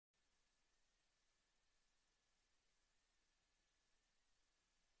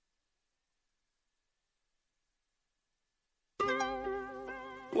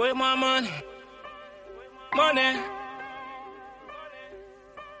Where my money? Money.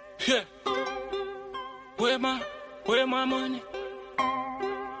 Yeah. Where my money?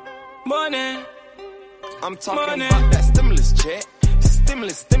 Money. I'm talking about that stimulus check.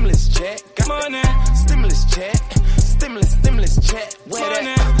 Stimulus check. Got money. Stimulus check. Stimulus check. Where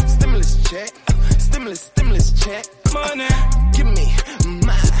money. that stimulus check? Stimulus check. Money. Give me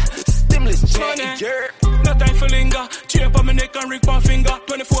my stimulus check. Money. Girl. No time for linger. Chain on my neck and ring on finger.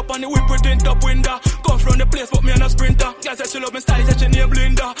 24 on the whip with tint up window. Come from the place, but me and a sprinter. Girl said she love me style, said she name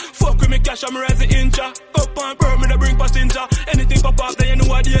Blinda. Fuck with me cash, I'm rising incha. Up and burn me, they bring passenger. Anything pop off, then you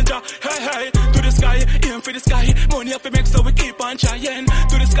know a danger. Hey, to the sky, aim for the sky. Money have to make, so we keep on trying.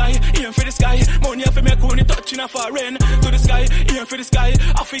 To the sky, aim for the sky. Money have to make, when it touching a foreign. To the sky, aim for the sky.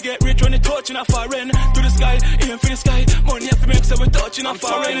 I forget rich when it touching a foreign. To the sky, aim for the sky. Money have to make, so we touching a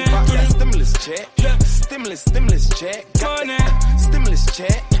foreign. I'm talking about that stimulus check. Yeah. Stimulus check. Got Money. Stimulus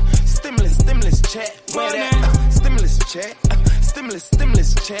check. Stimulus check. Where Money. that stimulus check. Stimulus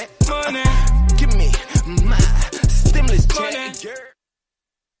check. Money. Give me my stimulus Money. check. Girl.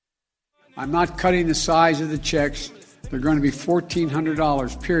 I'm not cutting the size of the checks. They're going to be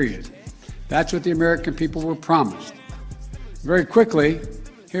 $1,400, period. That's what the American people were promised. Very quickly,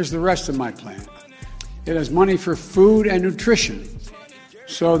 here's the rest of my plan. It has money for food and nutrition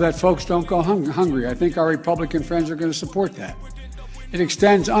so that folks don't go hungry. I think our Republican friends are going to support that. It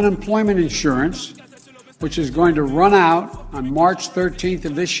extends unemployment insurance, which is going to run out on March 13th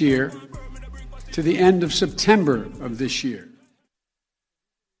of this year to the end of September of this year.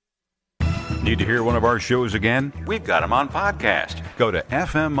 Need to hear one of our shows again? We've got them on podcast. Go to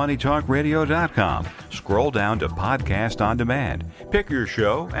fmmoneytalkradio.com. Scroll down to Podcast on Demand. Pick your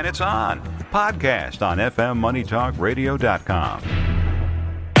show and it's on. Podcast on fmmoneytalkradio.com.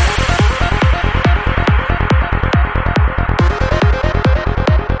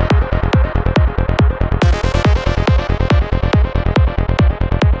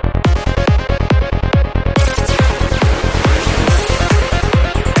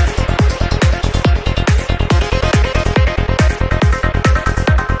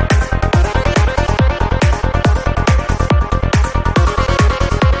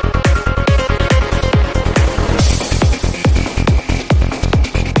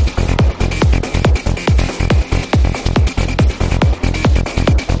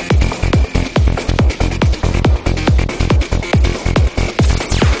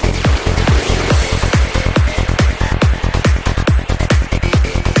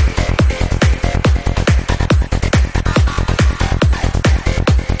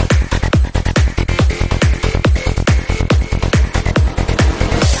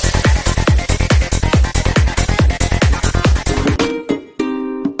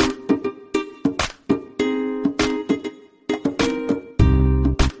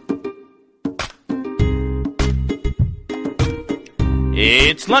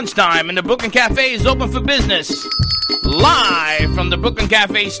 It's lunchtime and the Brooklyn Cafe is open for business. Live from the Brooklyn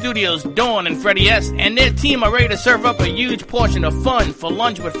Cafe studios, Dawn and Freddie S. and their team are ready to serve up a huge portion of fun for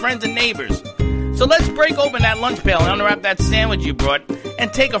lunch with friends and neighbors. So let's break open that lunch pail and unwrap that sandwich you brought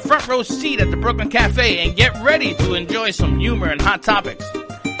and take a front row seat at the Brooklyn Cafe and get ready to enjoy some humor and hot topics.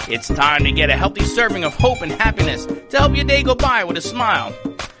 It's time to get a healthy serving of hope and happiness to help your day go by with a smile.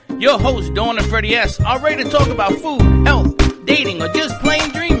 Your hosts, Dawn and Freddie S., are ready to talk about food, health, dating, or just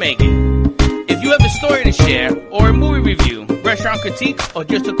plain dream making. If you have a story to share, or a movie review, restaurant critique, or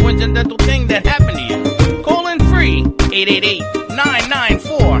just a coincidental thing that happened to you, call in free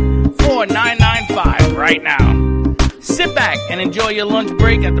 888-994-4995 right now. Sit back and enjoy your lunch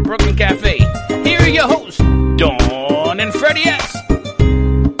break at the Brooklyn Cafe. Here are your hosts, Dawn and Freddie S.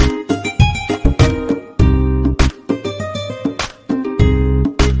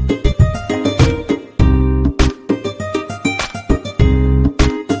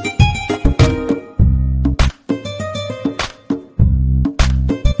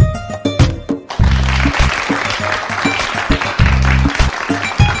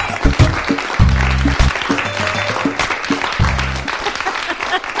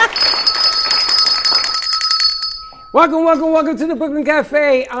 Welcome to the Brooklyn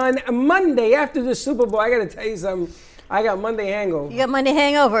Cafe on Monday after the Super Bowl. I got to tell you something. I got Monday hangover. You got Monday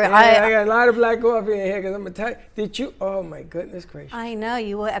hangover. Yeah, I got a lot of black coffee in here because I'm tired. Did you? Oh, my goodness gracious. I know.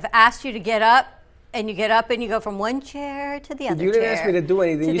 I've asked you to get up, and you get up and you go from one chair to the other chair. You didn't ask me to do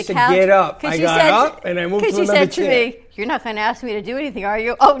anything. You said couch. get up. I got up and I moved to another chair. Because you said to me, you're not going to ask me to do anything, are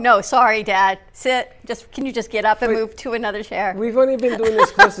you? Oh, no, sorry, Dad. Sit. Can you just get up and move to another chair? We've only been doing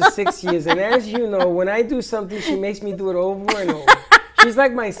this close to 6 years. And as you know, when I do something, she makes me do it over and over. She's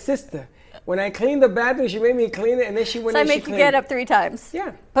like my sister. When I cleaned the bathroom, she made me clean it, and then she went So in. I make you get up 3 times.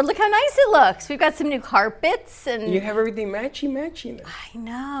 Yeah. But look how nice it looks. We've got some new carpets and. You have everything matchy now. I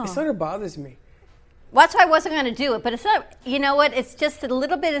know. It sort of bothers me. Well, that's why I wasn't going to do it. But it's not. You know what? It's just a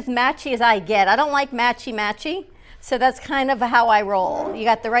little bit as matchy as I get. I don't like matchy. So that's kind of how I roll. You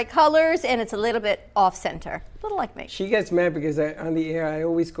got the right colors, and it's a little bit off center. A little like me. She gets mad because on the air I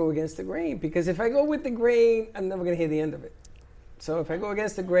always go against the grain. Because if I go with the grain, I'm never going to hear the end of it. So if I go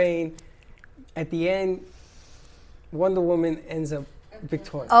against the grain, at the end, Wonder Woman ends up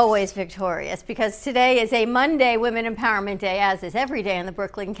victorious. Always victorious, because today is a Monday Women Empowerment Day, as is every day on the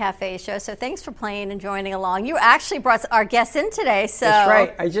Brooklyn Cafe Show. So thanks for playing and joining along. You actually brought our guests in today, so that's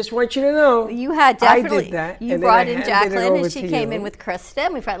right. I just want you to know you had definitely. I did that. You brought in Jacqueline, and she came in with Krista.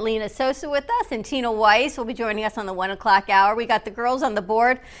 And we've got Lena Sosa with us, and Tina Weiss will be joining us on the 1 o'clock hour. We got the girls on the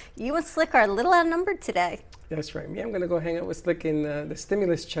board. You and Slick are a little outnumbered today. That's right. Yeah, I'm going to go hang out with Slick in the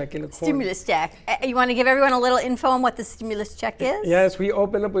stimulus check in the corner. Stimulus check. You want to give everyone a little info on what the stimulus check is? Yes, we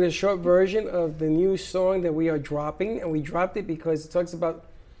opened up with a short version of the new song that we are dropping, and we dropped it because it talks about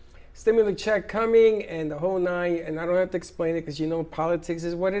stimulus check coming and the whole 9, and I don't have to explain it because you know politics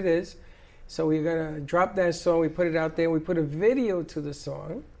is what it is. So we're going to drop that song. We put it out there. We put a video to the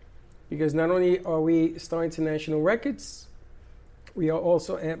song because not only are we Star International Records, we are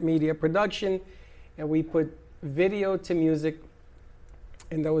also at Media Production, and we put video to music,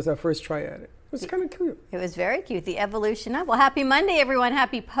 and that was our first try at it. It was kind of cute. It was very cute. The evolution of. Well, happy Monday, everyone.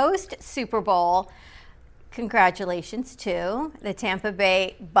 Happy post-Super Bowl. Congratulations to the Tampa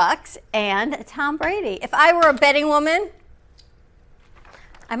Bay Bucks and Tom Brady. If I were a betting woman,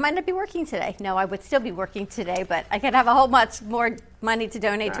 I might not be working today. No, I would still be working today, but I could have a whole much more money to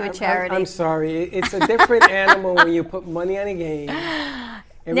donate to a charity. I'm sorry. It's a different animal when you put money on a game.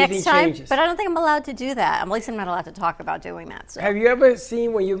 Everything Next time, changes. but I don't think I'm allowed to do that. At least I'm not allowed to talk about doing that. So. Have you ever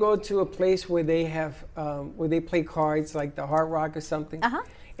seen when you go to a place where they have where they play cards, like the Hard Rock or something,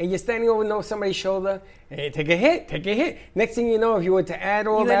 and you're standing over somebody's shoulder, hey, take a hit. Next thing you know, if you were to add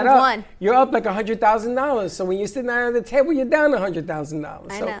all that up, you're up like $100,000. So when you're sitting down at the table, you're down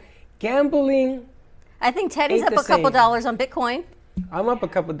 $100,000. So gambling. I think Teddy's up a couple dollars on Bitcoin. I'm up a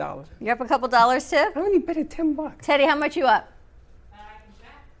couple dollars. You're up a couple dollars too? I only bet it $10. Teddy, how much you up?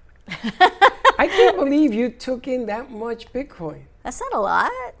 I can't believe you took in that much Bitcoin. That's not a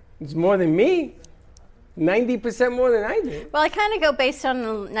lot. It's more than me. 90% more than I did. Well, I kind of go based on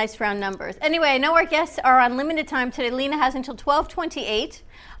the nice round numbers. Anyway, I know our guests are on limited time today. Lena has until 12:28,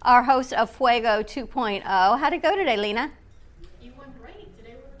 our host of Fuego 2.0. How'd it go today, Lena? It went great.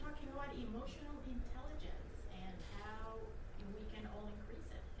 Today we were talking about emotional intelligence and how we can all increase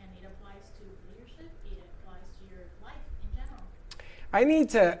it. And it applies to leadership. It applies to your life in general. I need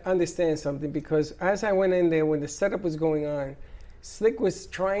to understand something because as I went in there when the setup was going on, Slick was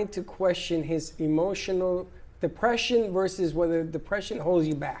trying to question his emotional depression versus whether depression holds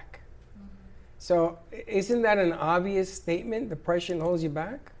you back. So isn't that an obvious statement? Depression holds you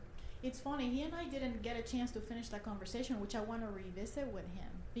back? It's funny, he and I didn't get a chance to finish that conversation, which I want to revisit with him,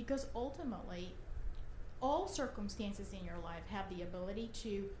 because ultimately all circumstances in your life have the ability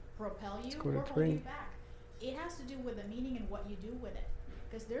to propel you or hold you back. It has to do with the meaning and what you do with it.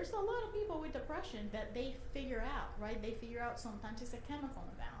 Because there's a lot of people with depression that they figure out, right? They figure out sometimes it's a chemical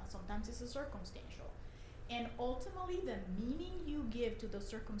imbalance, sometimes it's a circumstantial. And ultimately, the meaning you give to those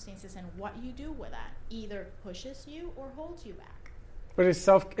circumstances and what you do with that either pushes you or holds you back. But it's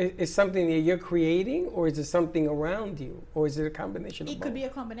something that you're creating, or is it something around you, or is it a combination of both? It could be a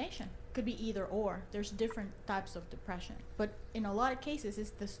combination. Could be either or. There's different types of depression. But in a lot of cases, it's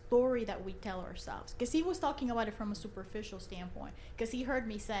the story that we tell ourselves. Because he was talking about it from a superficial standpoint. Because he heard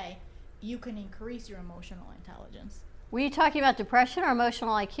me say, you can increase your emotional intelligence. Were you talking about depression or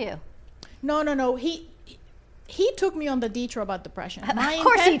emotional IQ? No. He took me on the detour about depression. Of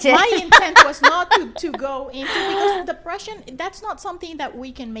course he did. My intent was not to go into, because depression, that's not something that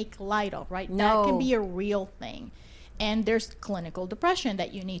we can make light of, right? No. That can be a real thing. And there's clinical depression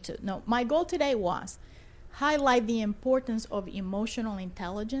that you need to know. My goal today was highlight the importance of emotional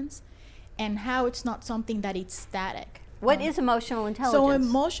intelligence and how it's not something that it's static. What is emotional intelligence? So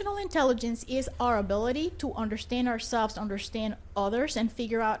emotional intelligence is our ability to understand ourselves, understand others, and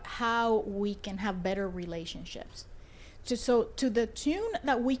figure out how we can have better relationships. So to the tune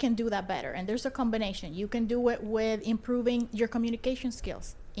that we can do that better, and there's a combination. You can do it with improving your communication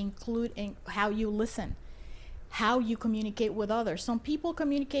skills, including how you listen, how you communicate with others. Some people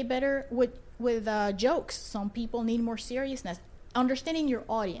communicate better with jokes. Some people need more seriousness. Understanding your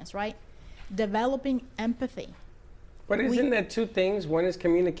audience, right? Developing empathy. But isn't that two things? One is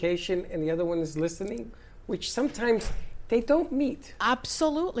communication and the other one is listening, which sometimes They don't meet.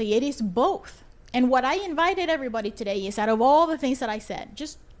 Absolutely. It is both. And what I invited everybody today is, out of all the things that I said,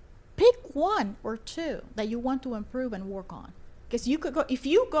 just pick one or two that you want to improve and work on. Because you could go, if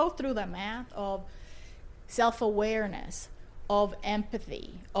you go through the math of self-awareness, of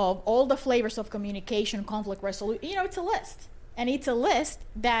empathy, of all the flavors of communication, conflict resolution, it's a list. And it's a list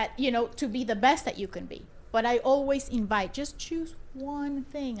that, to be the best that you can be. But I always invite, just choose one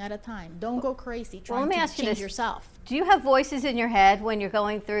thing at a time. Don't go crazy trying to change yourself. Do you have voices in your head when you're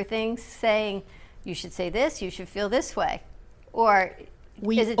going through things saying, you should say this, you should feel this way? Or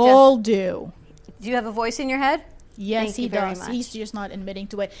we all do. Do you have a voice in your head? Yes, he does. He's just not admitting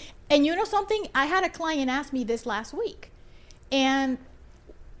to it. And you know something? I had a client ask me this last week. And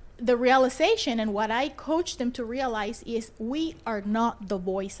the realization and what I coached them to realize is we are not the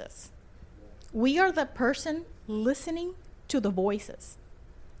voices. We are the person listening to the voices.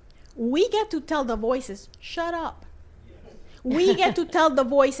 We get to tell the voices, shut up. We get to tell the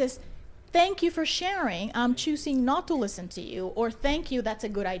voices, thank you for sharing. I'm choosing not to listen to you. Or thank you, that's a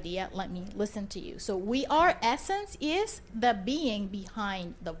good idea. Let me listen to you. So our essence is the being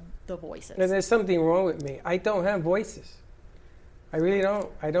behind the voices. And there's something wrong with me. I don't have voices. I really don't.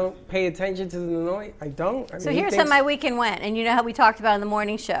 I don't pay attention to the noise. I don't. So here's how my weekend went. And you know how we talked about in the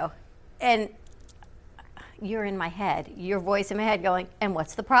morning show. And you're in my head. Your voice in my head going, and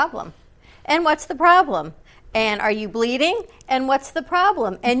what's the problem? And what's the problem? And are you bleeding? And what's the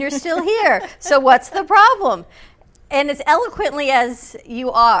problem? And you're still here. So what's the problem? And as eloquently as you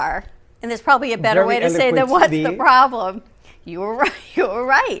are, and there's probably a better way to say than what's the problem. You were right. You were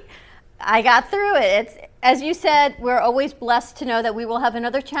right. I got through it. It's, as you said, we're always blessed to know that we will have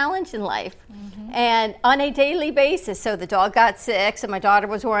another challenge in life. Mm-hmm. And on a daily basis. So the dog got sick, so my daughter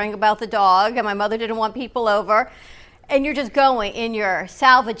was worrying about the dog, and my mother didn't want people over. And you're just going, and you're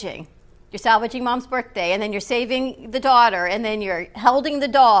salvaging. You're salvaging mom's birthday, and then you're saving the daughter, and then you're holding the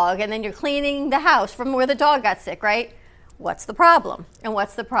dog, and then you're cleaning the house from where the dog got sick, right? What's the problem? And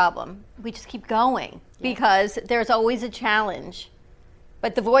what's the problem? We just keep going because there's always a challenge.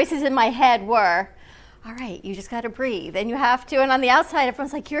 But the voices in my head were, all right, you just got to breathe, and you have to. And on the outside,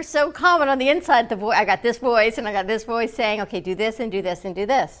 everyone's like, you're so calm. And on the inside, I got this voice, and I got this voice saying, okay, do this, and do this, and do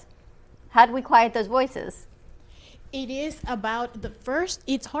this. How do we quiet those voices? It is about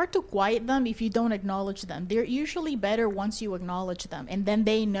it's hard to quiet them if you don't acknowledge them. They're usually better once you acknowledge them. And then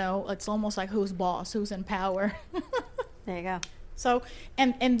they know, it's almost like who's boss, who's in power. There you go. So,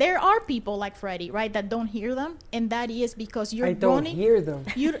 and there are people like Freddie, right, that don't hear them. And that is because you're I don't hear them.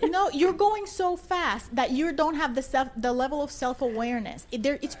 You're going so fast that you don't have the level of self-awareness.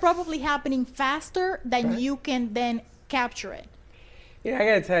 It's probably happening faster than you can then capture it. Yeah, I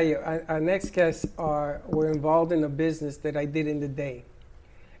got to tell you, our next guests were involved in a business that I did in the day.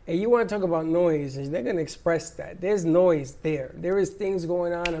 And you want to talk about noise, and they're going to express that. There's noise there. There is things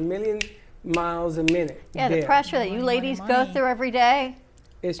going on 1 million miles a minute. Yeah, the pressure that you ladies go through every day.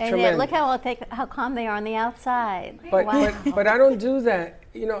 It's and tremendous. Look how calm they are on the outside. But I don't do that.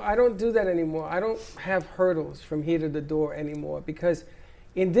 I don't do that anymore. I don't have hurdles from here to the door anymore because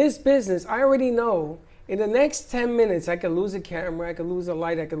in this business, I already know in the next 10 minutes, I could lose a camera, I could lose a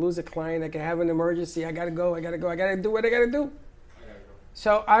light, I could lose a client, I could have an emergency, I gotta go, I gotta do what I gotta do.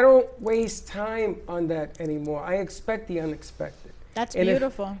 So I don't waste time on that anymore. I expect the unexpected. That's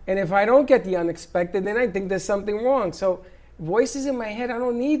beautiful. And if I don't get the unexpected, then I think there's something wrong. So voices in my head, I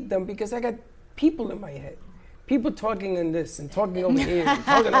don't need them because I got people in my head. People talking in this and talking over here and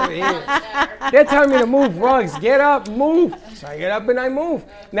talking over here. They're telling me to move rugs, get up, move. So I get up and I move.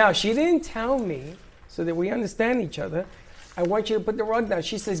 Now, she didn't tell me, so that we understand each other, I want you to put the rug down.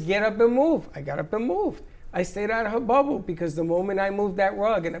 She says, get up and move. I got up and moved. I stayed out of her bubble because the moment I moved that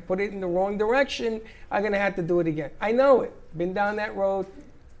rug and I put it in the wrong direction, I'm going to have to do it again. I know it. Been down that road.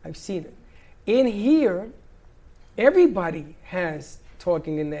 I've seen it. In here, everybody has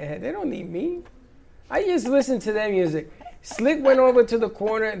talking in their head. They don't need me. I just listen to their music. Slick went over to the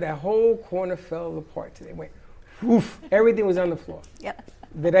corner, and that whole corner fell apart. They went, woof. Everything was on the floor. Yep.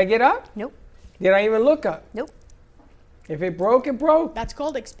 Did I get up? Nope. Did I even look up? Nope. If it broke, it broke. That's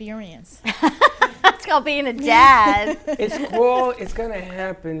called experience. It's called being a dad. It's going to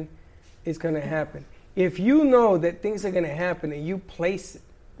happen. It's going to happen. If you know that things are going to happen and you place it,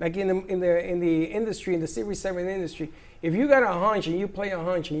 like in the industry, in the Series 7 industry, if you got a hunch and you play a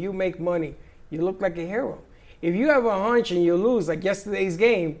hunch and you make money, you look like a hero. If you have a hunch and you lose, like yesterday's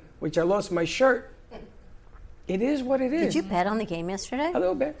game, which I lost my shirt, it is what it is. Did you bet on the game yesterday? A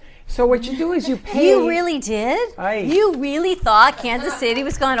little bit. So what you do is you pay. You really did? You really thought Kansas City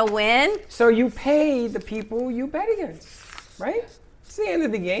was going to win? So you pay the people you bet against, right? It's the end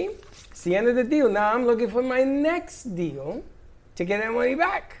of the game. It's the end of the deal. Now I'm looking for my next deal to get that money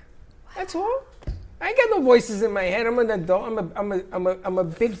back. That's all. I ain't got no voices in my head. I'm an adult. I'm a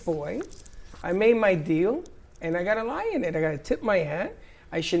big boy. I made my deal, and I got to lie in it. I got to tip my hat.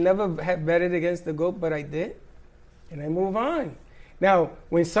 I should never have betted against the GOAT, but I did, and I move on. Now,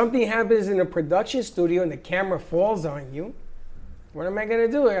 when something happens in a production studio and the camera falls on you, what am I going to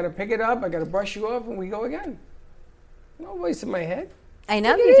do? I got to pick it up. I got to brush you off, and we go again. No voice in my head. I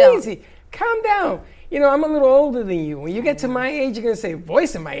know Take you it don't. easy. Calm down. You know, I'm a little older than you. When you get to my age, you're going to say,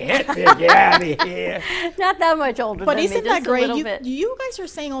 voice in my head. Get out of here. Not that much older But than me, isn't just that great? a little bit. You guys are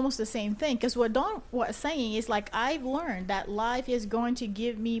saying almost the same thing, because what Dawn was saying is like, I've learned that life is going to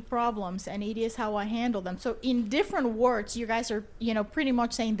give me problems, and it is how I handle them. So in different words, you guys are, pretty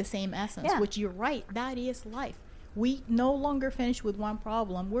much saying the same essence, which you're right. That is life. We no longer finish with one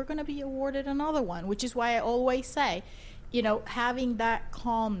problem. We're going to be awarded another one, which is why I always say, having that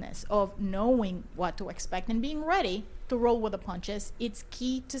calmness of knowing what to expect and being ready to roll with the punches, it's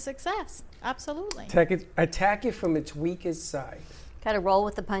key to success. Absolutely. Attack it from its weakest side. Got to roll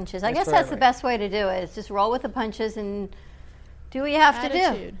with the punches. I guess that's the best way to do it. Is just roll with the punches and do what you have to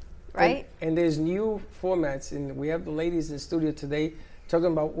do. Right? And there's new formats, and we have the ladies in the studio today talking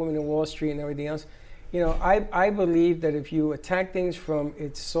about Women in Wall Street and everything else. I believe that if you attack things from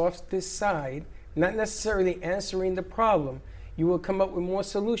its softest side, not necessarily answering the problem, you will come up with more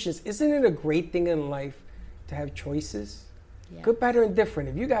solutions. Isn't it a great thing in life to have choices? Yeah. Good, better, and different.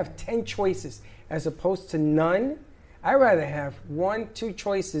 If you have 10 choices as opposed to none, I'd rather have 1, 2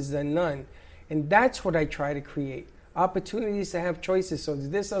 choices than none. And that's what I try to create. Opportunities to have choices. So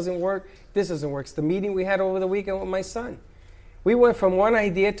this doesn't work, this doesn't work. It's the meeting we had over the weekend with my son. We went from one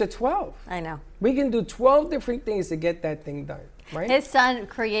idea to 12. I know. We can do 12 different things to get that thing done. Right? His son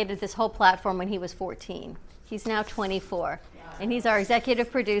created this whole platform when he was 14. He's now 24. And he's our executive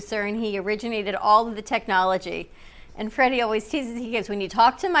producer, and he originated all of the technology. And Freddie always teases, he goes, when you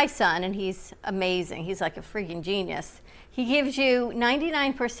talk to my son, and he's amazing, he's like a freaking genius, he gives you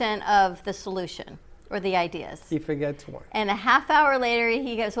 99% of the solution or the ideas. He forgets one. And a half hour later,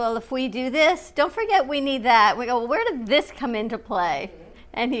 he goes, well, if we do this, don't forget we need that. We go, well, where did this come into play?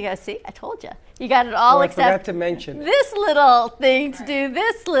 And he goes, see, I told you. You got it all except I forgot to mention this little thing to do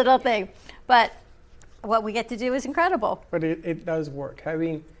this little thing. But what we get to do is incredible. But it does work.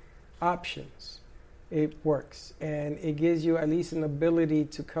 Having options, it works. And it gives you at least an ability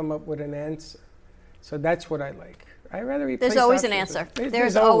to come up with an answer. So that's what I like. I'd rather replace There's always options. an answer.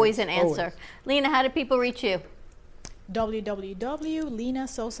 There's always an answer. Always. Lena, how do people reach you?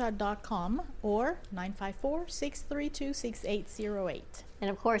 www.lenasosa.com or 954-632-6808. And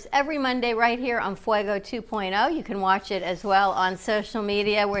of course, every Monday right here on Fuego 2.0, you can watch it as well on social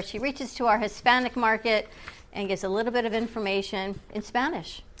media, where she reaches to our Hispanic market and gives a little bit of information in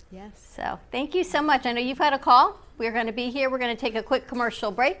Spanish. Yes. So thank you so much. I know you've had a call. We're going to be here. We're going to take a quick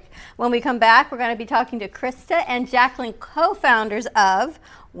commercial break. When we come back, we're going to be talking to Krista and Jacqueline, co-founders of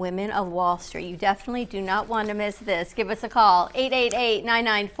Women of Wall Street. You definitely do not want to miss this. Give us a call,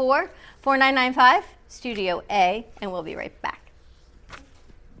 888-994-4995, Studio A, and we'll be right back.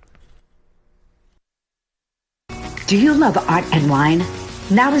 Do you love art and wine?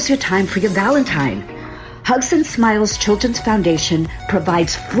 Now is your time for your Valentine. Hugs and Smiles Children's Foundation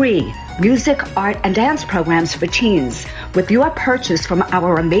provides free music, art, and dance programs for teens. With your purchase from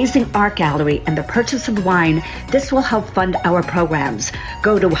our amazing art gallery and the purchase of wine, this will help fund our programs.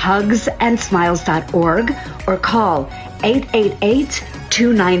 Go to hugsandsmiles.org or call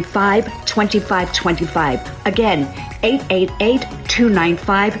 888-295-2525. Again,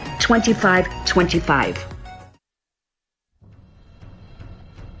 888-295-2525.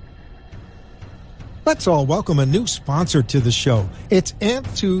 Let's all welcome a new sponsor to the show. It's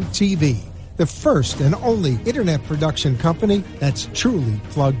AMP2 TV, the first and only internet production company that's truly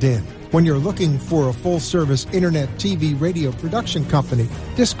plugged in. When you're looking for a full-service internet TV radio production company,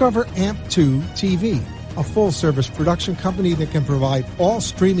 discover AMP2 TV, a full-service production company that can provide all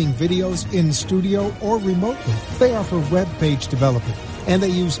streaming videos in studio or remotely. They offer web page development, and they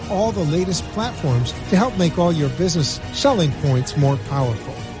use all the latest platforms to help make all your business selling points more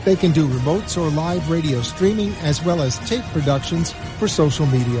powerful. They can do remotes or live radio streaming, as well as tape productions for social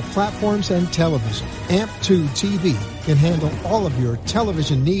media platforms and television. AMP2 TV can handle all of your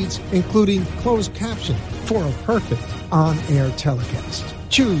television needs, including closed caption for a perfect on-air telecast.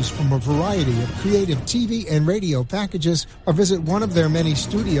 Choose from a variety of creative TV and radio packages, or visit one of their many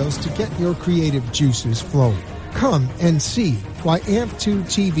studios to get your creative juices flowing. Come and see why AMP2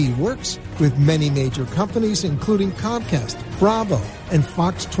 TV works with many major companies, including Comcast, Bravo, and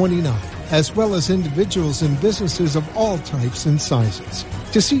Fox 29. as well as individuals and businesses of all types and sizes.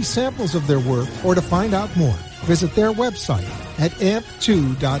 To see samples of their work or to find out more, visit their website at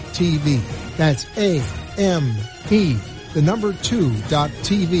amp2.tv. That's A-M-P, the number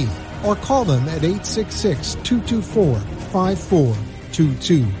 2.tv. Or call them at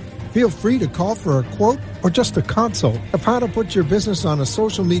 866-224-5422. Feel free to call for a quote or just a consult of how to put your business on a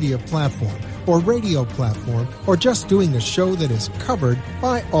social media platform or radio platform, or just doing a show that is covered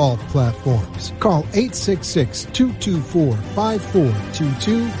by all platforms. Call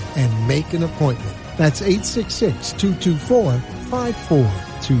 866-224-5422 and make an appointment. That's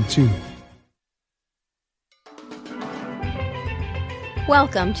 866-224-5422.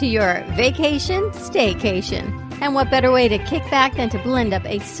 Welcome to your vacation staycation. And what better way to kick back than to blend up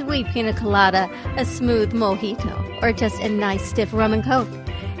a sweet pina colada, a smooth mojito, or just a nice stiff rum and coke.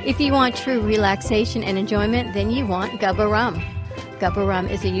 If you want true relaxation and enjoyment, then you want Gubba Rum. Gubba Rum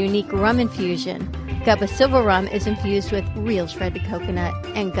is a unique rum infusion. Gubba Silver Rum is infused with real shredded coconut,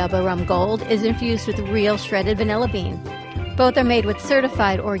 and Gubba Rum Gold is infused with real shredded vanilla bean. Both are made with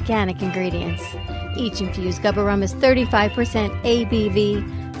certified organic ingredients. Each infused Gubba Rum is 35%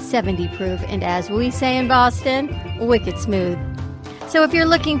 ABV, 70 proof, and as we say in Boston, wicked smooth. So if you're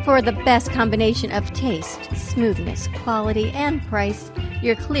looking for the best combination of taste, smoothness, quality, and price,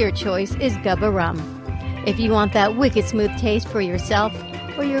 your clear choice is Gubba Rum. If you want that wicked smooth taste for yourself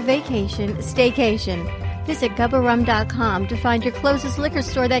or your vacation staycation, visit GubbaRum.com to find your closest liquor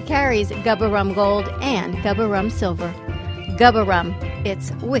store that carries Gubba Rum Gold and Gubba Rum Silver. Gubba Rum,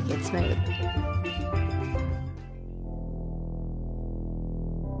 it's wicked smooth.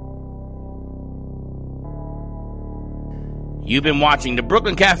 You've been watching the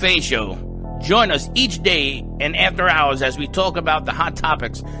Brooklyn Cafe Show. Join us each day and after hours as we talk about the hot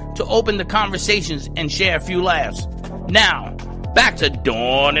topics to open the conversations and share a few laughs. Now, back to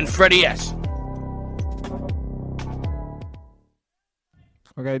Dawn and Freddie S.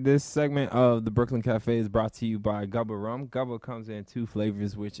 Okay, this segment of the Brooklyn Cafe is brought to you by Gubba Rum. Gubba comes in two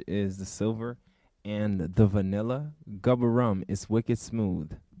flavors, which is the silver and the vanilla. Gubba Rum is wicked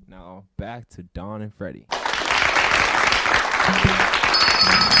smooth. Now, back to Dawn and Freddie.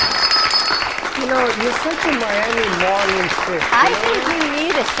 You know, you're such a Miami Marlins fan. I think you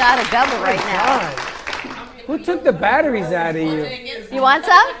need a shot of Gubba right now. Who took the batteries out of you? You want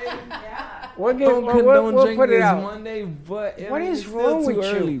some? We'll put it out. Monday, but what is wrong with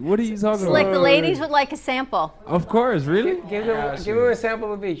you? What are you talking Slick, about? the ladies would like a sample. Of course, really? Give them a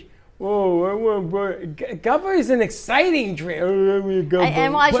sample of each. Whoa, Gubba is an exciting drink.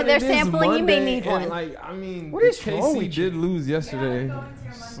 And while they're sampling, Monday, you may need one. What is wrong with you? KC did lose yesterday.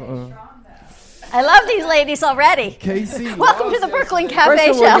 So. I love these ladies already. KC, welcome to the Brooklyn Cafe First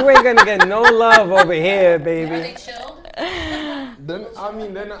of all, Show. you ain't gonna get no love over here, baby. I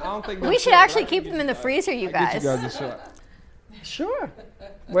don't think we should actually keep them in the freezer, you guys. Get you guys a shot. Sure,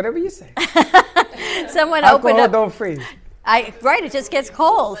 whatever you say. Someone Alcohol opened up. Don't freeze. Right, it just gets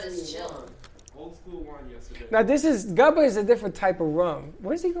cold. Now Gubba is a different type of rum.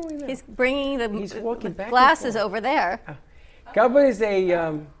 Where's he going now? He's bringing the walking back glasses over there. Gubba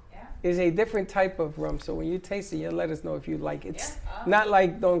is a different type of rum. So when you taste it, you let us know if you like it. It's not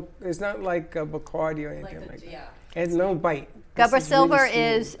like Bacardi or anything like that. It has no bite. Gubba Silver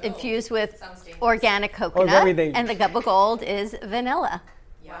is infused with organic coconut, and the Gubba Gold is vanilla.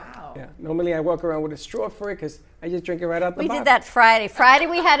 Wow. Yeah. Normally I walk around with a straw for it because I just drink it right out the bottle. We did that Friday. Friday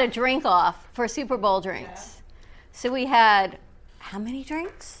we had a drink off for Super Bowl drinks. So we had how many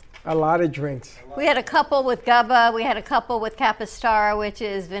drinks? A lot of drinks. We had a couple with Gubba. We had a couple with Capistara, which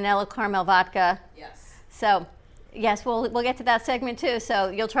is vanilla caramel vodka. Yes. So, yes, we'll get to that segment too. So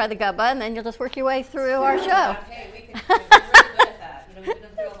you'll try the Gubba, and then you'll just work your way through our show. Okay, we're really good at that. We've been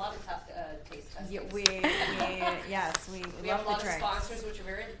through a lot of tough taste tests. Yeah, we have a lot of of sponsors, which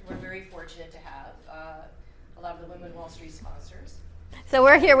we're very fortunate to have. A lot of the Women Wall Street sponsors. So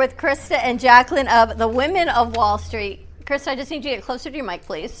we're here with Krista and Jacqueline of the Women of Wall Street. Krista, I just need you to get closer to your mic,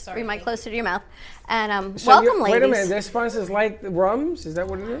 please. Sorry. Bring your mic closer to your mouth. And welcome, ladies. Wait a minute, their sponsors like the rums? Is that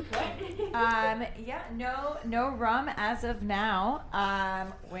what it is? No rum as of now.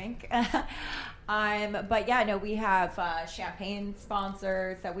 Wink. But yeah, no, we have champagne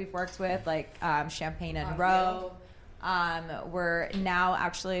sponsors that we've worked with, like Champagne and Roe. We're now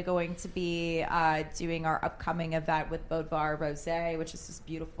actually going to be doing our upcoming event with Beauvoir Rosé, which is this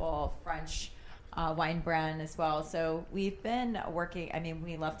beautiful French wine brand as well. So we've been working. I mean,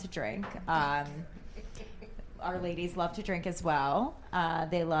 we love to drink. Our ladies love to drink as well.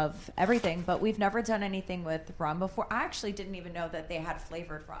 They love everything, but we've never done anything with rum before. I actually didn't even know that they had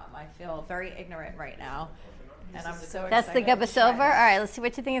flavored rum. I feel very ignorant right now. and I'm so That's the excited. Gubba Silver. All right, let's see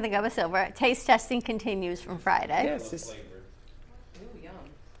what you think of the Gubba Silver. Taste testing continues from Friday. Yes, it's, Ooh, yum.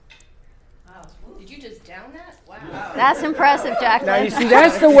 Wow. Did you just down that? Wow. That's impressive, Jacqueline. now you see,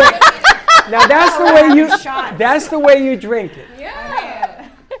 that's the way. Now that's the way you. That's the way you drink it. Yeah.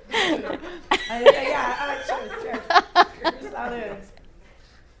 Cheers. Salud.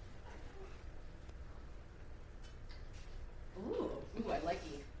 Ooh, I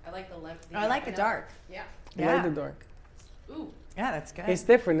like the left. I like the dark. Yeah. I like the dark. Ooh. Yeah, that's good. It's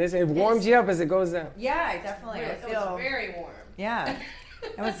different. It warms you up as it goes down. Yeah, definitely. I It feel was very warm. Yeah.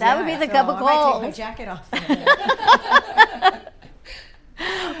 That would be the Gubba I might Gold. take my jacket off.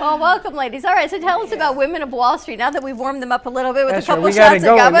 Well, welcome, ladies. All right, so tell us about Women of Wall Street. Now that we've warmed them up a little bit with That's a couple right, we gotta shots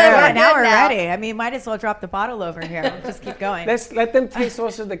go of Gubba, now. we're Yeah, now good we're ready. I mean, might as well drop the bottle over here. We'll just keep going. Let them taste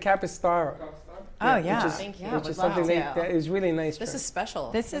also the Capistaro. Oh, yeah. Which is something that is really nice. This is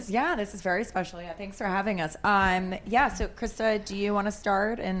special. This is very special. Yeah, thanks for having us. Yeah, so Krista, do you want to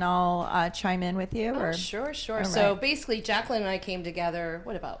start and I'll chime in with you? Or? Sure. All So right. basically, Jacqueline and I came together,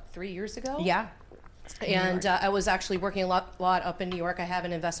 about 3 years ago? Yeah. And I was actually working a lot up in New York. I have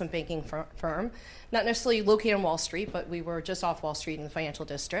an investment banking firm, not necessarily located on Wall Street, but we were just off Wall Street in the financial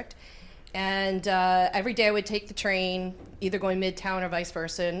district. And every day I would take the train, either going midtown or vice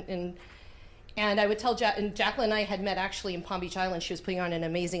versa. And I would tell Jacqueline and I had met actually in Palm Beach Island. She was putting on an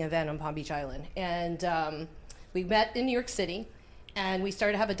amazing event on Palm Beach Island. And we met in New York City. And we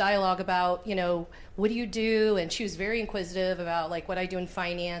started to have a dialogue about, what do you do? And she was very inquisitive about what I do in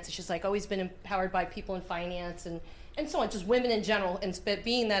finance. And she's always been empowered by people in finance and so on, just women in general. And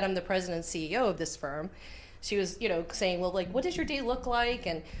being that I'm the president and CEO of this firm, she was, saying, well, what does your day look like?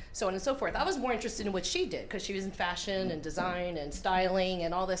 And so on and so forth. I was more interested in what she did because she was in fashion and design and styling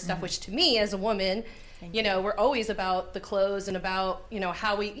and all this stuff, which to me as a woman, we're always about the clothes and about,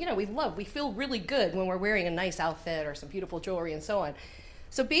 how we feel really good when we're wearing a nice outfit or some beautiful jewelry and so on.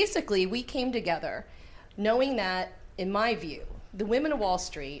 So basically, we came together knowing that, in my view, the women of Wall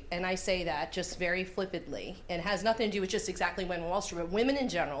Street, and I say that just very flippantly, and has nothing to do with just exactly women of Wall Street, but women in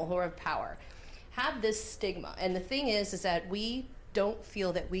general who are of power, have this stigma. And the thing is that we don't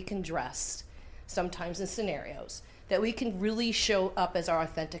feel that we can dress sometimes in scenarios that we can really show up as our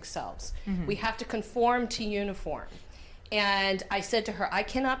authentic selves. Mm-hmm. We have to conform to uniform. And I said to her, I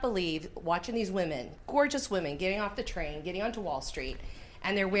cannot believe watching these women, gorgeous women, getting off the train, getting onto Wall Street,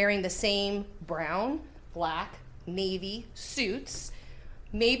 and they're wearing the same brown, black, navy suits,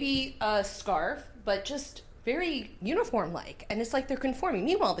 maybe a scarf, but just very uniform-like. And it's like they're conforming.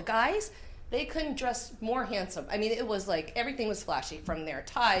 Meanwhile, the guys, they couldn't dress more handsome. I mean, it was everything was flashy, from their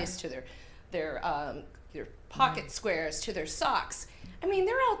ties to their pocket squares to their socks. I mean,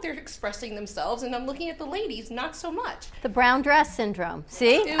 they're out there expressing themselves, and I'm looking at the ladies, not so much. The brown dress syndrome.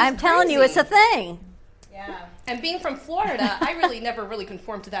 See? I'm telling you, it's a thing. Yeah. And being from Florida, I really never really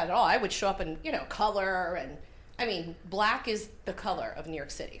conformed to that at all. I would show up in, color, and I mean, black is the color of New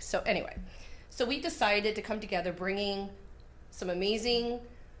York City. So anyway, we decided to come together, bringing some amazing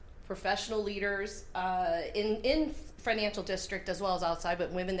professional leaders in financial district as well as outside,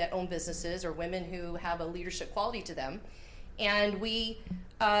 but women that own businesses or women who have a leadership quality to them. And we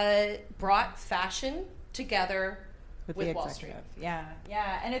brought fashion together with Wall Street. Yeah,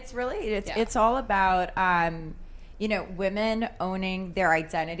 and it's really it's all about women owning their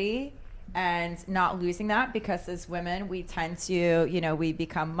identity and not losing that, because as women we tend to we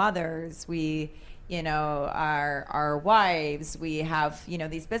become mothers, we our wives, we have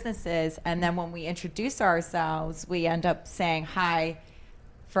these businesses, and then when we introduce ourselves we end up saying, hi,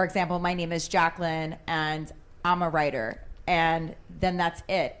 for example, my name is Jacqueline and I'm a writer, and then that's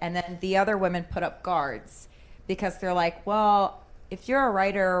it. And then the other women put up guards because they're like, well, if you're a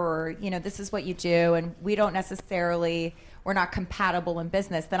writer or this is what you do and we're not compatible in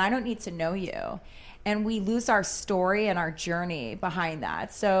business, then I don't need to know you. And we lose our story and our journey behind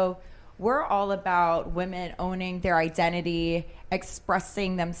that. So we're all about women owning their identity,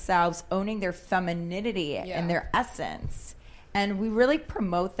 expressing themselves, owning their femininity and their essence. And we really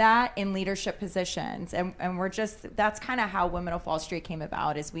promote that in leadership positions. And we're that's kind of how Women of Wall Street came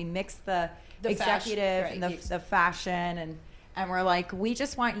about, is we mix the executive fashion, and the fashion. And we're like, we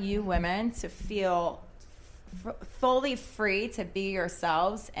just want you women to feel fully free to be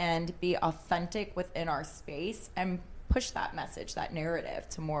yourselves and be authentic within our space and push that message, that narrative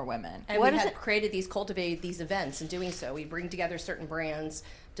to more women. And we have cultivated these events. In doing so, we bring together certain brands,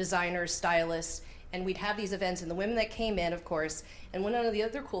 designers, stylists, and we'd have these events, and the women that came in, of course, and one of the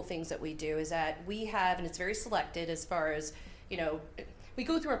other cool things that we do is that we have, and it's very selected as far as, we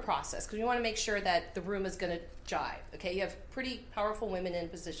go through a process because we want to make sure that the room is going to jive, okay? You have pretty powerful women in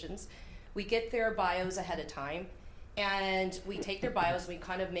positions, We get their bios ahead of time, and we take their bios and we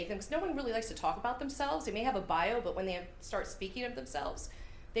kind of make them, because no one really likes to talk about themselves. They may have a bio, but when they start speaking of themselves,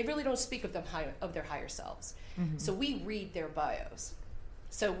 they really don't speak of their higher selves. Mm-hmm. So we read their bios.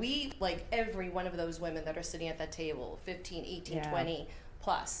 So we, like every one of those women that are sitting at that table, 15, 18, 20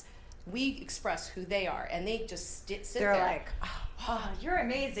 plus, we express who they are, and they just sit They're there. like, oh, you're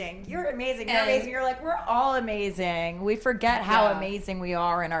amazing. You're amazing. You're amazing. You're like, we're all amazing. We forget how amazing we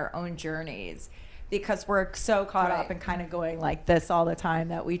are in our own journeys because we're so caught up in kind of going like this all the time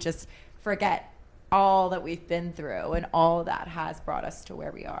that we just forget all that we've been through and all that has brought us to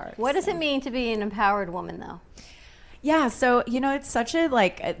where we are. What does it mean to be an empowered woman, though? Yeah, so, it's such a,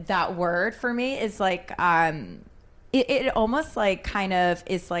 that word for me is like, it almost like kind of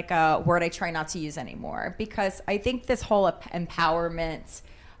is like a word I try not to use anymore, because I think this whole empowerment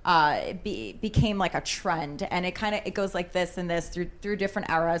became like a trend, and it goes like this and this through different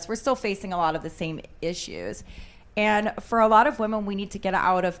eras. We're still facing a lot of the same issues. And for a lot of women, we need to get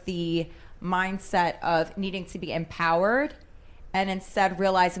out of the mindset of needing to be empowered and instead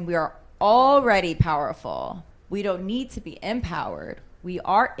realizing we are already powerful. We don't need to be empowered. We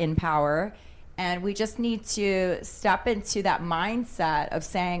are in power. And we just need to step into that mindset of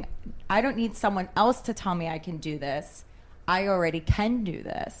saying, I don't need someone else to tell me I can do this. I already can do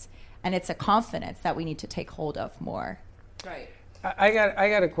this. And it's a confidence that we need to take hold of more. Right. I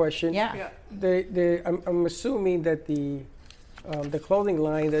got a question. Yeah. I'm assuming that the clothing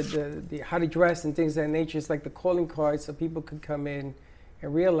line, the how to dress and things of that nature is like the calling card, so people could come in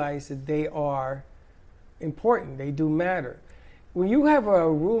and realize that they are important. They do matter. When you have a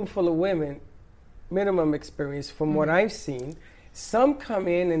room full of women, minimum experience from what I've seen, some come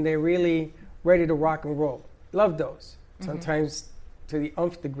in and they're really ready to rock and roll. Love those. Sometimes to the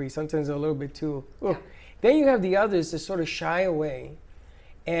nth degree, sometimes a little bit too. Then you have the others that sort of shy away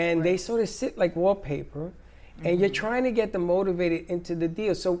and they sort of sit like wallpaper, and you're trying to get them motivated into the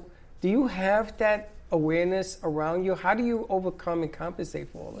deal. So do you have that awareness around you? How do you overcome and compensate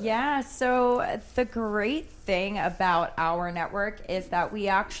for all of that? Yeah, so the great thing about our network is that we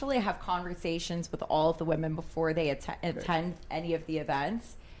actually have conversations with all of the women before they attend any of the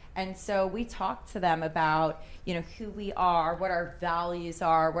events. And so we talk to them about, who we are, what our values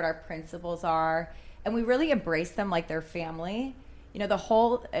are, what our principles are, and we really embrace them like their family. The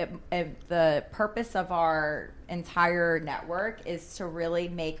whole, the purpose of our entire network is to really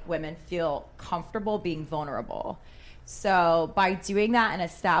make women feel comfortable being vulnerable. So by doing that and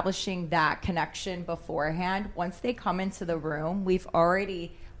establishing that connection beforehand, once they come into the room, we've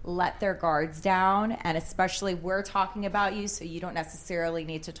already let their guards down, and especially we're talking about you, so you don't necessarily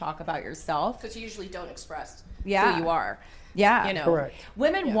need to talk about yourself. Because you usually don't express who you are. Yeah. Correct.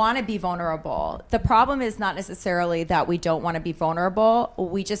 Women want to be vulnerable. The problem is not necessarily that we don't want to be vulnerable.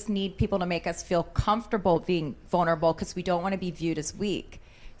 We just need people to make us feel comfortable being vulnerable because we don't want to be viewed as weak.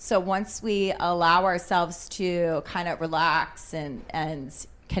 So once we allow ourselves to kind of relax and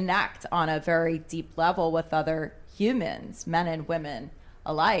connect on a very deep level with other humans, men and women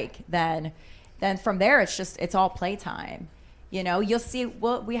alike, then from there it's all playtime. You'll see,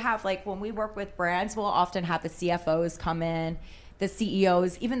 we have, like, when we work with brands, we'll often have the CFOs come in, the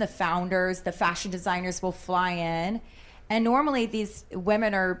CEOs, even the founders, the fashion designers will fly in. And normally these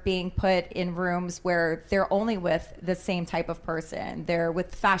women are being put in rooms where they're only with the same type of person. They're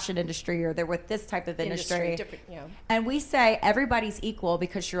with fashion industry, or they're with this type of industry. And we say everybody's equal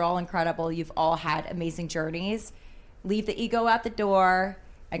because you're all incredible. You've all had amazing journeys. Leave the ego at the door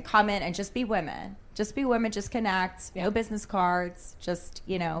and come in and just be women. Just be women, just connect, no business cards, just,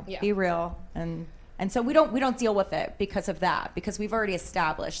 be real. And so we don't deal with it because of that, because we've already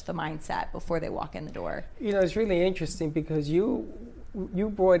established the mindset before they walk in the door. It's really interesting because you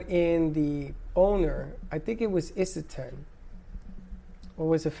brought in the owner, I think it was Isatan, or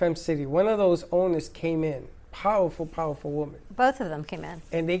was it Fem City? One of those owners came in, powerful woman. Both of them came in.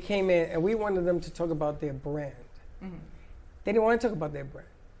 And they came in, and we wanted them to talk about their brand. Mm-hmm. They didn't want to talk about their brand.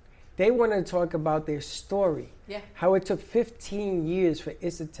 They wanted to talk about their story, how it took 15 years for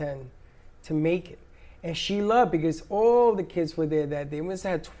Isatan to make it. And she loved, because all the kids were there that day. We must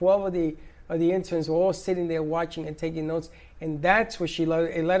have had 12 of the interns were all sitting there watching and taking notes. And that's what she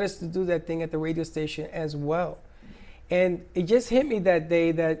loved. It led us to do that thing at the radio station as well. And it just hit me that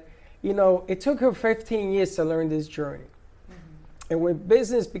day that, it took her 15 years to learn this journey. Mm-hmm. And with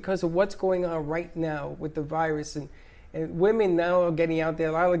business, because of what's going on right now with the virus, and women now are getting out there.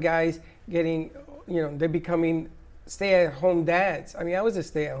 A lot of guys getting, they're becoming stay-at-home dads. I mean, I was a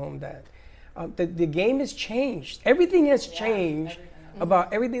stay-at-home dad. The game has changed. Everything has changed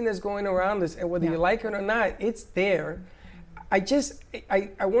about everything that's going around us. And whether you like it or not, it's there. I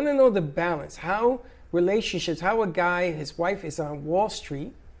want to know the balance. How relationships, how a guy, his wife is on Wall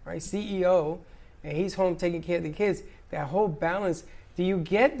Street, right, CEO, and he's home taking care of the kids, that whole balance, do you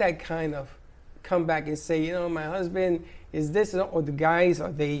get that kind of come back and say, you know, my husband is this, or the guys,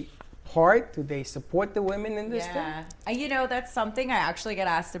 are they part? Do they support the women in this thing? You know, that's something I actually get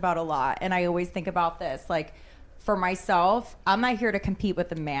asked about a lot, and I always think about this, like, for myself, I'm not here to compete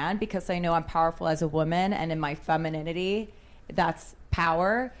with a man because I know I'm powerful as a woman, and in my femininity, that's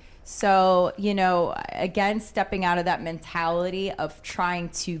power. So, you know, again, stepping out of that mentality of trying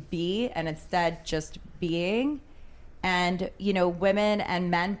to be and instead just being. And, you know, women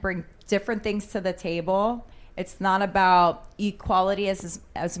and men bring different things to the table. It's not about equality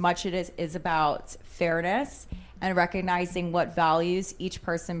as much as it is about fairness and recognizing what values each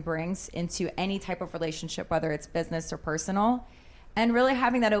person brings into any type of relationship, whether it's business or personal. And really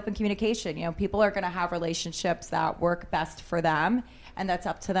having that open communication. You know, people are going to have relationships that work best for them, and that's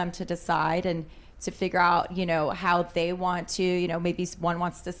up to them to decide and to figure out, you know, how they want to, you know, maybe one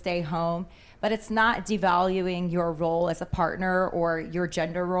wants to stay home, but it's not devaluing your role as a partner or your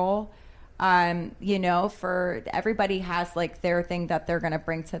gender role. You know, for everybody has like their thing that they're going to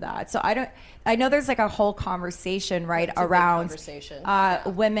bring to that. So I know there's like a whole conversation, right, around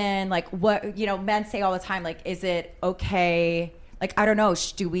women, like what, you know, men say all the time, like, is it okay? Like, I don't know,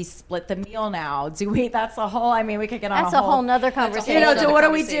 do we split the meal now? That's a whole, I mean, we could get on that's a whole nother conversation. You know, what do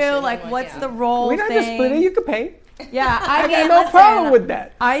we do? Like, what's the role We're not thing? just splitting, you can pay. Yeah, I got no problem with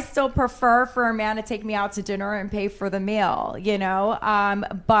that. I still prefer for a man to take me out to dinner and pay for the meal, you know,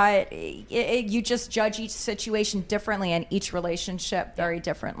 but you just judge each situation differently and each relationship very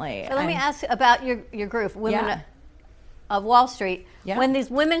differently. So let me ask about your group, Women of Wall Street. Yeah. When these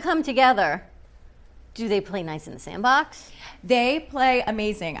women come together, do they play nice in the sandbox? They play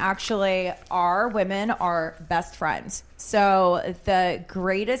amazing. Actually, our women are best friends. So the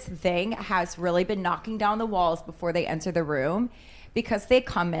greatest thing has really been knocking down the walls before they enter the room, because they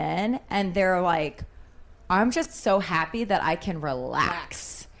come in and they're like, I'm just so happy that I can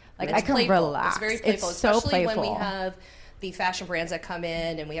relax. Like, I can relax. It's very playful, it's so especially playful. when we have the fashion brands that come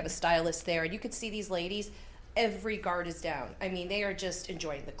in and we have a stylist there, and you could see these ladies, every guard is down. I mean, they are just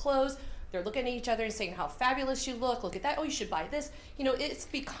enjoying the clothes. They're looking at each other and saying how fabulous you look. Look at that. Oh, you should buy this. You know, it's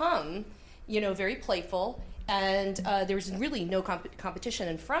become, you know, very playful, and there's really no competition.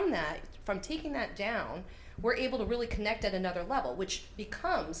 And from that, from taking that down, we're able to really connect at another level, which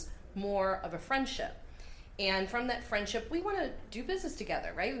becomes more of a friendship. And from that friendship, we want to do business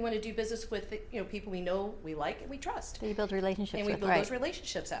together, right? We want to do business with, you know, people we know, we like, and we trust. So you build relationships and we build those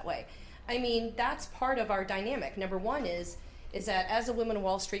relationships that way. I mean, that's part of our dynamic. Number one is that as a woman of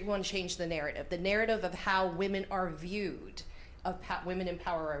Wall Street, we want to change the narrative of how women are viewed, of women in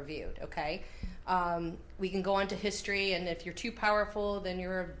power are viewed, okay? We can go on to history, and if you're too powerful, then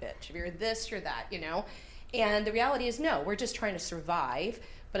you're a bitch. If you're this, you're that, you know? And the reality is, no, we're just trying to survive.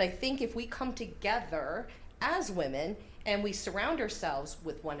 But I think if we come together as women and we surround ourselves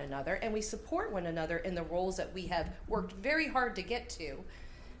with one another and we support one another in the roles that we have worked very hard to get to,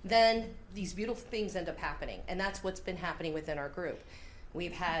 then these beautiful things end up happening. And that's what's been happening within our group.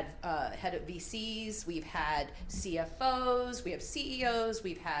 We've had head of VCs, we've had CFOs, we have CEOs,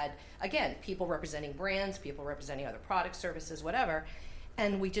 we've had, again, people representing brands, people representing other products, services, whatever.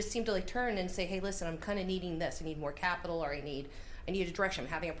 And we just seem to like turn and say, hey, listen, I'm kind of needing this. I need more capital, or I need a direction. I'm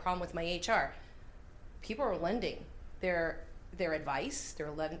having a problem with my HR. People are lending their advice, they're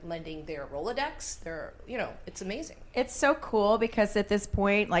lending their Rolodex, you know, it's amazing. It's so cool because at this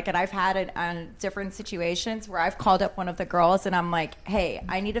point, like, and I've had it on different situations where I've called up one of the girls and I'm like, hey,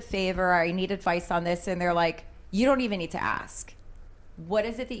 I need a favor, I need advice on this. And they're like, you don't even need to ask. What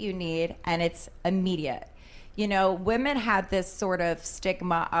is it that you need? And it's immediate. You know, women had this sort of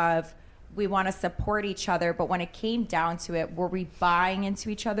stigma of, we want to support each other, but when it came down to it, were we buying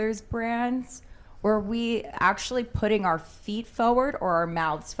into each other's brands? Were we actually putting our feet forward or our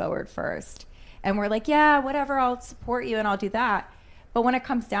mouths forward first? And we're like, yeah, whatever, I'll support you and I'll do that. But when it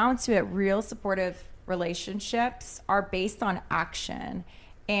comes down to it, real supportive relationships are based on action.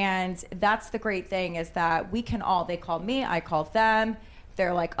 And that's the great thing, is that we can all, they call me, I call them.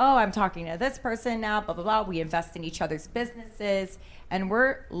 They're like, oh, I'm talking to this person now, blah, blah, blah. We invest in each other's businesses and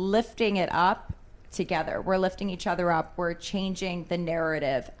we're lifting it up together. We're lifting each other up. We're changing the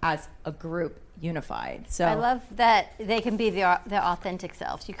narrative as a group, unified. So I love that they can be their authentic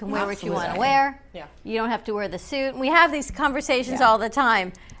selves. You can wear what you want to wear. Yeah. You don't have to wear the suit. We have these conversations all the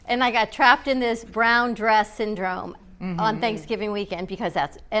time. And I got trapped in this brown dress syndrome on Thanksgiving weekend because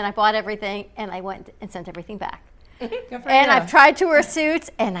and I bought everything and I went and sent everything back. And I've tried to wear suits,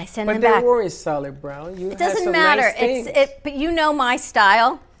 and I send them back. But they weren't solid brown. It doesn't matter. But you know my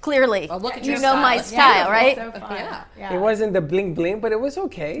style. Clearly, well, look at you your know style. my style, right? So It wasn't the bling bling, but it was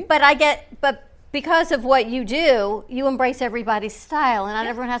okay. But because of what you do, you embrace everybody's style, and not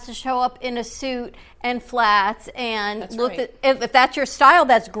everyone has to show up in a suit and flats and look. Right. If that's your style,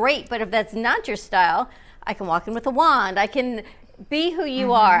 that's great. But if that's not your style, I can walk in with a wand. I can be who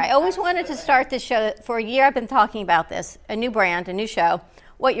you are. I always wanted to start this show. For a year, I've been talking about this: a new brand, a new show.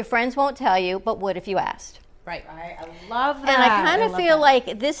 What your friends won't tell you, but would if you asked. Right. I love that. And I kind of feel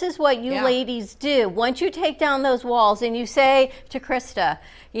like this is what you ladies do. Once you take down those walls and you say to Krista,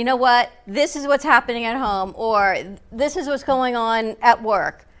 you know what, this is what's happening at home, or this is what's going on at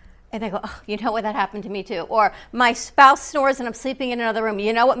work. And they go, oh, you know what, that happened to me too. Or my spouse snores and I'm sleeping in another room.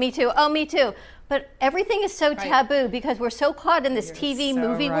 You know what, me too. Oh, me too. But everything is so taboo because we're so caught in this TV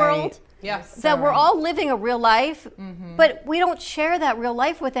movie world. That we're all living a real life, but we don't share that real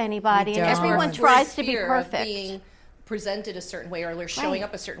life with anybody, and everyone tries to be perfect. Of being presented a certain way, or they're showing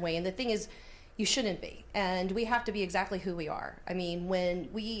up a certain way, and the thing is, you shouldn't be, and we have to be exactly who we are. I mean, when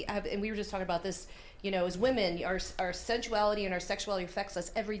we have, and we were just talking about this, you know, as women, our sensuality and our sexuality affects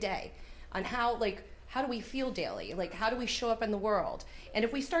us every day, on how do we feel daily, like how do we show up in the world, and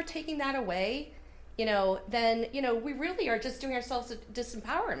if we start taking that away, you know, then we really are just doing ourselves a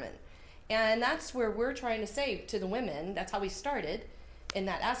disempowerment. And that's where we're trying to say to the women, that's how we started in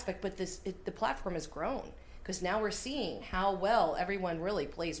that aspect. But the platform has grown because now we're seeing how well everyone really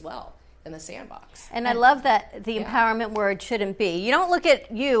plays well in the sandbox. And I love that the empowerment word shouldn't be. You don't look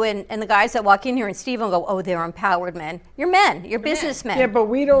at you and the guys that walk in here and Steve and go, oh, they're empowered men. You're men. You're businessmen. Yeah, but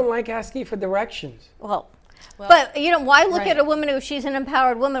we don't like asking for directions. Well, but why look at a woman who she's an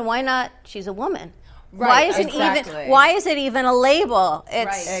empowered woman? Why not she's a woman? Right, why is it even a label?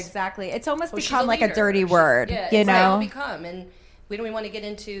 Exactly. It's almost become like a dirty word, you know? It's become, and we don't even want to get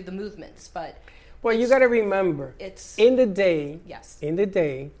into the movements, but... Well, you got to remember, in the day,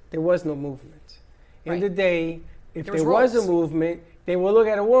 there was no movement. In the day, if there was a movement, they would look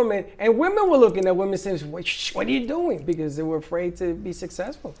at a woman, and women were looking at women saying, what are you doing? Because they were afraid to be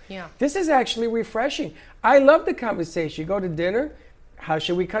successful. Yeah. This is actually refreshing. I love the conversation. You go to dinner, how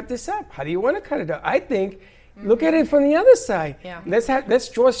should we cut this up? How do you want to cut it up? I think, look at it from the other side. Yeah. Let's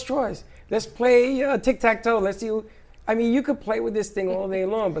draw straws. Let's play tic-tac-toe. Let's see. I mean, you could play with this thing all day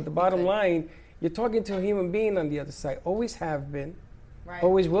long, but the bottom line, you're talking to a human being on the other side. Always have been. Right.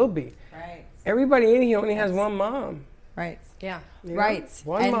 Always will be. Right. Everybody in here only has one mom. Right. Yeah. Right.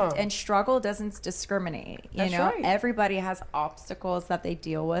 One mom. And struggle doesn't discriminate. You know, right. Everybody has obstacles that they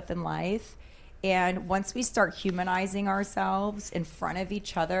deal with in life. And once we start humanizing ourselves in front of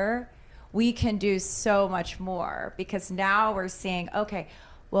each other, we can do so much more because now we're seeing, okay,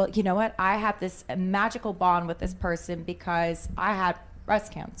 well, you know what? I have this magical bond with this person because I had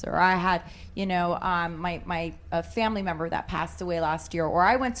breast cancer. I had, my family member that passed away last year, or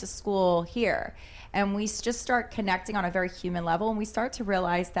I went to school here. And we just start connecting on a very human level, and we start to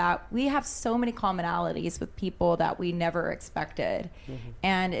realize that we have so many commonalities with people that we never expected. Mm-hmm.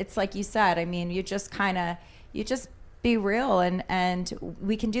 And it's like you said, I mean, you just be real, and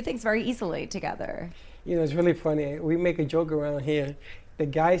we can do things very easily together. You know, it's really funny. We make a joke around here. The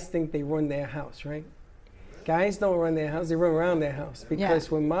guys think they run their house, right? Guys don't run their house, they run around their house.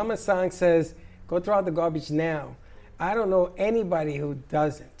 Because when Mama Sang says, go throw out the garbage now, I don't know anybody who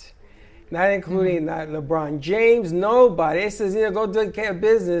doesn't. Not including not LeBron James, nobody. It says, go take care of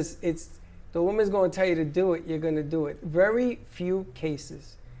business. It's the woman's going to tell you to do it, you're going to do it. Very few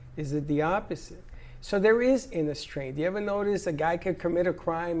cases is it the opposite. So there is inner strength. You ever notice a guy could commit a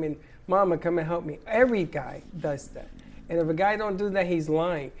crime and, Mama, come and help me? Every guy does that. And if a guy don't do that, he's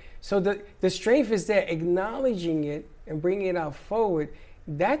lying. So the strength is there, acknowledging it and bringing it out forward.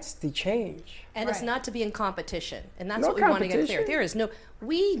 That's the change. And it's not to be in competition. And that's what we want to get clear. There is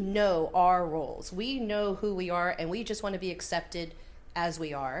we know our roles. We know who we are, and we just want to be accepted as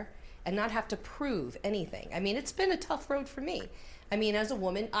we are and not have to prove anything. I mean, it's been a tough road for me. I mean, as a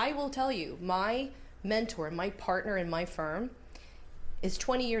woman, I will tell you, my mentor, my partner in my firm is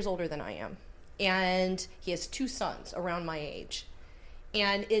 20 years older than I am. And he has 2 sons around my age.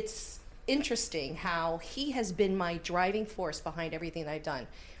 And it's interesting how he has been my driving force behind everything that I've done.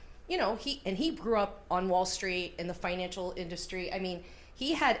 You know, he grew up on Wall Street in the financial industry. I mean,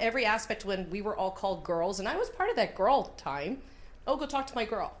 he had every aspect when we were all called girls, and I was part of that girl time. Oh, go talk to my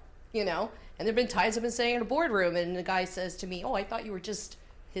girl, And there've been times I've been sitting in a boardroom, and the guy says to me, "Oh, I thought you were just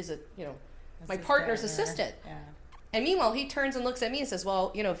his, my partner's assistant." Yeah. And meanwhile, he turns and looks at me and says,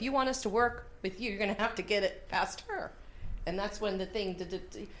 "Well, if you want us to work with you, you're going to have to get it past her." And that's when the thing.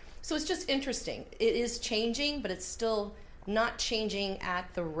 So it's just interesting. It is changing, but it's still not changing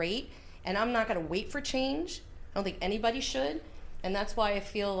at the rate. And I'm not going to wait for change. I don't think anybody should. And that's why I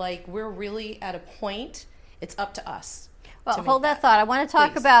feel like we're really at a point, it's up to us. Well, hold that thought. I want to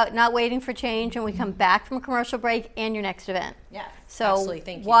talk about not waiting for change when we come back from a commercial break and your next event. Yes. So absolutely.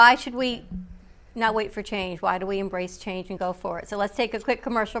 Thank you. Why should we not wait for change? Why do we embrace change and go for it? So let's take a quick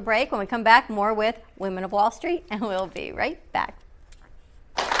commercial break. When we come back, more with Women of Wall Street, and we'll be right back.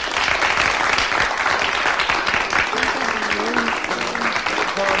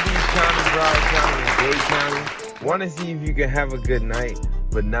 Palm Beach County, Broward County, and Dade County. Want to see if you can have a good night,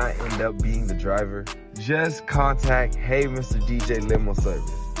 but not end up being the driver? Just contact Hey Mr. DJ Limo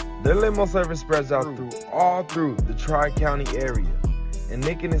Service. Their limo service spreads out all through the Tri-County area, and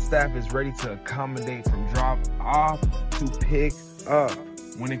Nick and his staff is ready to accommodate from drop off to pick up.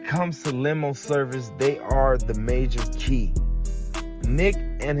 When it comes to limo service, they are the major key. Nick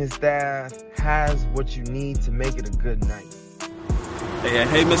and his staff has what you need to make it a good night.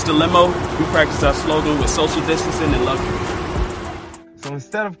 Hey, Mr. Limo, we practice our slogan with social distancing and luxury. So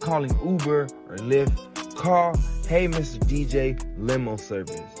instead of calling Uber or Lyft, call Hey Mr. DJ Limo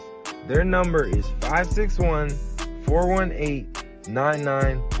Service. Their number is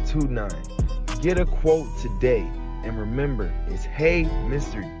 561-418-9929. Get a quote today. And remember, it's Hey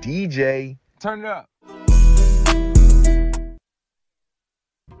Mr. DJ. Turn it up.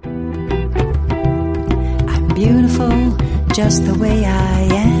 I'm beautiful just the way I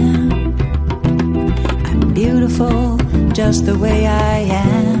am. I'm beautiful just the way I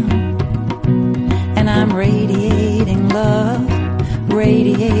am. And I'm radiating love,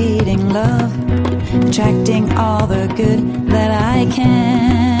 attracting all the good that I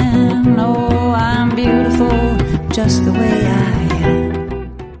can. Oh, I'm beautiful just the way I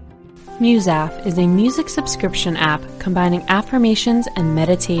am. Musaf is a music subscription app combining affirmations and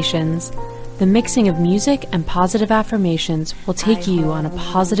meditations. The mixing of music and positive affirmations will take you on a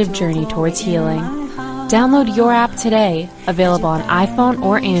positive journey towards healing. Download your app today, available on iPhone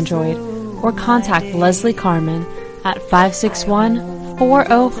or Android, or contact Leslie Carmen at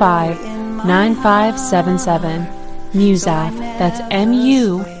 561-405-9577. Musaf, that's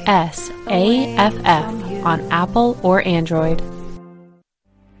MUSAFF, on Apple or Android.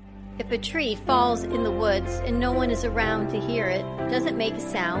 If a tree falls in the woods and no one is around to hear it, does it make a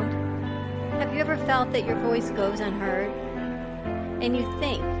sound? Have you ever felt that your voice goes unheard? And you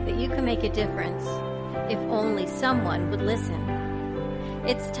think that you can make a difference if only someone would listen?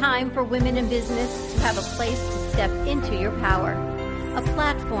 It's time for women in business to have a place to step into your power, a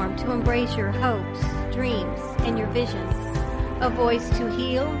platform to embrace your hopes, dreams, and your visions, a voice to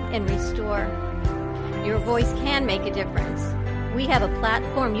heal and restore. Your voice can make a difference. We have a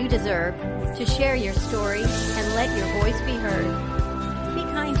platform you deserve to share your story and let your voice be heard. Be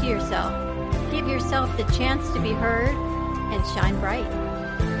kind to yourself. Give yourself the chance to be heard and shine bright.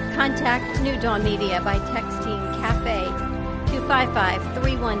 Contact New Dawn Media by texting CAFE to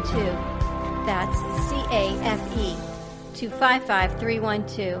 55312. That's CAFE to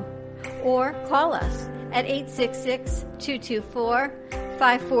 55312. Or call us at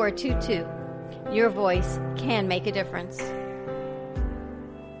 866-224-5422. Your voice can make a difference.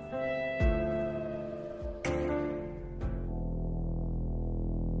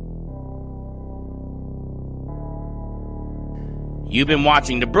 You've been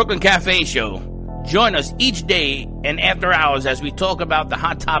watching the Brooklyn Cafe Show. Join us each day and after hours as we talk about the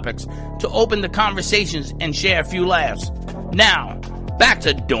hot topics to open the conversations and share a few laughs. Now, back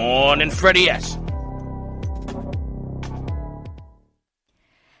to Dawn and Freddie S.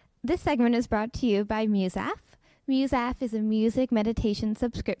 This segment is brought to you by Musaf. Musaf is a music meditation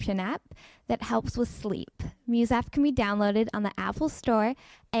subscription app that helps with sleep. Musaf can be downloaded on the Apple Store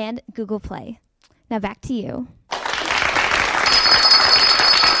and Google Play. Now back to you.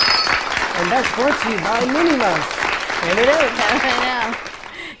 And that's brought to you by Minnie Mouse. Eminem. I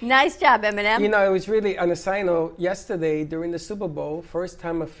know. Nice job, Eminem. You know, it was really, on a side note, yesterday during the Super Bowl, first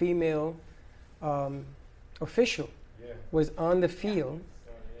time a female official was on the field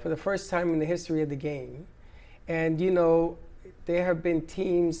for the first time in the history of the game. And, you know, there have been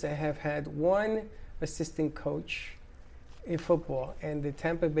teams that have had one assistant coach in football, and the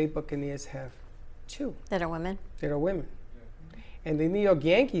Tampa Bay Buccaneers have two. That are women? That are women. And the New York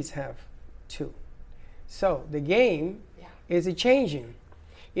Yankees have two. So the game is changing.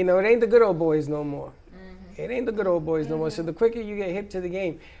 You know, it ain't the good old boys no more. It ain't the good old boys no more. So the quicker you get hip to the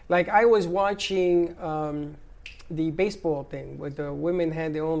game. Like I was watching the baseball thing where the women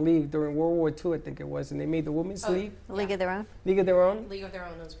had their own league during World War II, I think it was, and they made the women's league. League of Their Own? League of Their Own? League of Their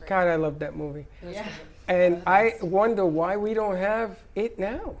Own was great. God, I love that movie. Yeah. And I wonder why we don't have it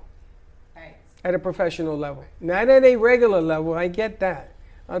now. at a professional level. Not at a regular level, I get that.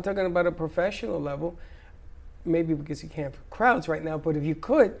 I'm talking about a professional level, maybe because you can't have crowds right now, but if you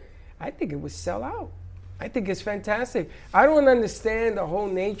could, I think it would sell out. I think it's fantastic. I don't understand the whole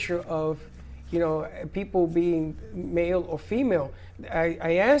nature of, people being male or female.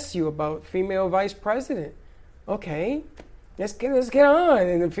 I asked you about female vice president. Okay, let's get on.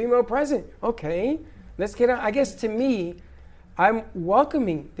 And the female president. Okay, let's get on. I guess to me, I'm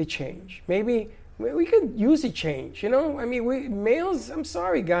welcoming the change. Maybe we could use a change, I mean, we males, I'm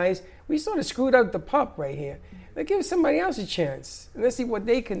sorry, guys. We sort of screwed up the pup right here. Let's give somebody else a chance. And let's see what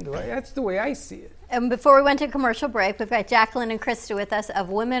they can do. That's the way I see it. And before we went to commercial break, we've got Jacqueline and Krista with us of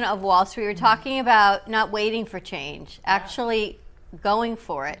Women of Wall Street. We were talking about not waiting for change, actually going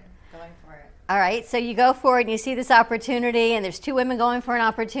for it. All right, so you go for it and you see this opportunity, and there's two women going for an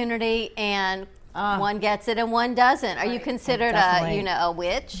opportunity, and one gets it and one doesn't. Are you considered a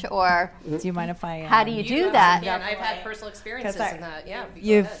witch, or do you mind if I? How do you do that? Yeah, I've had personal experiences in that. Yeah,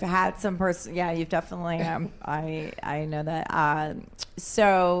 you've had some Yeah, you've definitely. I know that.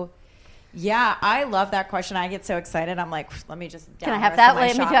 So. Yeah, I love that question. I get so excited. I'm like, let me just. Can I have that?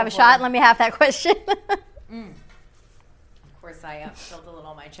 Let me have a shot. Let me have that question. Of course, I filled a little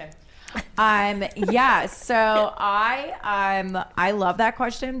on my chin. Yeah. So I love that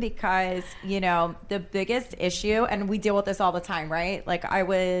question because the biggest issue, and we deal with this all the time, right? Like I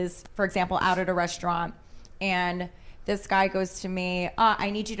was, for example, out at a restaurant, and this guy goes to me, I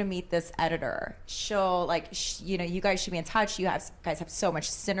need you to meet this editor. She'll you guys should be in touch. Guys have so much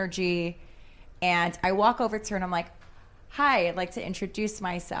synergy. And I walk over to her and I'm like, hi, I'd like to introduce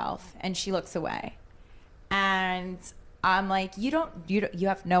myself. And she looks away. And I'm like, you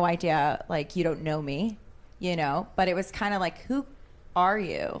have no idea, like you don't know me, but it was kind of like, who are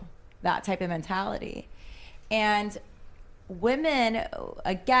you? That type of mentality. And women,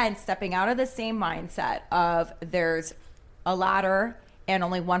 again, stepping out of the same mindset of there's a ladder and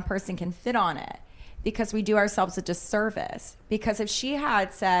only one person can fit on it, because we do ourselves a disservice. Because if she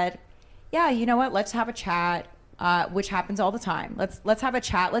had said, yeah, you know what, let's have a chat, which happens all the time. Let's have a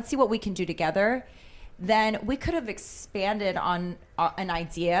chat. Let's see what we can do together. Then we could have expanded on an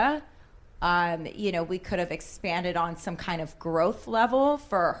idea. We could have expanded on some kind of growth level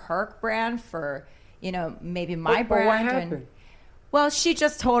for her brand, for maybe my brand. What happened? Well, she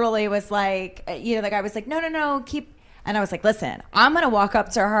just totally was like, the guy was like, no, keep. And I was like, listen, I'm going to walk up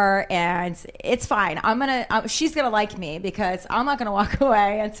to her and it's fine. She's going to like me because I'm not going to walk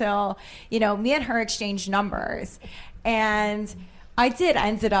away until, me and her exchange numbers. And I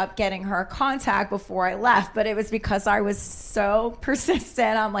ended up getting her contact before I left, but it was because I was so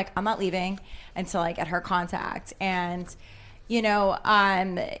persistent. I'm like, I'm not leaving until I get her contact. And in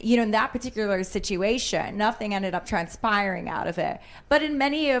that particular situation, nothing ended up transpiring out of it. But in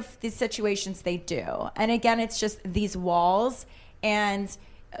many of these situations, they do. And again, it's just these walls. And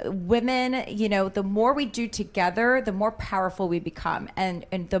women, the more we do together, the more powerful we become. And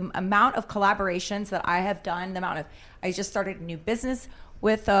the amount of collaborations that I have done, I just started a new business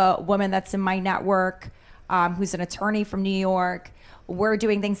with a woman that's in my network, who's an attorney from New York. We're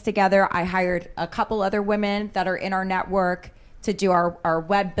doing things together. I hired a couple other women that are in our network to do our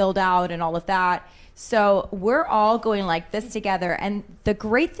web build out and all of that. So we're all going like this together. And the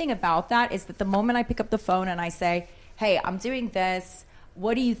great thing about that is that the moment I pick up the phone and I say, hey, I'm doing this,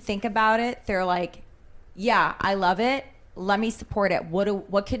 what do you think about it? They're like, yeah, I love it. Let me support it.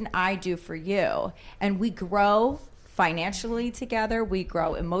 What can I do for you? And we grow financially together. We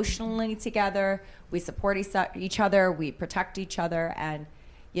grow emotionally together. We support each other. We protect each other. And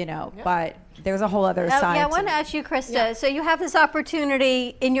but there's a whole other side. Yeah, I want to ask you, Krista. Yeah. So you have this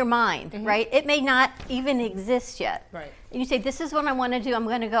opportunity in your mind, right? It may not even exist yet. Right. And you say, this is what I want to do. I'm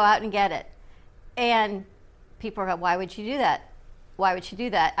going to go out and get it. And people go, why would she do that? Why would she do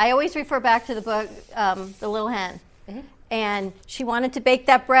that? I always refer back to the book, The Little Hen. And she wanted to bake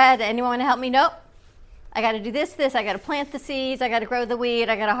that bread. Anyone want to help me? Nope. I got to do this. I got to plant the seeds. I got to grow the wheat.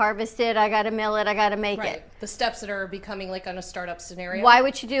 I got to harvest it. I got to mill it. I got to make it. The steps that are becoming like on a startup scenario. Why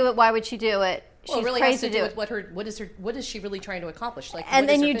would she do it? Why would she do it? Well, it really has to do with what is she really trying to accomplish? Like, and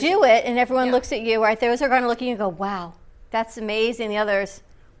then you do it, and everyone looks at you. Right? Those are going to look at you and go, "Wow, that's amazing." The others,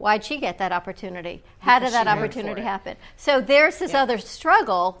 why'd she get that opportunity? How did that opportunity happen? So there's this other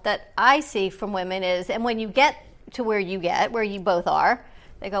struggle that I see from women is, and when you get to where you both are,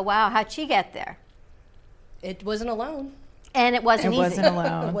 they go, "Wow, how'd she get there?" It wasn't alone. And it wasn't easy. It wasn't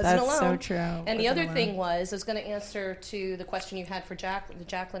alone. It wasn't That's alone. so true. And the other thing I was going to answer to the question you had for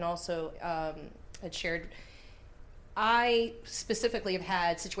Jacqueline also had shared. I specifically have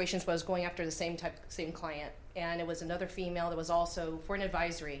had situations where I was going after the same client, and it was another female that was also for an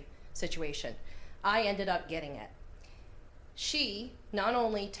advisory situation. I ended up getting it. She not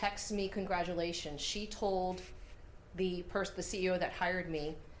only texted me congratulations, she told the CEO that hired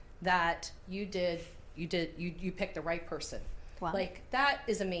me that you picked the right person. Wow. Like, that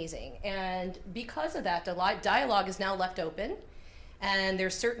is amazing. And because of that, the dialogue is now left open. And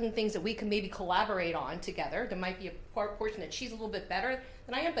there's certain things that we can maybe collaborate on together. There might be a portion that she's a little bit better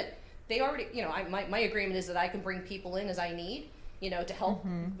than I am, but they already, my agreement is that I can bring people in as I need, to help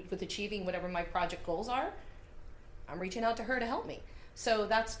with achieving whatever my project goals are. I'm reaching out to her to help me. So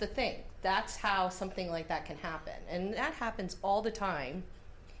that's the thing. That's how something like that can happen. And that happens all the time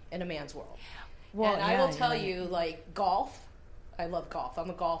in a man's world. Well, and I will tell you, like, golf, I love golf. I'm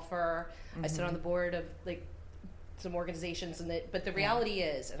a golfer. I sit on the board of, like, some organizations, but the reality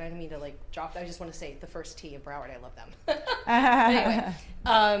is, and I didn't mean to, like, drop, I just want to say the first tee in Broward, I love them.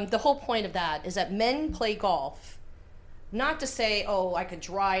 Anyway, the whole point of that is that men play golf not to say, oh, I could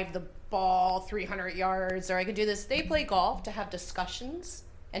drive the ball 300 yards or I could do this. They play golf to have discussions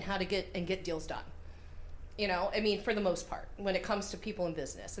and how to get deals done. For the most part, when it comes to people in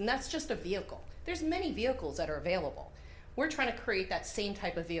business. And that's just a vehicle. There's many vehicles that are available. We're trying to create that same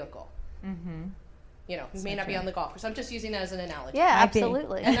type of vehicle. Mm-hmm. May not be on the golf course. I'm just using that as an analogy. Yeah,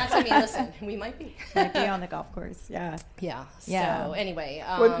 absolutely. And that's, listen, we might be. Might be on the golf course, yeah. Yeah. Yeah. So, anyway.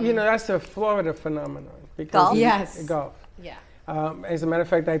 That's a Florida phenomenon. Golf? Yes. Golf. Yeah. As a matter of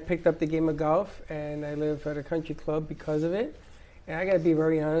fact, I picked up the game of golf, and I live at a country club because of it. And I got to be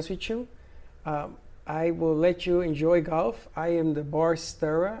very honest with you. I will let you enjoy golf. I am the bar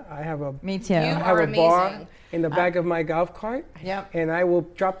stirrer. I have a Me too. I have a bar in the back of my golf cart. Yep. And I will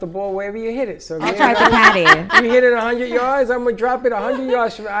drop the ball wherever you hit it. So I'll drive the caddy. You hit it 100 yards, I'm gonna drop it 100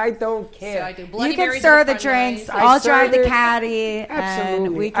 yards from. I don't care. So I do Bloody You can Marys stir in the front drinks. line. I'll drive the serve it. caddy, Absolutely.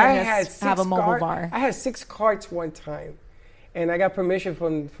 and we can just have a mobile bar. I had 6 carts one time, and I got permission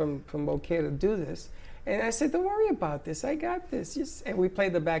from Bouquet to do this. And I said, don't worry about this. I got this. And we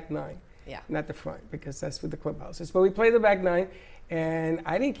played the back 9. Yeah. Not the front, because that's what the clubhouse is. But we played the back 9, and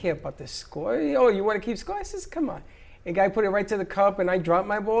I didn't care about the score. Oh, you want to keep score? I says, come on. And guy put it right to the cup, and I dropped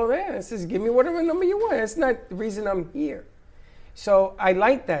my ball there. And says, give me whatever number you want. That's not the reason I'm here. So I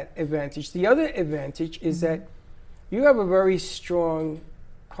like that advantage. The other advantage is that you have a very strong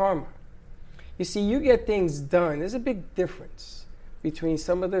karma. You see, you get things done. There's a big difference between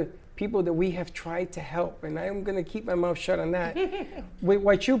some of the people that we have tried to help, and I'm going to keep my mouth shut on that, with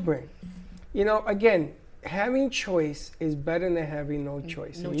what you bring. Again, having choice is better than having no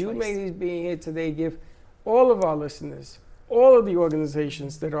choice. No and you choice. ladies being here today give all of our listeners, all of the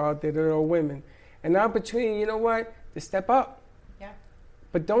organizations that are out there that are women, an opportunity, to step up. Yeah.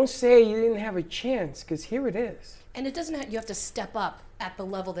 But don't say you didn't have a chance, because here it is. And it doesn't you have to step up at the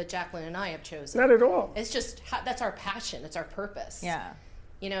level that Jacqueline and I have chosen. Not at all. It's just, that's our passion. It's our purpose. Yeah.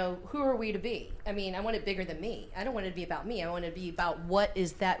 Who are we to be? I want it bigger than me. I don't want it to be about me. I want it to be about what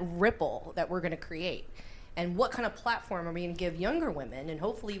is that ripple that we're going to create. And what kind of platform are we going to give younger women? And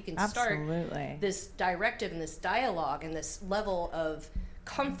hopefully you can start this directive and this dialogue and this level of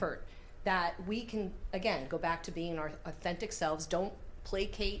comfort that we can, again, go back to being our authentic selves. Don't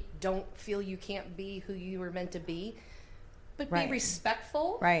placate. Don't feel you can't be who you were meant to be. But be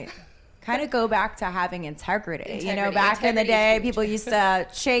respectful. Right. Kind of go back to having integrity. Integrity. Back in the Integrity day, is huge. people used to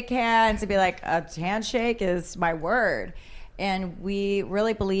shake hands and be like, a handshake is my word. And we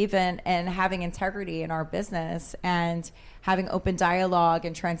really believe in having integrity in our business and having open dialogue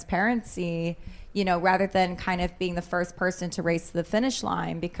and transparency, rather than kind of being the first person to race to the finish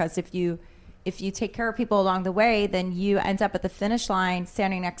line. Because if you take care of people along the way, then you end up at the finish line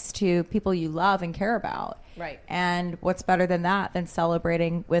standing next to people you love and care about. Right. And what's better than that, than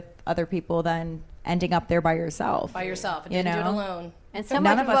celebrating with other people than ending up there by yourself? By yourself. And didn't do it alone. And so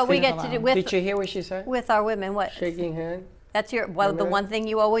much of what we get to do with Did you hear what she said? with our women, what? Shaking hand. That's the one thing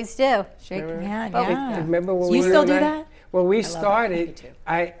you always do. Shaking hand, Remember when You still do that? When we started,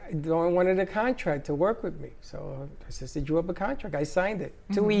 I wanted a contract to work with me. So I said, drew up a contract. I signed it.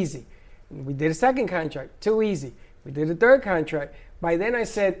 Too easy. We did a second contract. Too easy. We did a third contract. By then I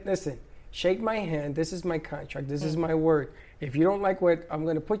said, listen, shake my hand. This is my contract. This is my word. If you don't like what I'm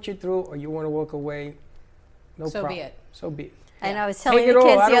going to put you through or you want to walk away, no So problem. be it. So be it. And I was telling Take the it all.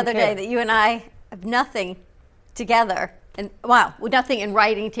 kids I the don't other care. day that you and I have nothing together. And nothing in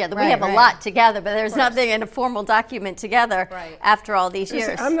writing together. We Right, have a right. lot together, but there's nothing in a formal document together after all these Listen,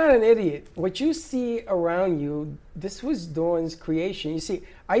 years. I'm not an idiot. What you see around you, this was Dawn's creation. You see,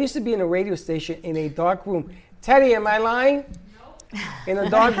 I used to be in a radio station in a dark room. Teddy, am I lying? In a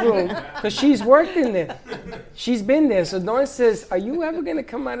dark room, because she's worked in there. She's been there. So Dawn says, are you ever going to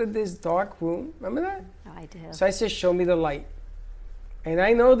come out of this dark room? Remember that? No, I do. So I said, show me the light. And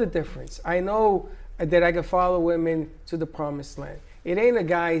I know the difference. I know that I can follow women to the promised land. It ain't a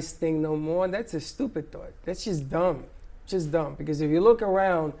guy's thing no more. That's a stupid thought. That's just dumb. Just dumb. Because if you look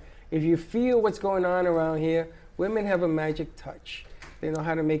around, if you feel what's going on around here, women have a magic touch. They know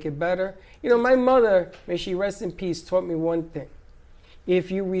how to make it better. You know, my mother, may she rest in peace, taught me one thing.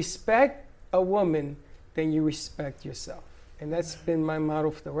 If you respect a woman, then you respect yourself. And that's been my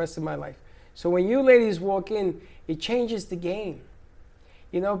motto for the rest of my life. So when you ladies walk in, it changes the game.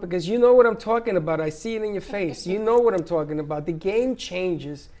 You know, because you know what I'm talking about. I see it in your face. You know what I'm talking about. The game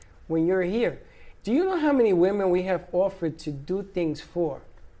changes when you're here. Do you know how many women we have offered to do things for?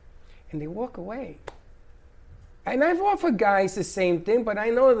 And they walk away. And I've offered guys the same thing, but I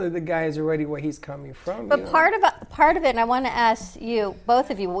know that the guy is already where he's coming from. But part of it, and I want to ask you, both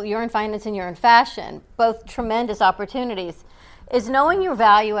of you, you're in finance and you're in fashion, both tremendous opportunities, is knowing your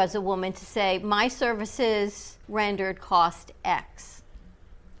value as a woman to say, my services rendered cost X.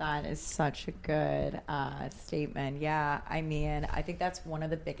 That is such a good statement. Yeah, I mean, I think that's one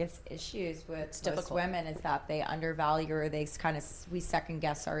of the biggest issues with most women is that they undervalue or we second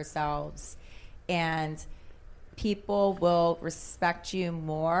guess ourselves. And people will respect you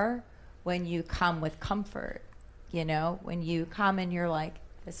more when you come with comfort. You know, when you come and you're like,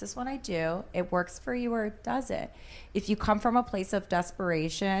 this is what I do. It works for you or it doesn't. If you come from a place of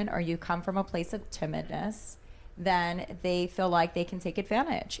desperation or you come from a place of timidness, then they feel like they can take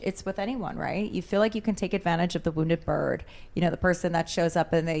advantage. It's with anyone, right? You feel like you can take advantage of the wounded bird, you know, the person that shows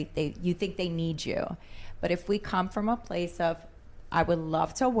up and you think they need you. But if we come from a place of, I would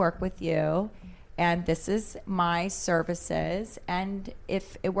love to work with you, and this is my services, and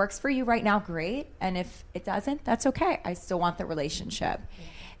if it works for you right now, great. And if it doesn't, that's okay. I still want the relationship.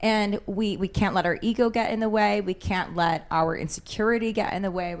 And we can't let our ego get in the way. We can't let our insecurity get in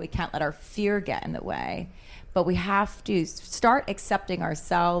the way. We can't let our fear get in the way. But we have to start accepting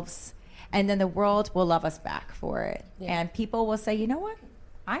ourselves, and then the world will love us back for it. Yeah. And people will say, you know what?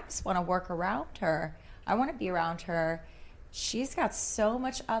 I just want to work around her. I want to be around her. She's got so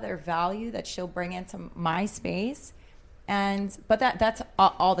much other value that she'll bring into my space. But that's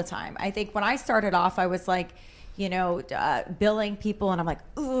all the time. I think when I started off, I was like, you know, billing people, and I'm like,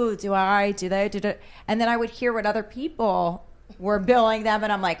 ooh, do they? And then I would hear what other people were billing them,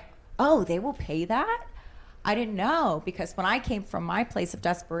 and I'm like, oh, they will pay that? I didn't know, because when I came from my place of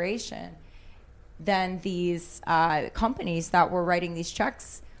desperation, then these companies that were writing these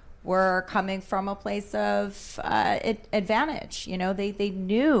checks were coming from a place of advantage. You know, they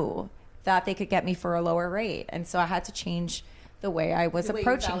knew that they could get me for a lower rate. And so I had to change the way I was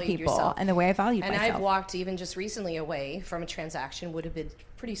approaching people and the way I valued myself. And I've walked even just recently away from a transaction would have been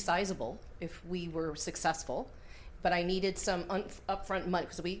pretty sizable if we were successful. But I needed some upfront money,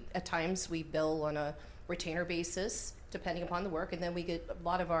 because at times we bill on a retainer basis, depending upon the work, and then we get a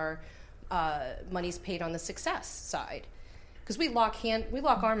lot of our money's paid on the success side, because we lock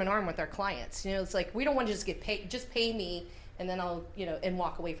arm in arm with our clients. You know, it's like we don't want to just get paid, just pay me, and then I'll, you know, and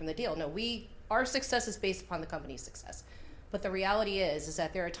walk away from the deal. No, our success is based upon the company's success. But the reality is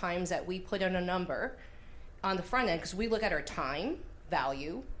that there are times that we put in a number on the front end because we look at our time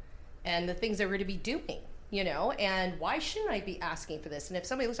value and the things that we're going to be doing. You know, and why shouldn't I be asking for this? And if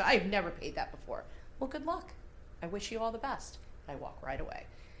somebody looks, I've never paid that before. Well, good luck. I wish you all the best. I walk right away,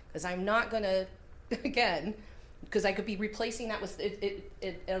 because I'm not going to, again, because I could be replacing that with,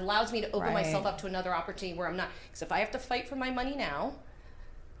 it allows me to open myself up to another opportunity where I'm not. Because if I have to fight for my money now,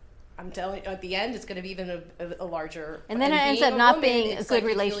 I'm telling you, at the end, it's going to be even a larger. And then it ends up not being a good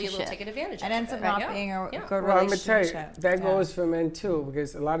relationship. It ends up not being a good relationship. Well, I'm going to tell you, that goes for men too,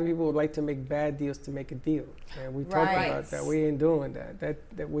 because a lot of people would like to make bad deals to make a deal. And we talked about that. We ain't doing that.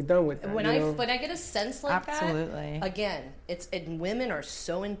 That we're done with that. When I get a sense like that, again, and women are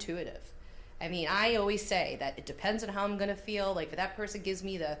so intuitive. I mean, I always say that it depends on how I'm going to feel. Like, if that person gives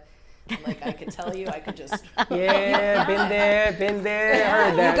me like, I could tell you, I could just... Yeah, been there,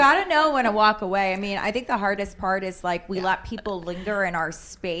 heard that. You got to know when to walk away. I mean, I think the hardest part is, like, we let people linger in our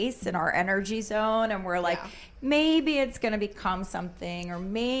space, in our energy zone, and we're like, maybe it's going to become something, or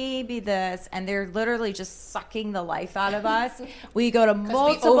maybe this, and they're literally just sucking the life out of us. We go to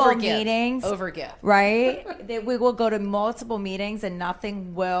multiple meetings. Overgive. Right? We will go to multiple meetings, and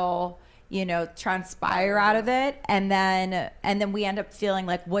nothing will... you know, transpire out of it, and then we end up feeling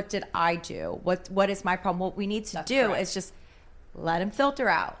like, what did I do? What is my problem? What we need to do is just let him filter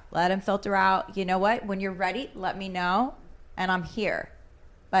out. Let him filter out. You know what? When you're ready, let me know, and I'm here.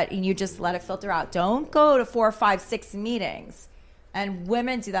 But you just let it filter out. Don't go to 4, 5, 6 meetings. And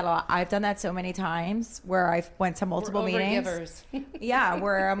women do that a lot. I've done that so many times where I've went to multiple meetings. Yeah,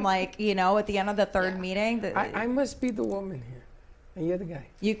 where I'm like, you know, at the end of the third meeting. I must be the woman here. And you're the guy.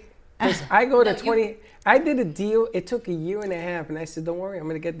 You. 'Cause I go to 20. I did a deal. It took a year and a half, and I said, "Don't worry, I'm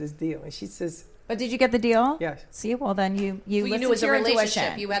going to get this deal." And she says, "But did you get the deal?" Yes. See, well then you knew it was a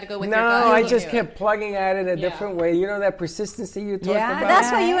relationship. You had to go with no, your gut. I just kept plugging at it a different way. You know that persistency you talked about? But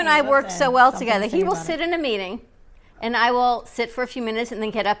that's why you and I work so well something together. to say He will about sit in a meeting, and I will sit for a few minutes and then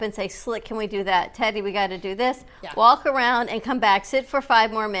get up and say, Slick, can we do that? Teddy, we got to do this. Yeah. Walk around and come back, sit for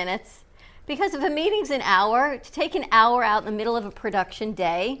 5 more minutes. Because if a meeting's an hour, to take an hour out in the middle of a production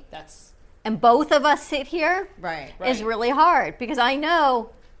day, and both of us sit here, is really hard. Because I know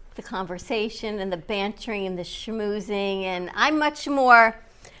the conversation and the bantering and the schmoozing, and I'm much more,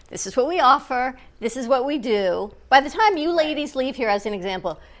 this is what we offer, this is what we do. By the time you ladies leave here, as an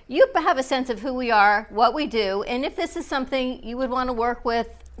example, you have a sense of who we are, what we do, and if this is something you would want to work with,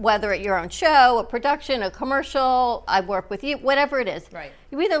 whether at your own show, a production, a commercial, I work with you, whatever it is. Right.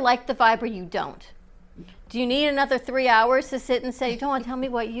 You either like the vibe or you don't. Do you need another 3 hours to sit and say, Dawn, tell me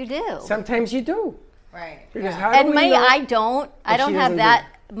what you do? Sometimes you do. Right. Because how do And we me, know I don't if she have doesn't that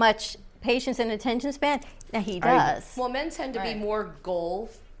much patience and attention span. Now he does. Well, men tend to be more goal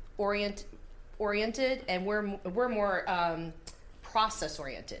oriented, and we're more process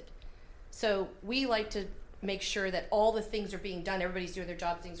oriented. So we like to make sure that all the things are being done. Everybody's doing their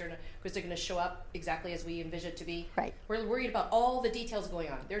job. Things are because they're going to show up exactly as we envision it to be. Right. We're worried about all the details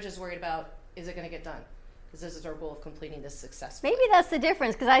going on. They're just worried about, is it going to get done? Because this is our goal of completing this successfully. Maybe that's the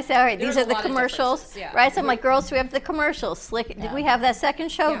difference, because I say, all right, There's these are a the lot of commercials, differences, yeah. right? So I'm like, girls, we have the commercials. Slick, did we have that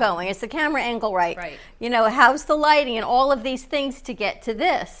second show going? Is the camera angle right? Right. You know, how's the lighting and all of these things to get to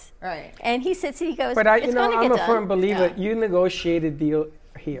this? Right. And he sits, he goes, But it's I'm going to a get firm done. believer. You negotiate a deal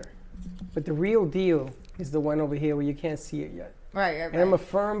here, but the real deal is the one over here where you can't see it yet. Right. And I'm a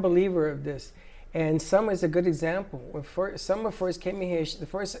firm believer of this. And Summer is a good example. When Summer first came in here, the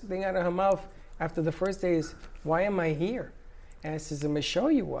first thing out of her mouth after the first day is, "Why am I here?" And I says, "I'm going to show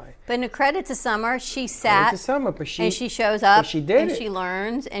you why." But in credit to Summer, she sat to Summer, but she, and she shows up, but she did and it. she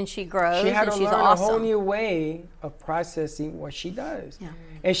learns, and she grows, She had and to she's learn awesome. a whole new way of processing what she does.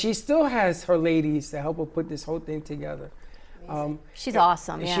 And she still has her ladies to help her put this whole thing together. She's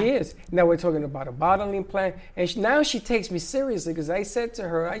awesome, yeah. She is. Now we're talking about a bottling plant. And now she takes me seriously because I said to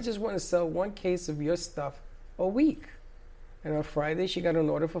her, I just want to sell 1 case of your stuff a week. And on Friday, she got an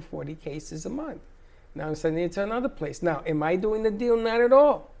order for 40 cases a month. Now I'm sending it to another place. Now, am I doing the deal? Not at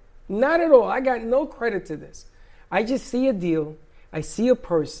all. Not at all. I got no credit to this. I just see a deal. I see a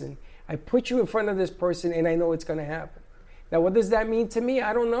person. I put you in front of this person, and I know it's going to happen. Now, what does that mean to me?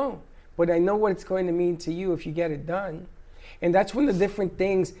 I don't know. But I know what it's going to mean to you if you get it done. And that's one of the different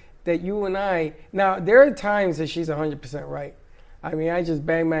things that you and I... Now, there are times that she's 100% right. I mean, I just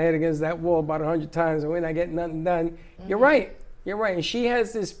bang my head against that wall about 100 times, and when I get nothing done, you're right. You're right. And she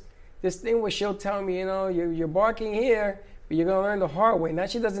has this thing where she'll tell me, you know, you're barking here, but you're going to learn the hard way. Now,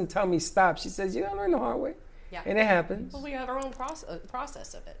 she doesn't tell me stop. She says, you're going to learn the hard way. Yeah. And it happens. Well, we have our own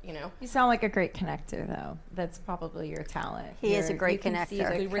process of it, you know. You sound like a great connector, though. That's probably your talent. He is a great you can see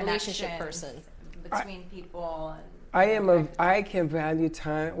connector. the Relationship connections between people. And I can value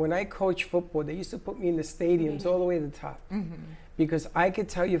time. When I coach football, they used to put me in the stadiums all the way to the top. Because I could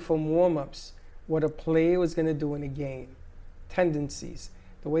tell you from warm-ups what a player was going to do in a game. Tendencies,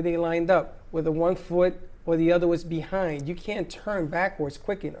 the way they lined up, whether one foot or the other was behind. You can't turn backwards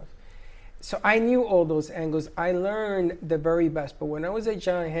quick enough. So I knew all those angles. I learned the very best. But when I was at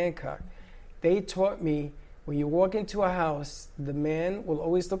John Hancock, they taught me when you walk into a house, the man will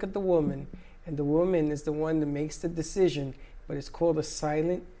always look at the woman, and the woman is the one that makes the decision, but it's called a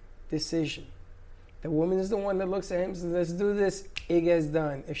silent decision. The woman is the one that looks at him and says, let's do this, it gets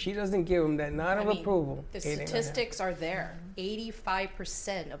done. If she doesn't give him that nod of approval, the statistics are there.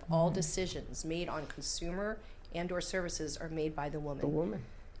 85% of all decisions made on consumer and or services are made by the woman. The woman.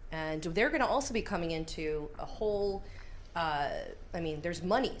 And they're going to also be coming into a whole, there's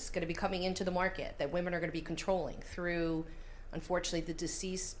money's going to be coming into the market that women are going to be controlling through, unfortunately, the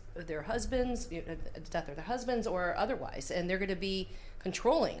decease of their husbands, death of their husbands or otherwise. And they're going to be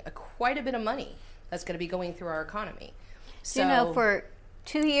controlling quite a bit of money that's going to be going through our economy. So, you know, for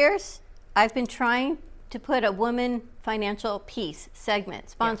 2 years, I've been trying to put a woman financial piece segment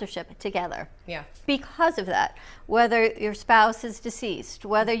sponsorship together. Yeah. Because of that, whether your spouse is deceased,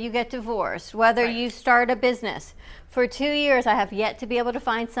 whether you get divorced, whether you start a business. For 2 years, I have yet to be able to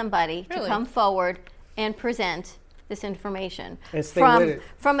find somebody to come forward and present this information. And stay with it.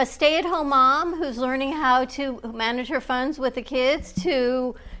 From a stay-at-home mom who's learning how to manage her funds with the kids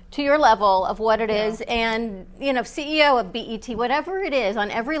to your level of what it is, and CEO of BET, whatever it is, on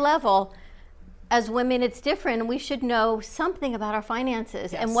every level. As women, it's different. We should know something about our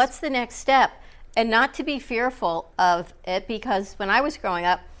finances and what's the next step. and not to be fearful of it, because when I was growing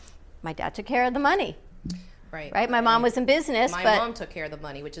up, my dad took care of the money. Right. My mom was in business. My mom took care of the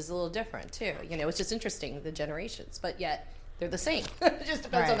money, which is a little different too. It's just interesting, the generations, but yet they're the same. It just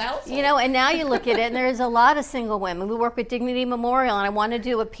depends on the household. And now you look at it, and there's a lot of single women. We work with Dignity Memorial, and I want to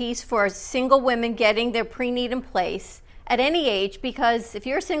do a piece for single women getting their preneed in place at any age, because if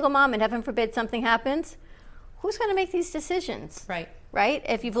you're a single mom and heaven forbid something happens, who's going to make these decisions? Right?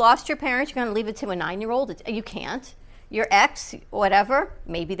 If you've lost your parents, you're going to leave it to a 9-year-old. You can't. Your ex, whatever,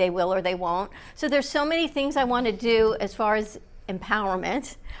 maybe they will or they won't. So there's so many things I want to do as far as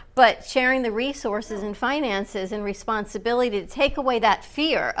empowerment, but sharing the resources and finances and responsibility to take away that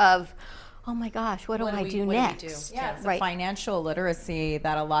fear of, oh my gosh, what do I do next? Yeah, it's the financial literacy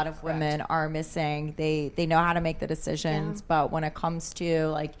that a lot of women are missing. They know how to make the decisions, but when it comes to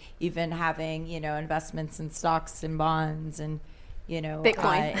like even having, investments in stocks and bonds and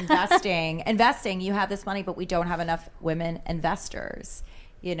Bitcoin. investing, you have this money, but we don't have enough women investors,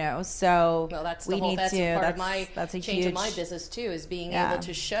 so that's we need that's to, part of that's a change huge, of my business too, is being able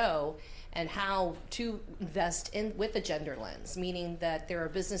to show and how to invest in with a gender lens, meaning that there are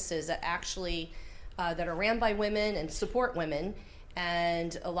businesses that actually that are ran by women and support women,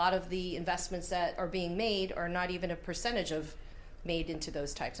 and a lot of the investments that are being made are not even a percentage of made into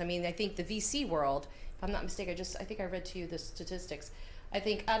those types. I mean, I think the VC world, if I'm not mistaken, I think I read to you the statistics. I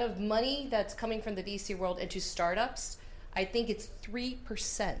think out of money that's coming from the VC world into startups, I think it's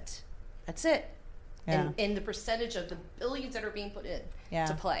 3%. That's it. And the percentage of the billions that are being put in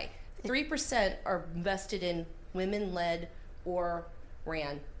to play, 3% are invested in women-led or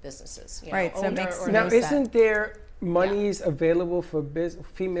ran businesses. Right. So now, isn't there monies available for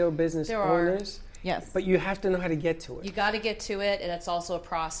female business owners? Yes. But you have to know how to get to it. You got to get to it, and it's also a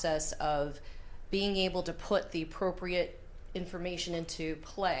process of being able to put the appropriate information into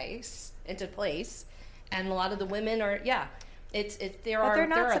place, and a lot of the women are, they're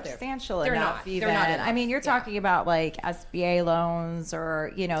not substantial enough. Even. They're not enough. I mean, you're talking about like SBA loans,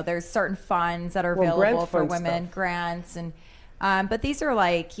 or there's certain funds that are available for women, grants, and but these are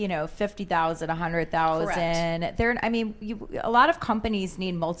like $50,000, $100,000. A lot of companies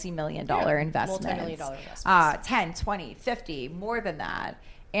need multi-million-dollar investments. Multi-million-dollar investments. 10, 20, 50, more than that.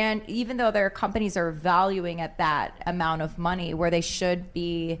 And even though their companies are valuing at that amount of money, where they should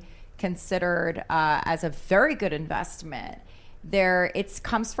be considered as a very good investment, it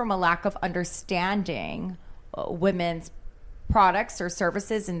comes from a lack of understanding women's products or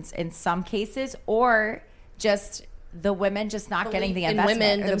services in some cases, or just the women just not getting the investment,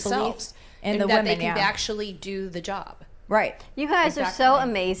 in women themselves, in the that women they can actually do the job. Right. You guys are so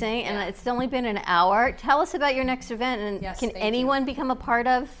amazing, and it's only been an hour. Tell us about your next event, and can anyone become a part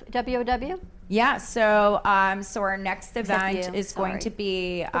of WOW? Yeah, so our next event is going to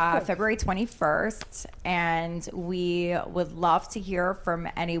be February 21st, and we would love to hear from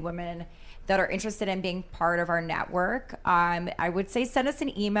any women that are interested in being part of our network. I would say send us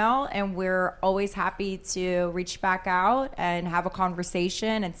an email, and we're always happy to reach back out and have a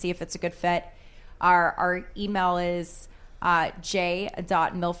conversation and see if it's a good fit. Our email is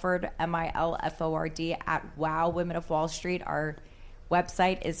j.milford, MILFORD, at Wow Women of Wall Street. Our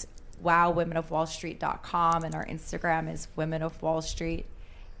website is wowwomenofwallstreet.com, and our Instagram is Women of Wall Street.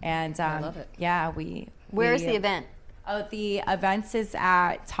 And I love it. Yeah, Where's the event? The events is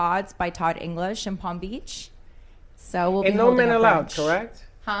at Todd's by Todd English in Palm Beach. So we'll be no men allowed, brunch. correct?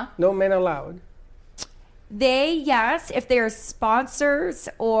 Huh? No men allowed. If they are sponsors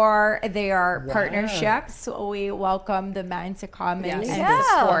or they are partnerships, we welcome the men to come and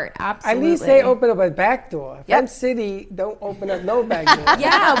support. Absolutely. At least they open up a back door. Fem City don't open up no back door. we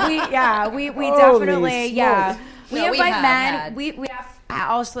definitely we invite men. We have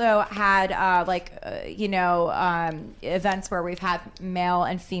also had events where we've had male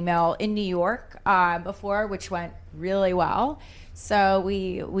and female in New York before, which went really well. So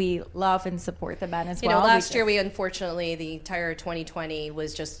we love and support the men as well. Last year we unfortunately, the entire 2020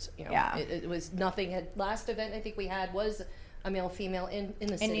 was just, it was nothing. Last event I think we had was a male-female in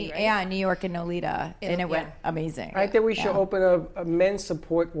the city, right? Yeah, New York and Nolita, and it went amazing. I think we should open a men's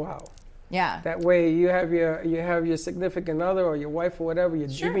support WOW. Yeah. That way you have your significant other or your wife or whatever,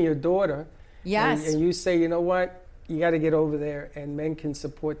 even your daughter. Yes. And you say, you know what, you got to get over there, and men can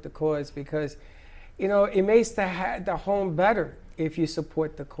support the cause, because, it makes the home better if you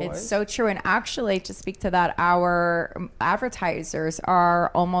support the cause. It's so true. And actually, to speak to that, our advertisers are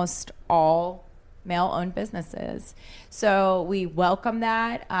almost all male-owned businesses. So we welcome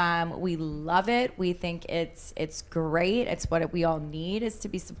that. We love it. We think it's great. It's what we all need, is to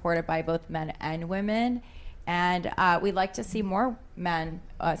be supported by both men and women. And we'd like to see more men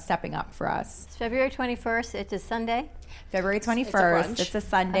stepping up for us. It's February 21st. It's a Sunday. February 21st. It's a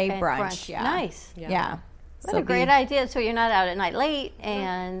Sunday brunch. Yeah. Nice. Yeah. What a great idea. So you're not out at night late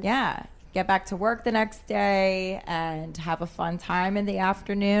and get back to work the next day and have a fun time in the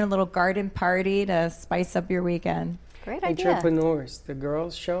afternoon, a little garden party to spice up your weekend. Great idea. Entrepreneurs, the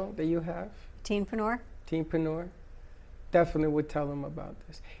girls show that you have. Teenpreneur. Definitely would tell them about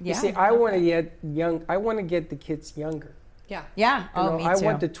this. Yeah, you see, I want to get young. I want to get the kids younger. Yeah. Yeah. You know, me I too.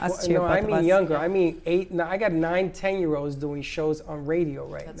 want the Us too, no, both I of mean us. younger. I mean 8. No, I got 9, 10-year-olds doing shows on radio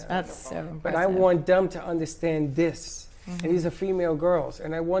right now. That's so impressive. But I want them to understand this. Mm-hmm. And these are female girls,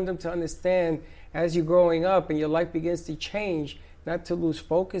 and I want them to understand as you're growing up and your life begins to change, not to lose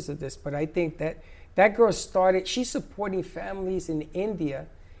focus of this. But I think that girl started. She's supporting families in India.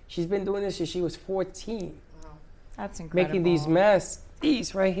 She's been doing this since she was 14. That's incredible. Making these masks,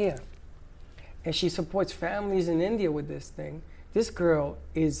 these right here. And she supports families in India with this thing. This girl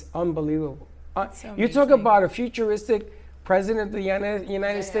is unbelievable. So you talk about a futuristic president of the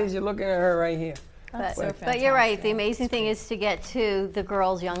United States, you're looking at her right here. But you're right. The amazing thing is to get to the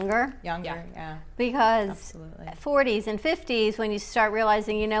girls younger. Yeah. Because 40s and 50s, when you start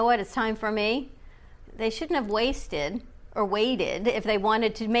realizing, you know what, it's time for me, they shouldn't have wasted or waited. If they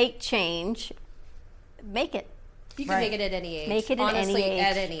wanted to make change, make it. You can make it at any age. Make it Honestly,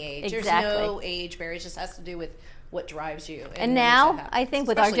 at any age. Exactly. There's no age barrier. It just has to do with what drives you. And now, I think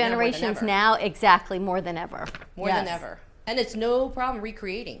with our generations now, exactly more than ever. More than ever. And it's no problem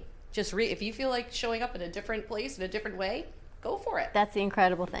recreating. Just if you feel like showing up in a different place, in a different way, go for it. That's the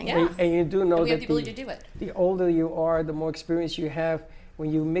incredible thing. Yeah. And you do know and we that have the ability to do it. The older you are, the more experience you have.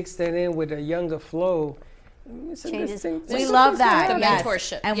 When you mix that in with a younger flow, we love that. The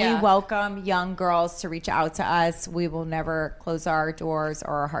mentorship. And we welcome young girls to reach out to us. We will never close our doors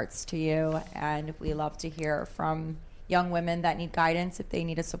or our hearts to you. And we love to hear from young women that need guidance, if they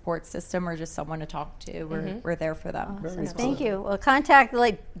need a support system or just someone to talk to. We're there for them. Awesome. Thank you. Well, contact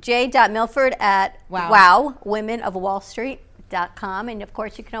j.milford at womenofwallstreet.com. And of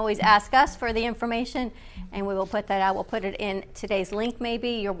course, you can always ask us for the information, and we will put that out. We'll put it in today's link,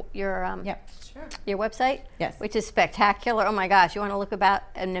 maybe your website, which is spectacular. Oh my gosh, you want to look about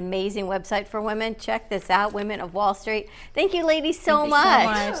an amazing website for women? Check this out, Women of Wall Street. Thank you, ladies, so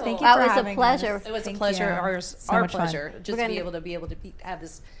much. Thank you. That for was having a pleasure. us. It was a pleasure. Our pleasure. Fun. Just to be able to have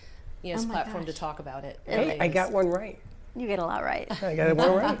this platform to talk about it. Hey, I got one right. You get a lot right. I got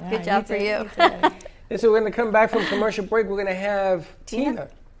one right. Good job for you. And so we're going to come back from commercial break. We're going to have Tina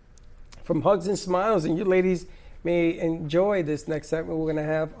from Hugs and Smiles, and you ladies may enjoy this next segment we're going to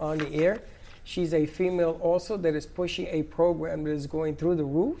have on the air. She's a female also that is pushing a program that is going through the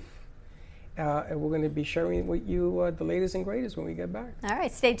roof. And we're going to be sharing with you the latest and greatest when we get back. All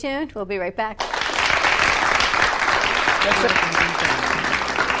right, stay tuned. We'll be right back. Dear Abby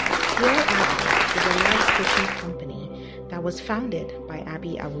is a life coaching company that was founded by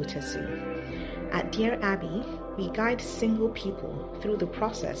Abby Awutasu. At Dear Abby, we guide single people through the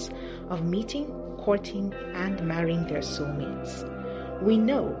process of meeting, courting, and marrying their soulmates. We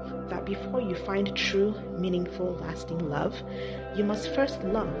know that before you find true, meaningful, lasting love, you must first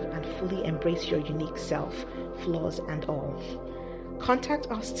love and fully embrace your unique self, flaws and all.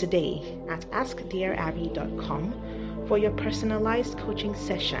 Contact us today at askdearabby.com for your personalized coaching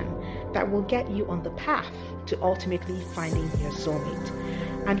session that will get you on the path to ultimately finding your soulmate.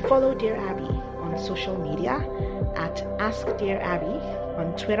 And follow Dear Abby on social media at Ask Dear Abby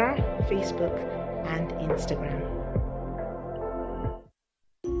on Twitter, Facebook, and Instagram.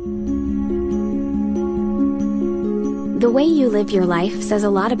 The way you live your life says a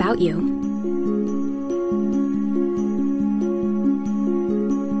lot about you.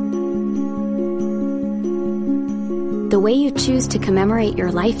 The way you choose to commemorate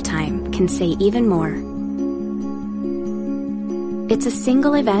your lifetime can say even more. It's a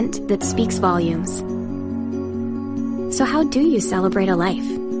single event that speaks volumes. So how do you celebrate a life?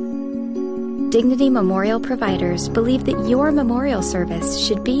 Dignity Memorial providers believe that your memorial service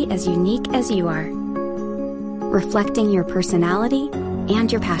should be as unique as you are, reflecting your personality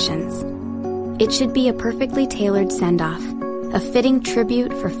and your passions. It should be a perfectly tailored send-off, a fitting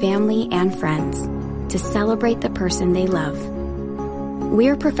tribute for family and friends to celebrate the person they love.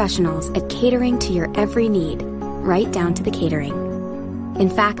 We're professionals at catering to your every need, right down to the catering. In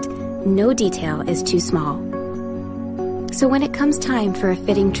fact, no detail is too small. So when it comes time for a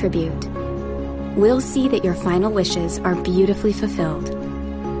fitting tribute, we'll see that your final wishes are beautifully fulfilled.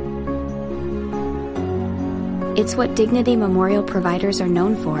 It's what Dignity Memorial providers are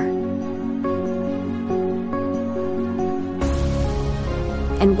known for.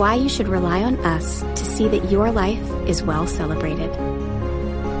 and why you should rely on us to see that your life is well celebrated.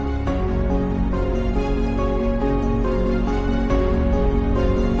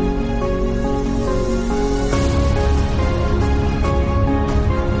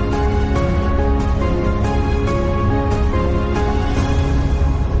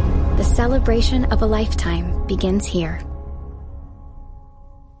 The celebration of a lifetime begins here.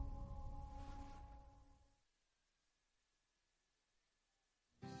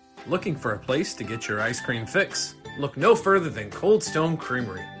 Looking for a place to get your ice cream fix? Look no further than Cold Stone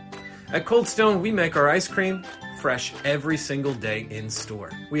Creamery. At Cold Stone, we make our ice cream fresh every single day in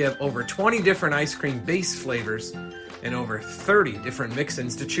store. We have over 20 different ice cream base flavors and over 30 different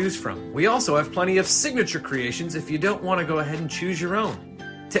mix-ins to choose from. We also have plenty of signature creations if you don't want to go ahead and choose your own.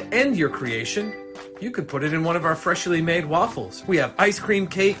 To end your creation, you could put it in one of our freshly made waffles. We have ice cream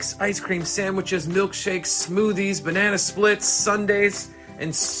cakes, ice cream sandwiches, milkshakes, smoothies, banana splits, sundaes,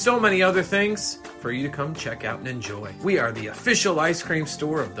 and so many other things for you to come check out and enjoy. We are the official ice cream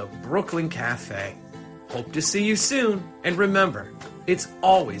store of the Brooklyn Cafe. Hope to see you soon, and remember, it's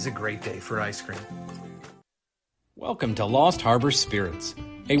always a great day for ice cream. Welcome to Lost Harbor Spirits,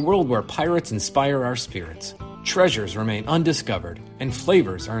 a world where pirates inspire our spirits. Treasures remain undiscovered, and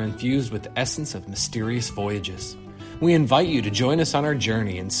flavors are infused with the essence of mysterious voyages. We invite you to join us on our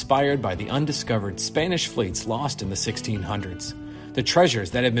journey inspired by the undiscovered Spanish fleets lost in the 1600s, the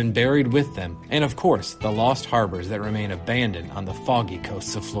treasures that have been buried with them, and of course, the lost harbors that remain abandoned on the foggy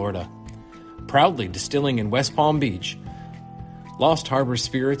coasts of Florida. Proudly distilling in West Palm Beach, Lost Harbor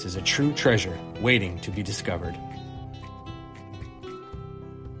Spirits is a true treasure waiting to be discovered.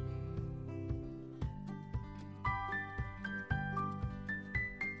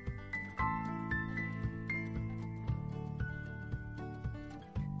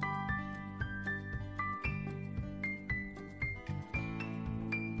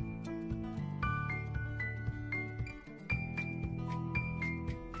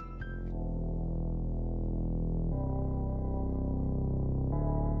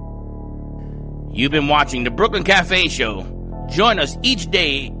 You've been watching the Brooklyn Cafe Show. Join us each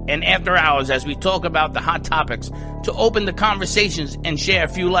day and after hours as we talk about the hot topics to open the conversations and share a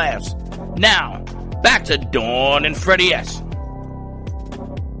few laughs. Now, back to Dawn and Freddie S.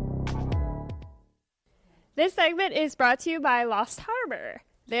 This segment is brought to you by Lost Harbor.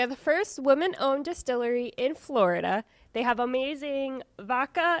 They are the first women-owned distillery in Florida. They have amazing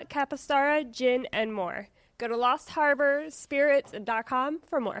vodka, Capistara, gin, and more. Go to lostharborspirits.com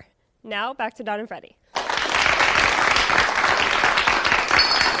for more. Now, back to Don and Freddie.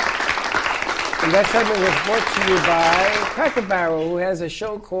 And that segment was brought to you by Cracker Barrel, who has a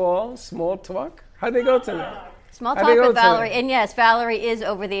show called Small Talk. How'd they go today? Small Talk with Valerie. And yes, Valerie is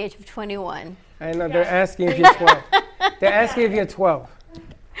over the age of 21. I know, they're asking if you're 12. They're asking if you're 12.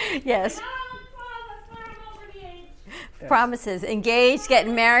 Yes. Promises. Engaged,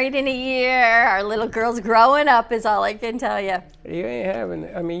 getting married in a year. Our little girl's growing up is all I can tell you. You ain't having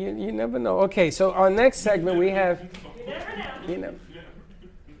it. I mean, you never know. Okay, so our next segment we have, you know.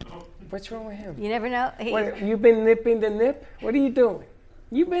 What's wrong with him? You never know. What, you been nipping the nip? What are you doing?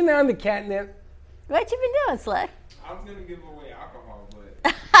 You been on the catnip. What you been doing, Slick? I was going to give away alcohol,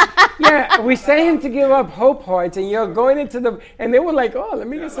 but... Yeah, we sent him to give up Hope Hearts, and you're going into the... And they were like, oh, let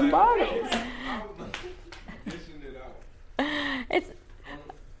me get some bottles. It's...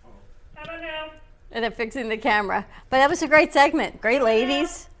 And they're fixing the camera. But that was a great segment. Great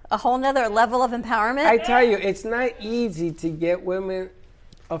ladies. A whole nother level of empowerment. I tell you, it's not easy to get women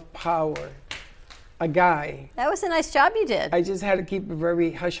of power. A guy. That was a nice job you did. I just had to keep it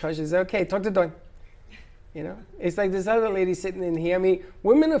very hush-hush. I said, okay, talk to Dawn. You know? It's like this other lady sitting in here. I mean,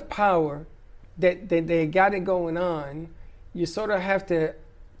 women of power, that they got it going on, you sort of have to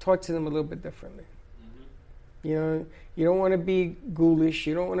talk to them a little bit differently. You know, you don't want to be ghoulish.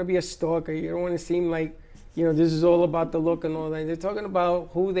 You don't want to be a stalker. You don't want to seem like, you know, this is all about the look and all that. They're talking about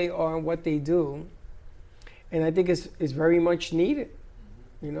who they are and what they do. And I think it's very much needed,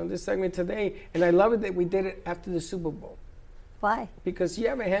 you know, this segment today. And I love it that we did it after the Super Bowl. Why? Because you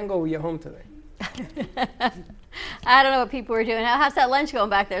have a hangover, you're home today. I don't know what people were doing. How's that lunch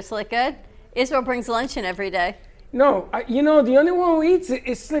going back there, Slick? Good? Israel brings lunch in every day. No, you know, the only one who eats it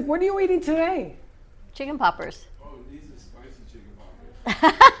is Slick. What are you eating today? Chicken poppers. Oh, these are spicy chicken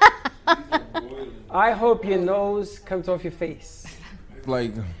poppers. I hope your nose comes off your face.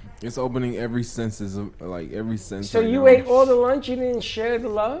 Like, it's opening every senses, like every sense. So you ate all the lunch, you didn't share the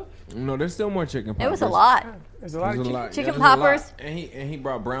love? No, there's still more chicken poppers. It was a lot. There's a lot of chicken poppers. And he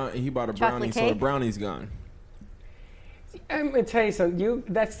brought a brownie, Chocolate so the cake. brownie's gone. I'm gonna tell you something.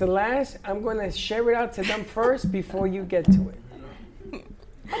 That's the last. I'm gonna share it out to them first before you get to it.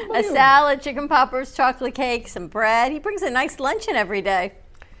 a salad, chicken poppers, chocolate cake, some bread. He brings a nice luncheon every day.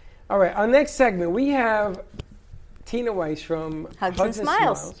 All right, our next segment, we have Tina Weiss from Hugs and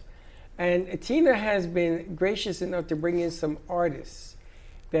Smiles. And Tina has been gracious enough to bring in some artists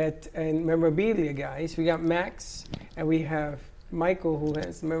and memorabilia guys. We got Max and we have Michael, who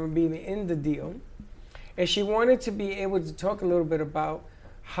has memorabilia in the deal. And she wanted to be able to talk a little bit about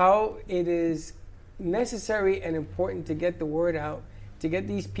how it is necessary and important to get the word out, to get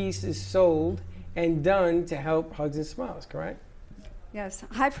these pieces sold and done to help Hugs and Smiles, correct? Yes.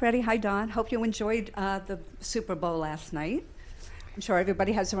 Hi, Freddie. Hi, Don. Hope you enjoyed the Super Bowl last night. I'm sure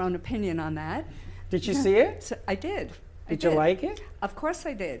everybody has their own opinion on that. Did you see it? So I did. Did you like it? Of course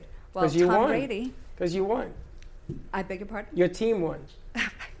I did. Well, Because you Tom won. Brady. Because you won. I beg your pardon? Your team won.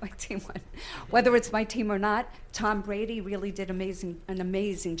 My team won. Whether it's my team or not, Tom Brady really did an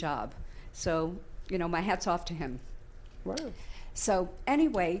amazing job. So, my hat's off to him. Wow. So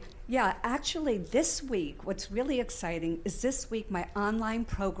anyway, yeah, actually this week, what's really exciting is this week my online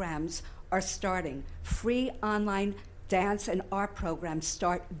programs are starting. Free online dance and art programs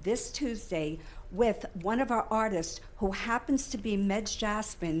start this Tuesday with one of our artists who happens to be Medj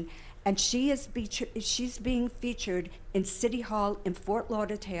Jasmine, and she's being featured in City Hall in Fort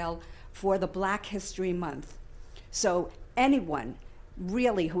Lauderdale for the Black History Month. So anyone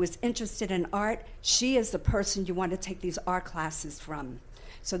really who is interested in art, she is the person you want to take these art classes from.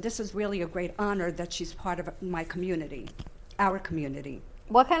 So this is really a great honor that she's part of my community, our community.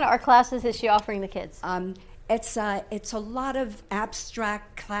 What kind of art classes is she offering the kids? It's a lot of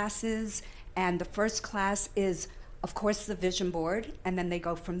abstract classes, and the first class is, of course, the vision board, and then they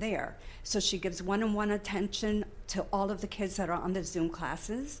go from there. So she gives one-on-one attention to all of the kids that are on the Zoom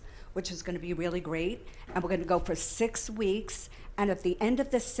classes, which is going to be really great. And we're going to go for 6 weeks. And at the end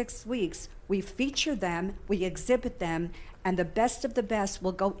of the 6 weeks, we feature them, we exhibit them, and the best of the best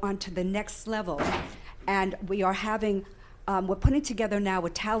will go on to the next level. And we are having, we're putting together now a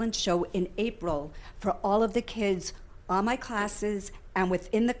talent show in April for all of the kids on my classes and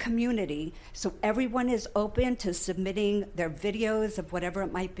within the community. So everyone is open to submitting their videos of whatever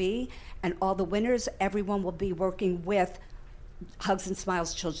it might be. And all the winners, everyone will be working with Hugs and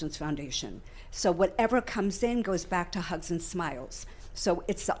Smiles Children's Foundation. So whatever comes in goes back to Hugs and Smiles. So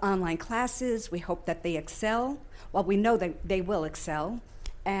it's the online classes. We hope that they excel. Well, we know that they will excel.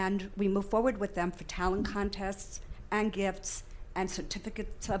 And we move forward with them for talent contests and gifts and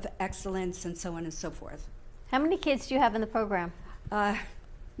certificates of excellence and so on and so forth. How many kids do you have in the program?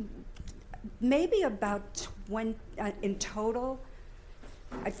 Maybe about 20 in total.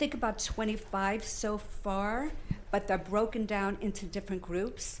 I think about 25 so far, but they're broken down into different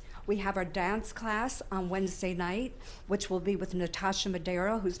groups. We have our dance class on Wednesday night, which will be with Natasha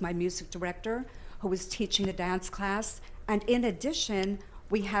Madera, who's my music director, who is teaching a dance class. And in addition,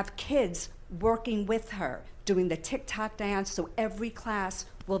 we have kids working with her, doing the TikTok dance, so every class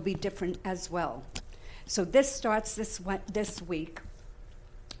will be different as well. So this starts this week.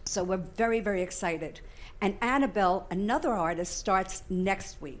 So we're very, very excited. And Annabelle, another artist, starts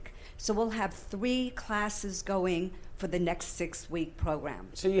next week. So we'll have 3 classes going for the next 6-week program.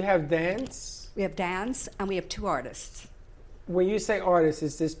 So you have dance? We have dance, and we have 2 artists. When you say artists,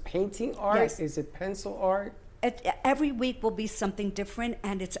 is this painting art? Yes. Is it pencil art? Every week will be something different,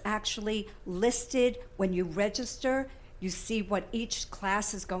 and it's actually listed when you register. You see what each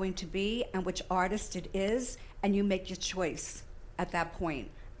class is going to be and which artist it is, and you make your choice at that point.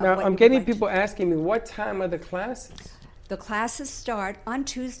 Now, I'm getting people asking me, what time are the classes? The classes start on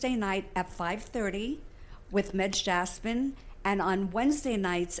Tuesday night at 5:30 with Medj Jasmine, and on Wednesday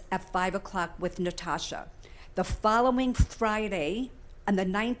nights at 5 o'clock with Natasha. The following Friday, on the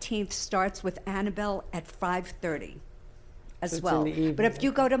 19th, starts with Annabelle at 5:30 as It's well. in the evening. But if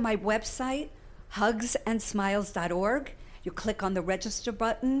you go to my website, hugsandsmiles.org, you click on the register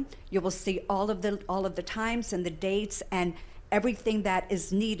button, you will see all of the times and the dates and everything that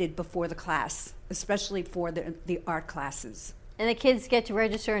is needed before the class, especially for the art classes. And the kids get to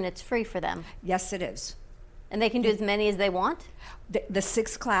register and it's free for them? Yes, it is. And they can do as many as they want? The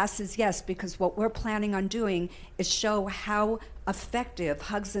 6 classes, yes, because what we're planning on doing is show how effective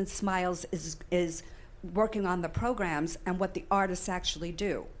Hugs and Smiles is working on the programs and what the artists actually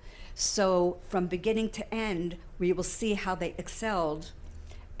do. So from beginning to end, we will see how they excelled,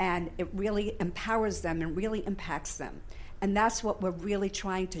 and it really empowers them and really impacts them. And that's what we're really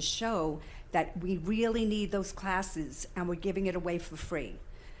trying to show, that we really need those classes, and we're giving it away for free.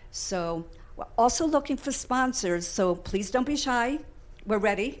 So we're also looking for sponsors, so please don't be shy. We're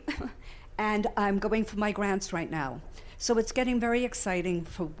ready. And I'm going for my grants right now. So it's getting very exciting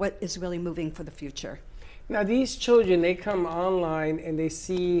for what is really moving for the future. Now, these children, they come online and they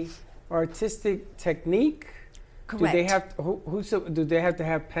see artistic technique. Correct. Do they have to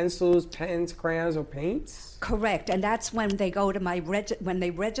have pencils, pens, crayons, or paints? Correct, and that's when they go to when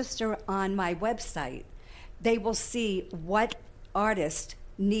they register on my website, they will see what artist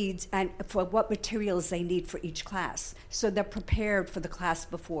needs and for what materials they need for each class. So they're prepared for the class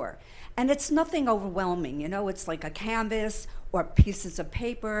before. And it's nothing overwhelming, you know, it's like a canvas or pieces of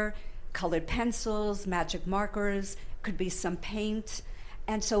paper, colored pencils, magic markers, could be some paint.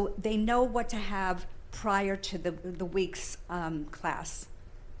 And so they know what to have prior to the week's class.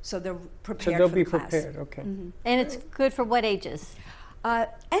 So they're prepared. So they'll for be the class. prepared, okay. Mm-hmm. And it's good for what ages?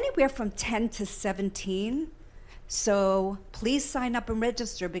 Anywhere from 10 to 17. So please sign up and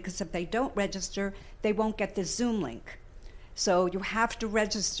register, because if they don't register, they won't get the Zoom link. So you have to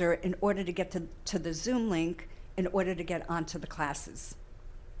register in order to get to the Zoom link in order to get onto the classes.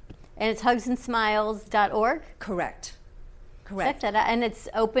 And it's hugsandsmiles.org? Correct. Check that out. And it's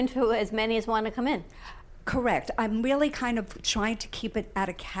open to as many as want to come in? Correct. I'm really kind of trying to keep it at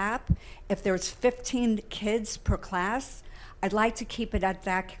a cap. If there's 15 kids per class, I'd like to keep it at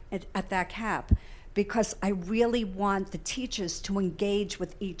that cap, because I really want the teachers to engage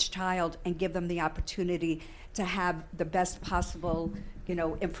with each child and give them the opportunity to have the best possible, you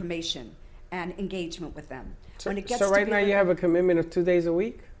know, information and engagement with them. So right now you have a commitment of 2 days a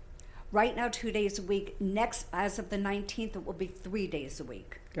week? Right now, 2 days a week. Next, as of the 19th, it will be 3 days a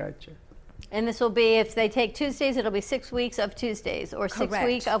week. Gotcha. And this will be, if they take Tuesdays, it'll be 6 weeks of Tuesdays or 6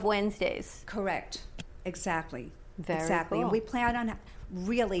 weeks of Wednesdays. Correct. Exactly. Very exactly. cool. And we plan on,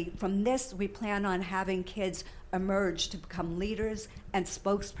 really, from this, we plan on having kids emerge to become leaders and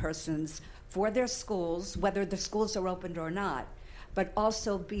spokespersons for their schools, whether the schools are opened or not, but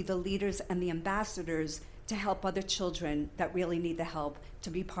also be the leaders and the ambassadors to help other children that really need the help to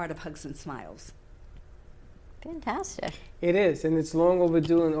be part of Hugs and Smiles. Fantastic. It is, and it's long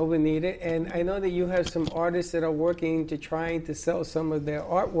overdue and over needed. And I know that you have some artists that are working to trying to sell some of their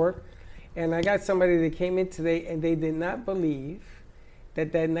artwork. And I got somebody that came in today and they did not believe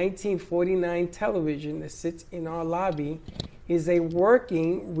that 1949 television that sits in our lobby is a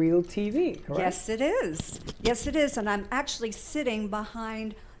working real TV, correct? Yes, it is. Yes, it is. And I'm actually sitting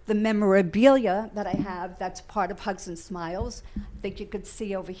behind the memorabilia that I have that's part of Hugs and Smiles. I think you could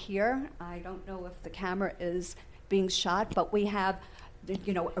see over here. I don't know if the camera is being shot, but we have the,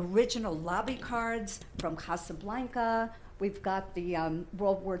 you know, original lobby cards from Casablanca. We've got the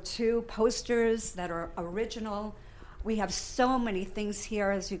World War II posters that are original. We have so many things here,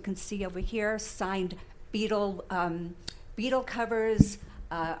 as you can see over here, signed Beatle covers,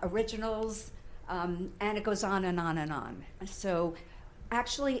 originals, and it goes on and on and on. So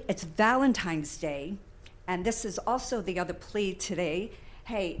actually, it's Valentine's Day, and this is also the other plea today.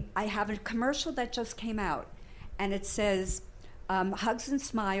 Hey, I have a commercial that just came out, and it says, Hugs and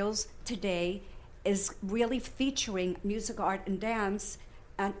Smiles today is really featuring music, art, and dance,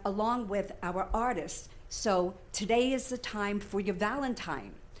 and along with our artists. So today is the time for your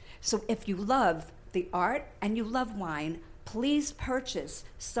Valentine. So if you love the art and you love wine, please purchase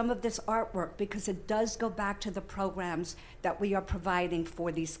some of this artwork, because it does go back to the programs that we are providing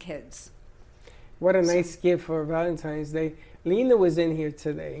for these kids. What a nice gift for Valentine's Day. Lena was in here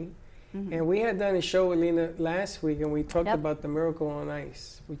today, and we had done a show with Lena last week, and we talked about the Miracle on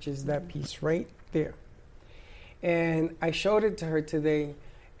Ice, which is that piece right there. And I showed it to her today,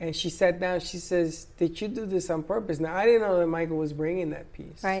 and she sat down. She says, "Did you do this on purpose?" Now, I didn't know that Michael was bringing that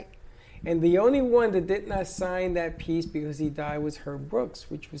piece. Right. And the only one that did not sign that piece because he died was Herb Brooks,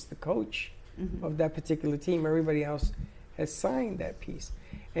 which was the coach of that particular team. Everybody else has signed that piece.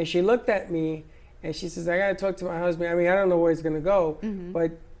 And she looked at me and she says, "I got to talk to my husband. I mean, I don't know where it's going to go."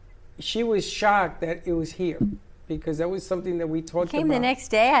 But she was shocked that it was here, because that was something that we talked about. It came the next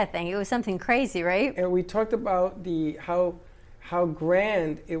day, I think. It was something crazy, right? And we talked about how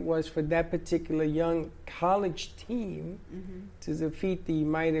grand it was for that particular young college team to defeat the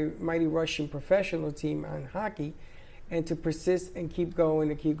mighty Russian professional team on hockey, and to persist and keep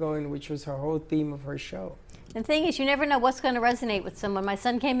going, which was her whole theme of her show. The thing is, you never know what's going to resonate with someone. My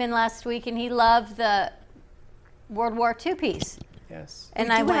son came in last week and he loved the World War II piece. Yes.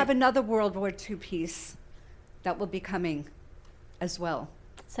 And I have another World War II piece that will be coming as well.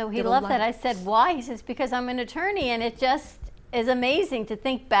 So he loved that. I said, why? He says, because I'm an attorney, and it just is amazing to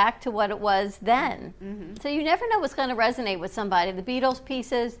think back to what it was then. So you never know what's going to resonate with somebody. The Beatles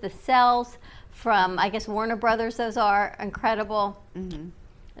pieces, the cells from, I guess, Warner Brothers, those are incredible. And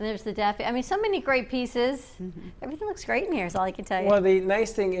there's the Daffy. I mean, so many great pieces. Everything looks great in here, is all I can tell you. Well, the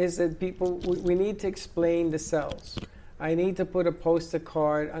nice thing is that we need to explain the cells. I need to put a poster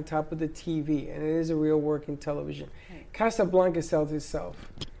card on top of the TV, and it is a real working television. Right. Casablanca sells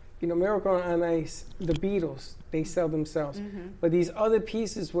itself. You know, Miracle on Ice, the Beatles, they sell themselves. Mm-hmm. But these other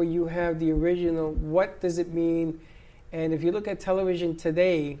pieces where you have the original, what does it mean? And if you look at television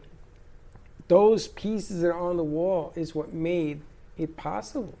today, those pieces that are on the wall is what made it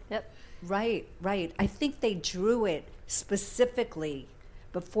possible. Yep. Right. I think they drew it specifically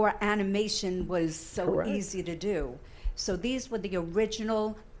before animation was so Correct. Easy to do. So these were the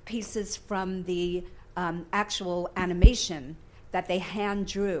original pieces from the actual animation that they hand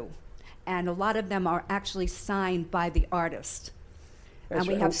drew. And a lot of them are actually signed by the artist. That's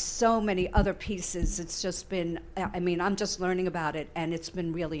and we have so many other pieces. It's just been, I mean, I'm just learning about it, and it's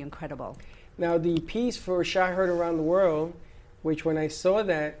been really incredible. Now, the piece for Shot Heard Around the World, which when I saw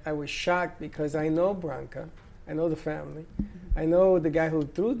that, I was shocked because I know Branca, I know the family, I know the guy who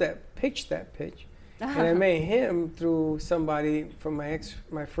pitched that pitch, and I met him through somebody from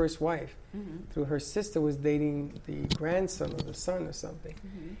my first wife, through her sister was dating the grandson or the son or something.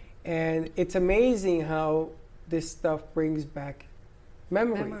 And it's amazing how this stuff brings back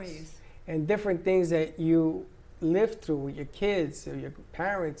memories and different things that you lived through with your kids or your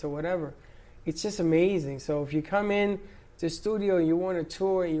parents or whatever. It's just amazing. So if you come in to the studio and you want to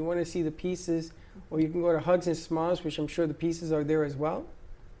tour and you want to see the pieces, or you can go to Hugs and Smiles, which I'm sure the pieces are there as well.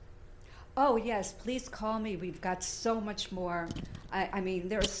 Oh, yes, please call me. We've got so much more. I mean,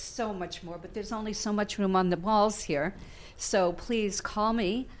 there's so much more, but there's only so much room on the walls here. So please call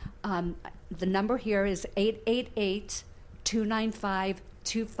me. The number here is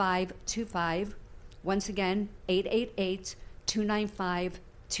 888-295-2525. Once again,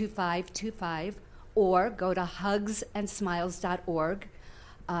 888-295-2525. Or go to hugsandsmiles.org.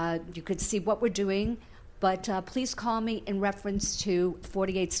 You could see what we're doing. But please call me in reference to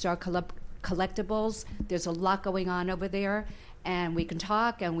 48 Star Collectibles. There's a lot going on over there, and we can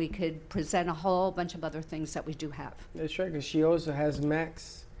talk, and we could present a whole bunch of other things that we do have. That's right, because she also has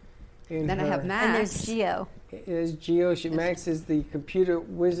Max. Then I have Max. And there's Geo. There's Geo. Max is the computer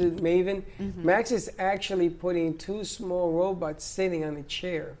wizard maven. Max is actually putting two small robots sitting on a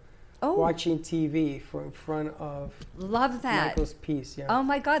chair. Watching TV in front of Love that. Michael's piece. Yeah. Oh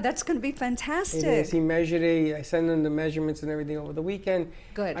my God, that's going to be fantastic. It is. He measured it. I sent him the measurements and everything over the weekend.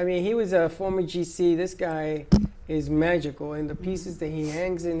 Good. I mean, he was a former GC. This guy is magical, and the pieces that he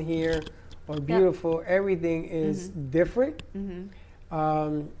hangs in here are beautiful. Yep. Everything is different.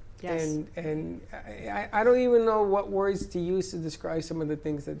 Yes. And I don't even know what words to use to describe some of the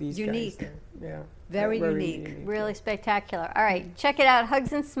things that these unique. guys do. Yeah. Very unique. Really spectacular. All right, check it out,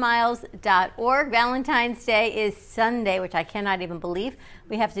 hugsandsmiles.org. Valentine's Day is Sunday, which I cannot even believe.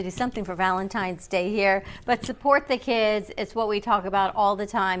 We have to do something for Valentine's Day here. But support the kids. It's what we talk about all the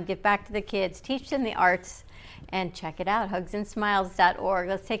time. Give back to the kids. Teach them the arts. And check it out, hugsandsmiles.org.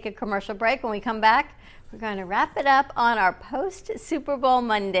 Let's take a commercial break. When we come back, we're going to wrap it up on our post-Super Bowl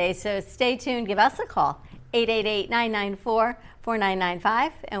Monday. So stay tuned. Give us a call,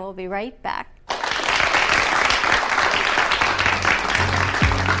 888-994-4995, and we'll be right back.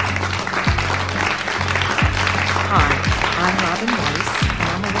 Hi, I'm Robin Weiss, and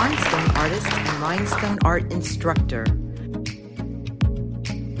I'm a rhinestone artist and rhinestone art instructor.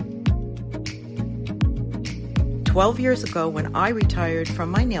 12 years ago, when I retired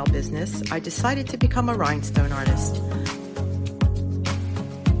from my nail business, I decided to become a rhinestone artist.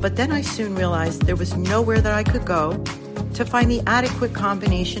 But then I soon realized there was nowhere that I could go to find the adequate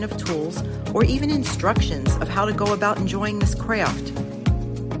combination of tools or even instructions of how to go about enjoying this craft.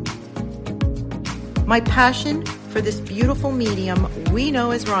 My passion for this beautiful medium we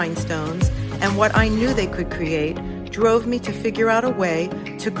know as rhinestones and what I knew they could create drove me to figure out a way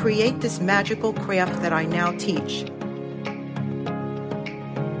to create this magical craft that I now teach.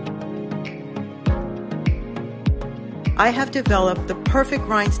 I have developed the perfect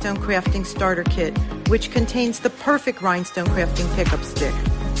rhinestone crafting starter kit, which contains the perfect rhinestone crafting pickup stick.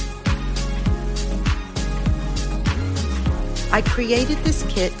 I created this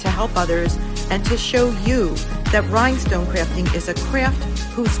kit to help others and to show you that rhinestone crafting is a craft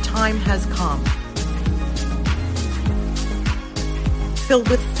whose time has come. Filled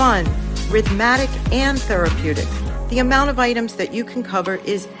with fun, rhythmic, and therapeutic, the amount of items that you can cover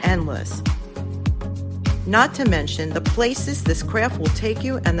is endless. Not to mention the places this craft will take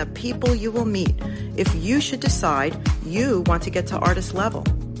you and the people you will meet if you should decide you want to get to artist level.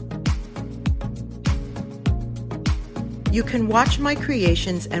 You can watch my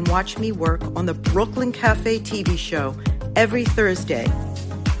creations and watch me work on the Brooklyn Cafe TV show every Thursday,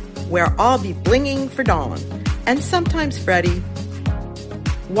 where I'll be blinging for Dawn, and sometimes Freddie.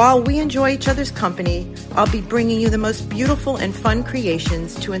 While we enjoy each other's company, I'll be bringing you the most beautiful and fun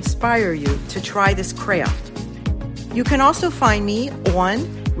creations to inspire you to try this craft. You can also find me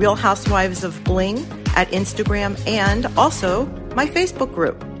on Real Housewives of Bling at Instagram and also my Facebook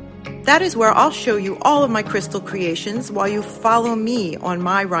group. That is where I'll show you all of my crystal creations while you follow me on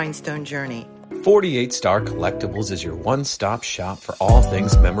my rhinestone journey. 48 Star Collectibles is your one-stop shop for all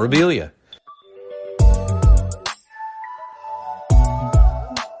things memorabilia.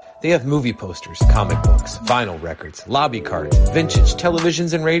 They have movie posters, comic books, vinyl records, lobby cards, vintage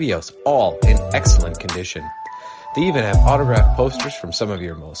televisions and radios, all in excellent condition. They even have autographed posters from some of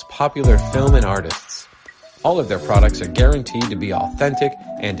your most popular film and artists. All of their products are guaranteed to be authentic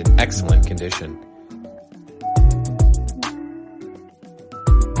and in excellent condition.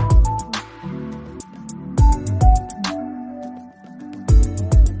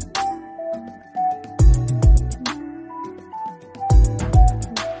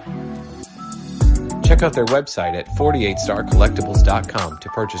 Check out their website at 48starcollectibles.com to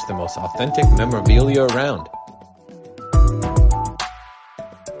purchase the most authentic memorabilia around.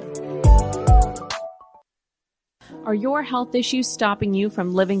 Are your health issues stopping you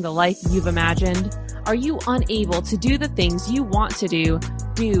from living the life you've imagined? Are you unable to do the things you want to do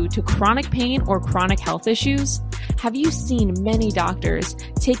due to chronic pain or chronic health issues? Have you seen many doctors,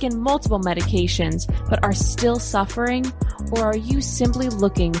 taken multiple medications, but are still suffering? Or are you simply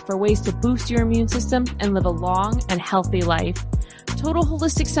looking for ways to boost your immune system and live a long and healthy life? Total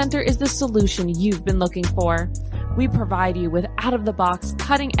Holistic Center is the solution you've been looking for. We provide you with out-of-the-box,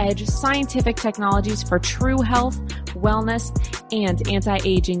 cutting-edge scientific technologies for true health, wellness, and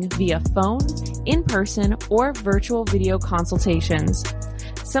anti-aging via phone, in-person, or virtual video consultations.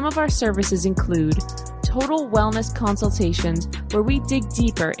 Some of our services include total wellness consultations, where we dig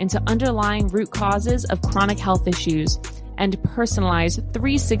deeper into underlying root causes of chronic health issues, and personalized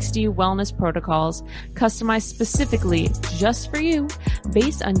 360 wellness protocols customized specifically just for you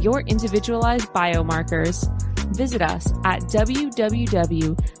based on your individualized biomarkers. Visit us at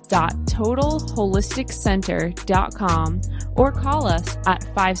www.totalholisticcenter.com or call us at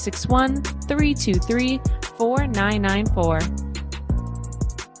 561-323-4994.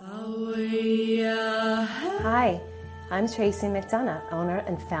 Hi, I'm Tracy McDonough, owner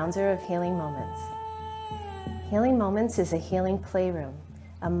and founder of Healing Moments. Healing Moments is a healing playroom,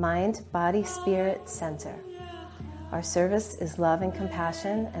 a mind, body, spirit center. Our service is love and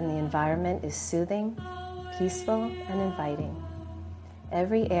compassion, and the environment is soothing, peaceful, and inviting.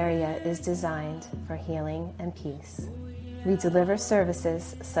 Every area is designed for healing and peace. We deliver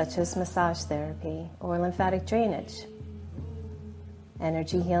services such as massage therapy or lymphatic drainage,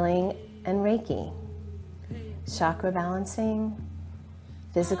 energy healing and Reiki, chakra balancing,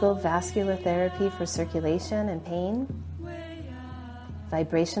 physical vascular therapy for circulation and pain,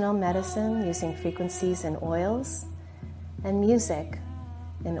 vibrational medicine using frequencies and oils, and music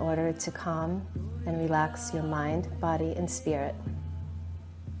in order to calm and relax your mind, body, and spirit.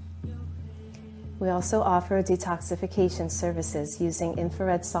 We also offer detoxification services using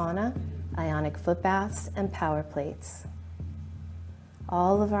infrared sauna, ionic foot baths, and power plates.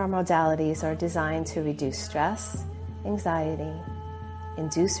 All of our modalities are designed to reduce stress, anxiety,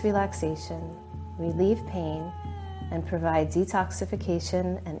 induce relaxation, relieve pain, and provide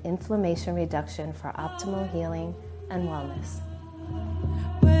detoxification and inflammation reduction for optimal healing and wellness.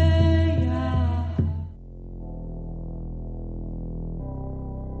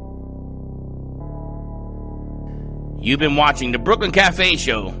 You've been watching the Brooklyn Cafe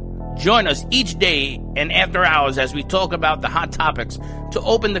Show. Join us each day and after hours as we talk about the hot topics to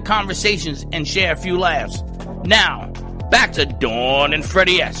open the conversations and share a few laughs. Now, back to Dawn and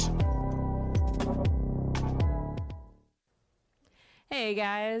Freddie S. Hey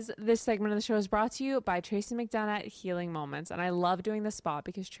guys, this segment of the show is brought to you by Tracy McDonough at Healing Moments. And I love doing this spot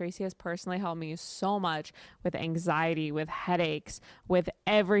because Tracy has personally helped me so much with anxiety, with headaches, with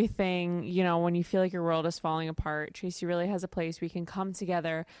everything. You know, when you feel like your world is falling apart, Tracy really has a place we can come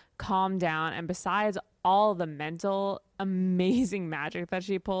together, calm down. And besides all the mental, amazing magic that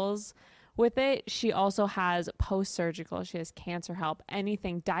she pulls with it, she also has post-surgical. She has cancer help,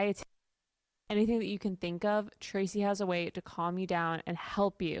 anything, dietitian. Anything that you can think of, Tracy has a way to calm you down and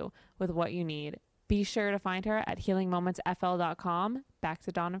help you with what you need. Be sure to find her at healingmomentsfl.com. Back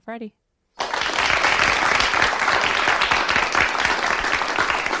to Dawn and Freddie.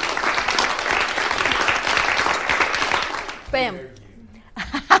 Bam.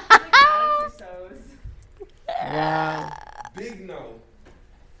 Wow. Big no.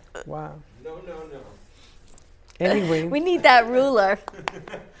 Wow. No. Anyway. We need that ruler.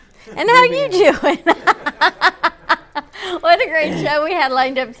 And how you doing? What a great show we had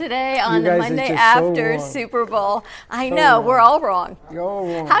lined up today on the Monday after Super Bowl. I know, we're all wrong. You're all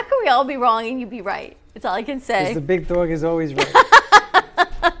wrong. How can we all be wrong and you be right? That's all I can say. Because the big dog is always right.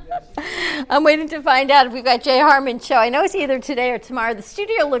 I'm waiting to find out if we've got Jay Harmon's show. I know it's either today or tomorrow. The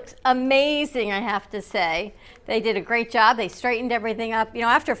studio looks amazing, I have to say. They did a great job. They straightened everything up. You know,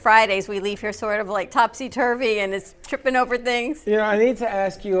 after Fridays, we leave here sort of like topsy-turvy and it's tripping over things. You know, I need to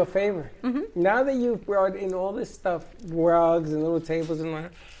ask you a favor. Now that you've brought in all this stuff, rugs and little tables and all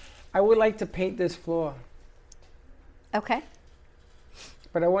that, I would like to paint this floor. Okay.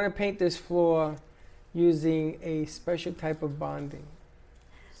 But I want to paint this floor using a special type of bonding.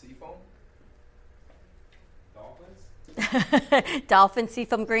 Seafoam? Dolphin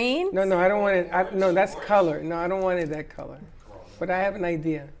seafoam green? No, I don't want it. No, that's color. No, I don't want it that color. But I have an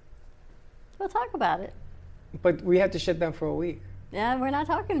idea. We'll talk about it. But we have to shut down for a week. Yeah, we're not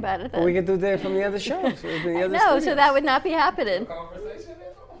talking about it then. But we can do that from the other shows. No, so that would not be happening.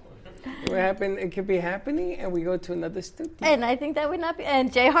 It could be happening, and we go to another studio. And I think that would not be.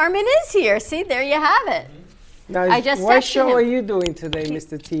 And Jay Harmon is here. See, there you have it. Now, what show are you doing today,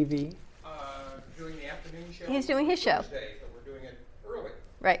 Mr. TV? Doing the afternoon show. He's doing his show. Thursday, so we're doing it early.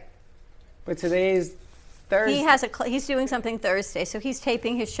 Right. But today is Thursday. He's doing something Thursday, so he's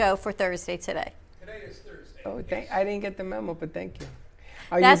taping his show for Thursday today. Today is Thursday. Oh, I didn't get the memo, but thank you.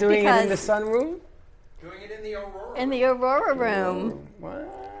 Are That's you doing it in the because- sunroom? Doing it in the Aurora. In the Aurora room. Wow.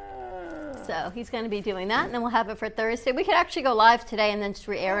 So he's going to be doing that, and then we'll have it for Thursday. We could actually go live today and then just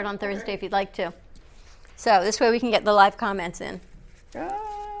re-air it on Thursday if you'd like to. So this way we can get the live comments in.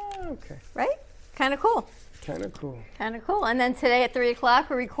 Okay. Right? Kind of cool. Kind of cool. Kind of cool. And then today at 3 o'clock,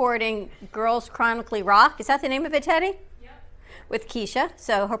 we're recording Girls Chronically Rock. Is that the name of it, Teddy? Yep. With Keisha.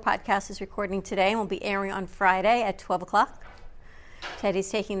 So her podcast is recording today and will be airing on Friday at 12 o'clock. Teddy's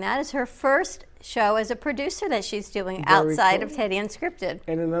taking that as her first show as a producer that she's doing outside of Teddy Unscripted.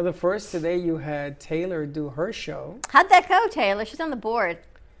 And another first, today you had Taylor do her show. How'd that go, Taylor? She's on the board.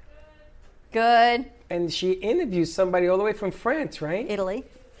 Good. And she interviewed somebody all the way from France, right? Italy,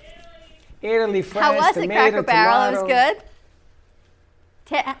 France, how was it, tomato, Cracker Barrel? It was tomato.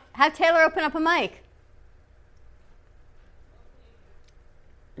 good? Have Taylor open up a mic.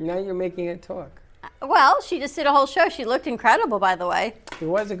 Now you're making it talk. Well, she just did a whole show. She looked incredible, by the way. It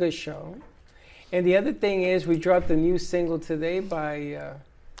was a good show. And the other thing is, we dropped a new single today by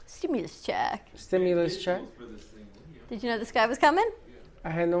Stimulus Check. Stimulus Check. Did you know this guy was coming? I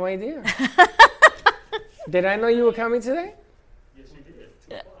had no idea. Did I know you were coming today? Yes, you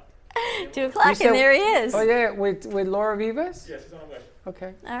did. 2 o'clock, You and there he said- is. Oh, yeah, with Laura Vivas? Yes, it's on the way.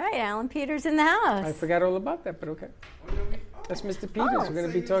 Okay. All right, Alan Peters in the house. I forgot all about that, but okay. That's Mr. Peters. Oh. We're going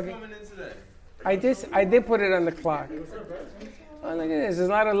to be talking. I did put it on the clock. Oh, look at this. There's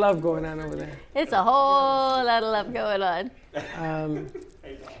a lot of love going on over there. It's a whole lot of love going on.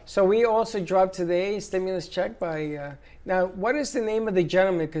 So we also dropped today Stimulus Check by. Now, what is the name of the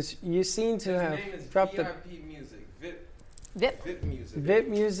gentleman? Because you seem to have dropped the VIP Music. VIP. VIP Music. VIP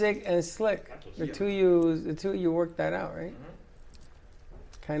Music and Slick. The two of you worked that out, right?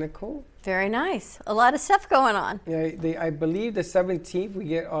 Kind of cool. Very nice. A lot of stuff going on. Yeah, I believe the 17th we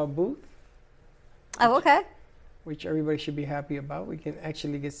get our booth. Oh, okay. Which everybody should be happy about. We can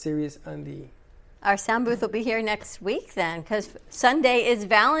actually get serious on the. Our sound booth will be here next week then, because Sunday is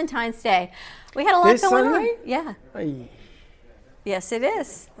Valentine's Day. We had a lot This going Sunday? on. Yeah. Ay. Yes, it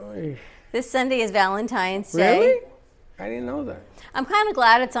is. Ay. This Sunday is Valentine's Day. Really? I didn't know that. I'm kind of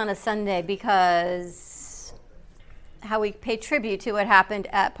glad it's on a Sunday because how we pay tribute to what happened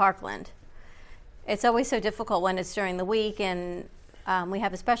at Parkland. It's always so difficult when it's during the week, and we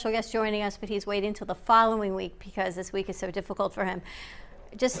have a special guest joining us, but he's waiting until the following week because this week is so difficult for him.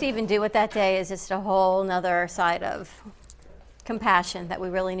 Just to even do it that day is just a whole nother side of compassion that we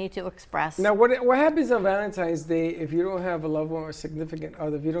really need to express. Now, what happens on Valentine's Day if you don't have a loved one or significant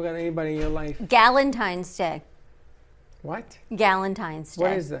other, if you don't got anybody in your life? Galentine's Day. What? Galentine's Day.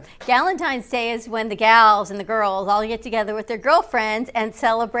 What is that? Galentine's Day is when the gals and the girls all get together with their girlfriends and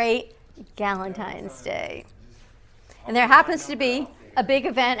celebrate Galentine's Day. And there happens to be a big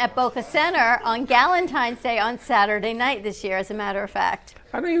event at Boca Center on Galentine's Day on Saturday night this year, as a matter of fact.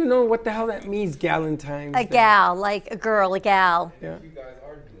 I don't even know what the hell that means, Galentine's A Day. gal, like a girl, a gal. Yeah.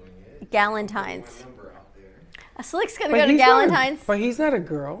 Galentine's. Slick's going to But go to he's not a- Galentine's. But he's not a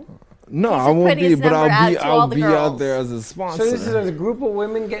girl. No, He's I just won't putting be, his but number out to all I'll the be girls. out there as a sponsor. So this is a group of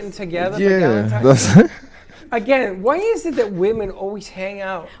women getting together for Yeah, Galentine's. that's Again, why is it that women always hang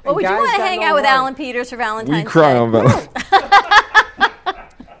out? Well, and would you guys want to got hang no out with love? Alan Peters for Valentine's we cry Day? on Valentine's.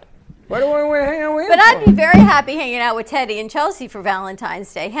 Why do I want to hang out with him? But I'd be very happy hanging out with Teddy and Chelsea for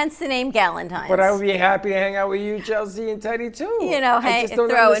Valentine's Day, hence the name Galentine's. But I would be happy to hang out with you, Chelsea, and Teddy, too. You know, I just don't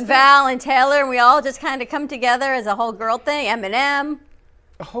throw in understand. Val and Taylor, and we all just kind of come together as a whole girl thing, Eminem.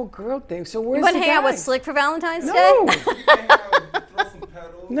 A whole girl thing? So You where's want the to hang out guy? with Slick for Valentine's No. Day?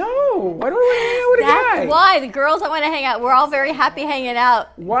 No. Why do I want to hang out with a guy? That's why the girls that want to hang out, we're all very happy hanging out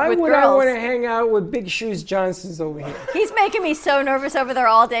Why with would girls. I want to hang out with Big Shoes Johnson's over here? He's making me so nervous over there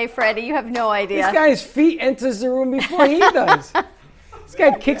all day, Freddie. You have no idea. This guy's feet enters the room before he does. This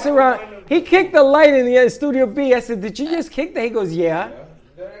guy kicks around. He kicked the light in the Studio B. I said, did you just kick that? He goes, yeah.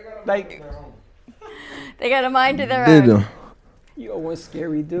 Like, They got a mind of their They own. do. you're one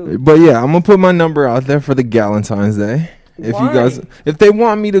scary dude. But yeah, I'm gonna put my number out there for the Galentine's Day. If Why? you guys, if they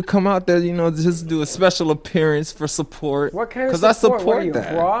want me to come out there, you know, just do a special appearance for support. What kind of Because I support? What are support you,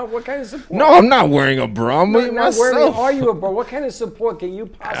 that. a bra? What kind of support? No, I'm not wearing a bra. I'm No, wearing you're not wearing, myself. are you a bra? What kind of support can you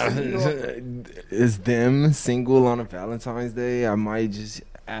possibly offer? Is them single on a Valentine's Day? I might just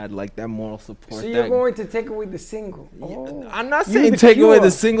add like that moral support. So you're that- going to take away the single. Oh. I'm not You're saying the take away cure.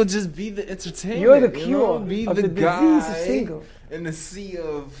 the single, just be the entertainment. You're the you cure know? Be of the the guy disease of single. in the sea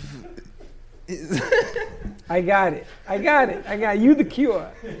of. I got it. I got you the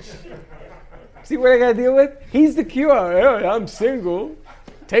cure. See what I got to deal with? He's the cure. Hey, I'm single.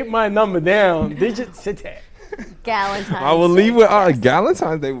 Take my number down. Digit city. Galentine's I will Day. leave with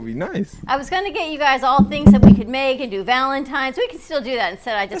Galentine's Day would be nice. I was going to get you guys all things that we could make and do Valentine's. We can still do that.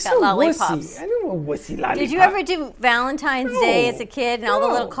 Instead, I just That's got so lollipops. wussy. I don't want wussy lollipop. Did you ever do Valentine's Day as a kid and all the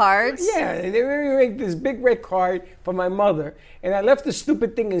little cards? Yeah, they made me make this big red card for my mother, and I left the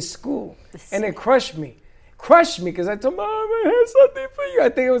stupid thing in school, and it crushed me. Because I told Mom, I have something for you. I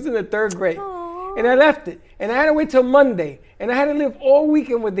think it was in the 3rd grade. And I left it. And I had to wait till Monday. And I had to live all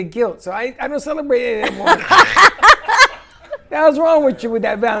weekend with the guilt. So I don't celebrate it anymore. That was wrong with you with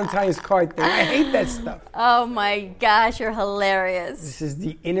that Valentine's card thing. I hate that stuff. Oh my gosh, you're hilarious. This is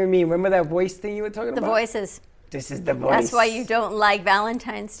the inner me. Remember that voice thing you were talking The about? voices. This is the voice. That's why you don't like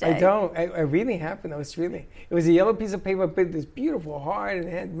Valentine's Day. I don't. I really happened. It was a yellow piece of paper with this beautiful heart and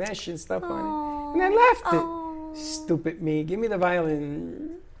it had mesh and stuff on it. And I left it. Stupid me. Give me the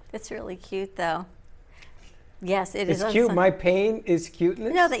violin. It's really cute, though. Yes, it is. It's cute. My pain is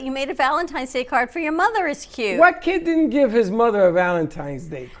cuteness. No, that you made a Valentine's Day card for your mother is cute. What kid didn't give his mother a Valentine's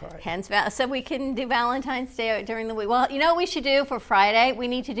Day card? Hence, so we can do Valentine's Day during the week. Well, you know what we should do for Friday? We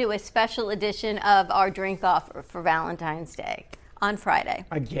need to do a special edition of our drink off for Valentine's Day on Friday.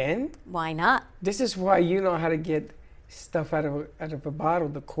 Again? Why not? This is why you know how to get stuff out of a bottle.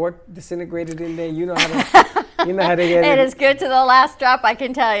 The cork disintegrated in there. You know how to. You know how to get It is good to the last drop, I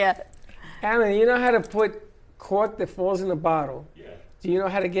can tell you. Alan, you know how to put cork that falls in a bottle? Yeah. Do you know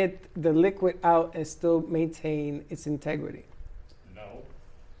how to get the liquid out and still maintain its integrity? No.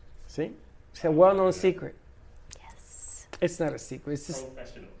 See? It's a well-known secret. Yes. It's not a secret. It's just,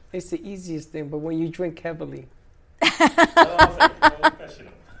 Professional. it's the easiest thing, but when you drink heavily.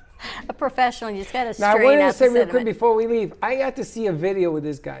 Professional. A professional, you just got to Now, I strain wanted to out say the real quick sediment. before we leave, I got to see a video with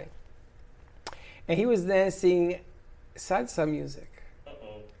this guy. And he was dancing salsa music.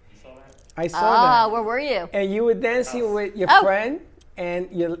 I saw that. Where were you? And you were dancing with your Oh. friend and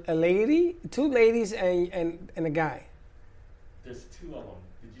a lady, 2 ladies and a guy. There's 2 of them.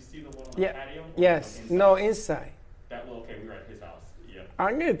 Did you see the one on Yeah. the patio? Yes. Inside? No, inside. Okay, we were at his house. Yeah.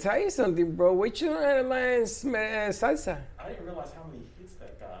 I'm going to tell you something, bro. What you know how to learn salsa? I didn't realize how many hits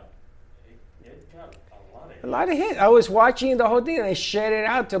that got. It got a lot of A lot of hits. I was watching the whole thing and I shared it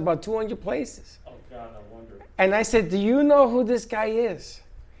out to about 200 places. Oh, God, I wonder. And I said, do you know who this guy is?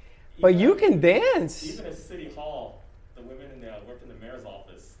 But you can dance. Even at City Hall, the women in there worked in the mayor's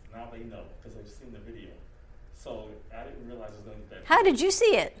office. Now they know because they've seen the video. So I didn't realize it was going to be that. How did you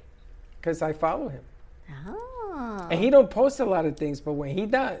see it? Because I follow him. Oh. And he don't post a lot of things, but when he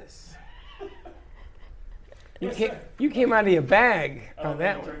does, you came out of your bag on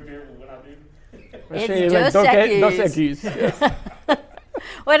that one. Drink beer when I do. I'll show It's you, like, Dos Dos Equis. Equis. Yes.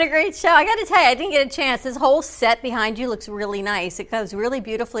 What a great show. I got to tell you, I didn't get a chance. This whole set behind you looks really nice. It goes really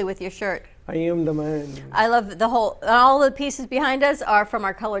beautifully with your shirt. I am the man. I love all the pieces behind us are from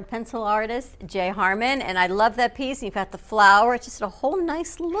our colored pencil artist, Jay Harmon, and I love that piece. You've got the flower. It's just a whole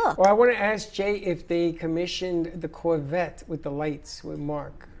nice look. Well, I want to ask Jay if they commissioned the Corvette with the lights with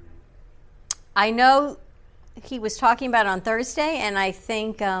Mark. I know he was talking about it on Thursday, and I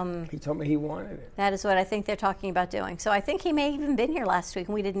think He told me he wanted it. that is what I think they're talking about doing. So I think he may have even been here last week,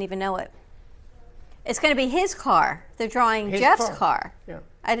 and we didn't even know it. It's going to be his car. They're drawing His Jeff's car. car. Yeah.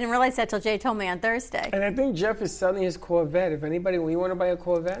 I didn't realize that till Jay told me on Thursday. And I think Jeff is selling his Corvette. If anybody, when you want to buy a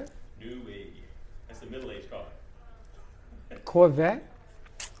Corvette, New age. That's a middle-aged car. Corvette?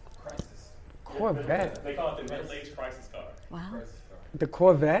 Corvette. They call it the middle-age crisis car. Wow. The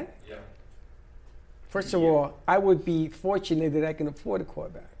Corvette? Yeah. First of all, I would be fortunate that I can afford a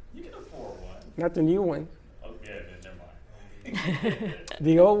Corvette. You can afford one. Not the new one. Okay, then never mind.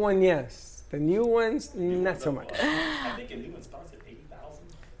 The old one, yes. The new ones, not so much. I think a new one starts at 80,000.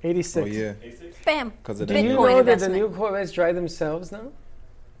 86. Oh, yeah. 86? Bam. Do you know that the new Corvettes drive themselves now?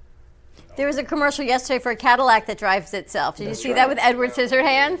 There was a commercial yesterday for a Cadillac that drives itself. Did you see that with Edward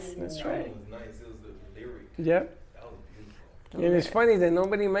Scissorhands? That's right. Yep. And it's funny that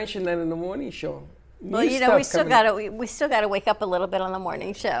nobody mentioned that in the morning show. Well, you know, we still got to wake up a little bit on the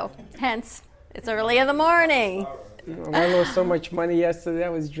morning show. Hence, it's early in the morning. I lost so much money yesterday. I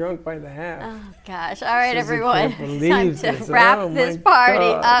was drunk by the half. Oh gosh! All right, Susie everyone. can't Time to believe wrap this. this Oh, my party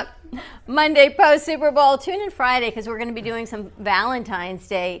God. up. Monday post Super Bowl. Tune in Friday because we're going to be doing some Valentine's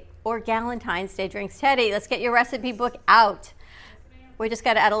Day or Galentine's Day drinks. Teddy, let's get your recipe book out. We just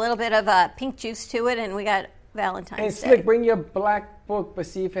got to add a little bit of pink juice to it, and we got Valentine's And Day. Slick, bring your black book, but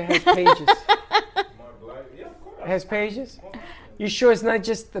see if it has pages. It has pages? You sure it's not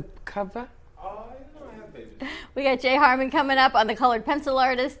just the cover? We got Jay Harmon coming up on The Colored Pencil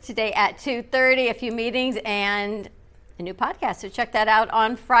Artist today at 2:30. A few meetings and a new podcast. So check that out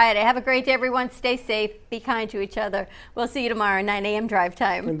on Friday. Have a great day, everyone. Stay safe. Be kind to each other. We'll see you tomorrow, 9 a.m. drive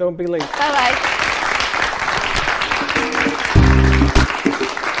time. And don't be late. Bye-bye.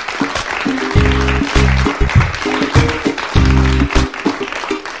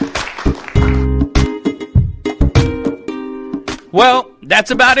 Well,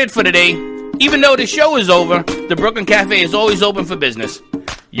 that's about it for today. Even though the show is over, the Brooklyn Cafe is always open for business.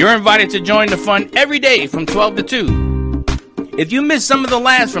 You're invited to join the fun every day from 12 to 2. If you missed some of the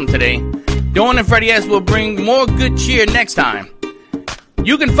laughs from today, Dawn and Freddie S. will bring more good cheer next time.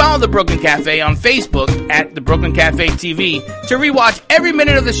 You can follow the Brooklyn Cafe on Facebook at the Brooklyn Cafe TV to rewatch every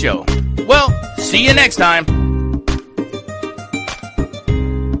minute of the show. Well, see you next time.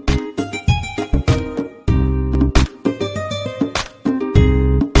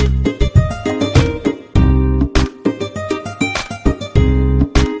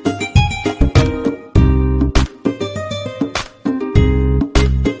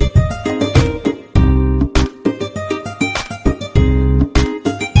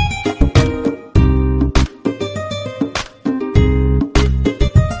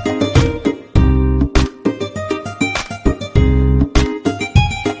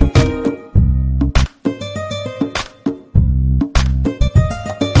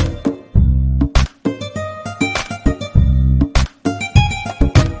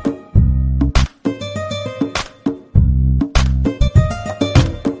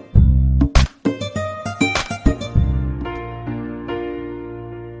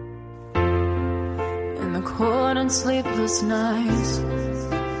 In the cold and sleepless nights,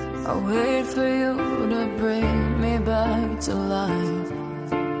 I wait for you to bring me back to life.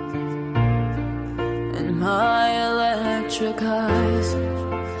 In my electric eyes,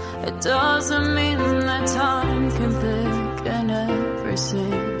 it doesn't mean that time can thicken every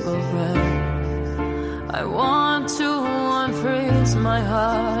single breath. I want to unfreeze my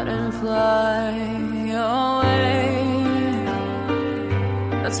heart and fly away.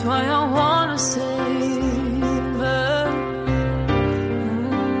 That's why I wanna save her.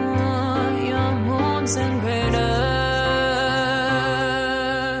 Your moons and craters.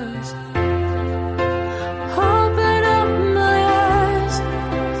 Open up my eyes,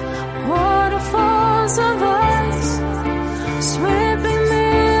 waterfalls of ice, sweeping me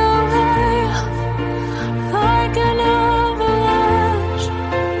away like an avalanche.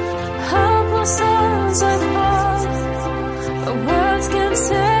 Helpless as I fall, the words can't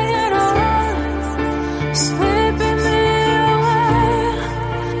say it all, sweeping me away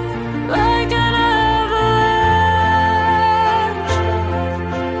like an avalanche,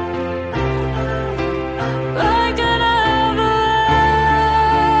 like an avalanche.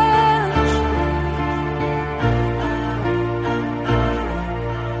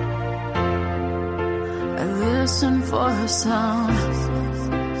 I listen for a sound,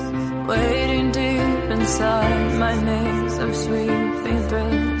 waiting deep inside my maze of sweeping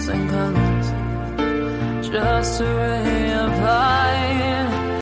thrills and colors, just to reapply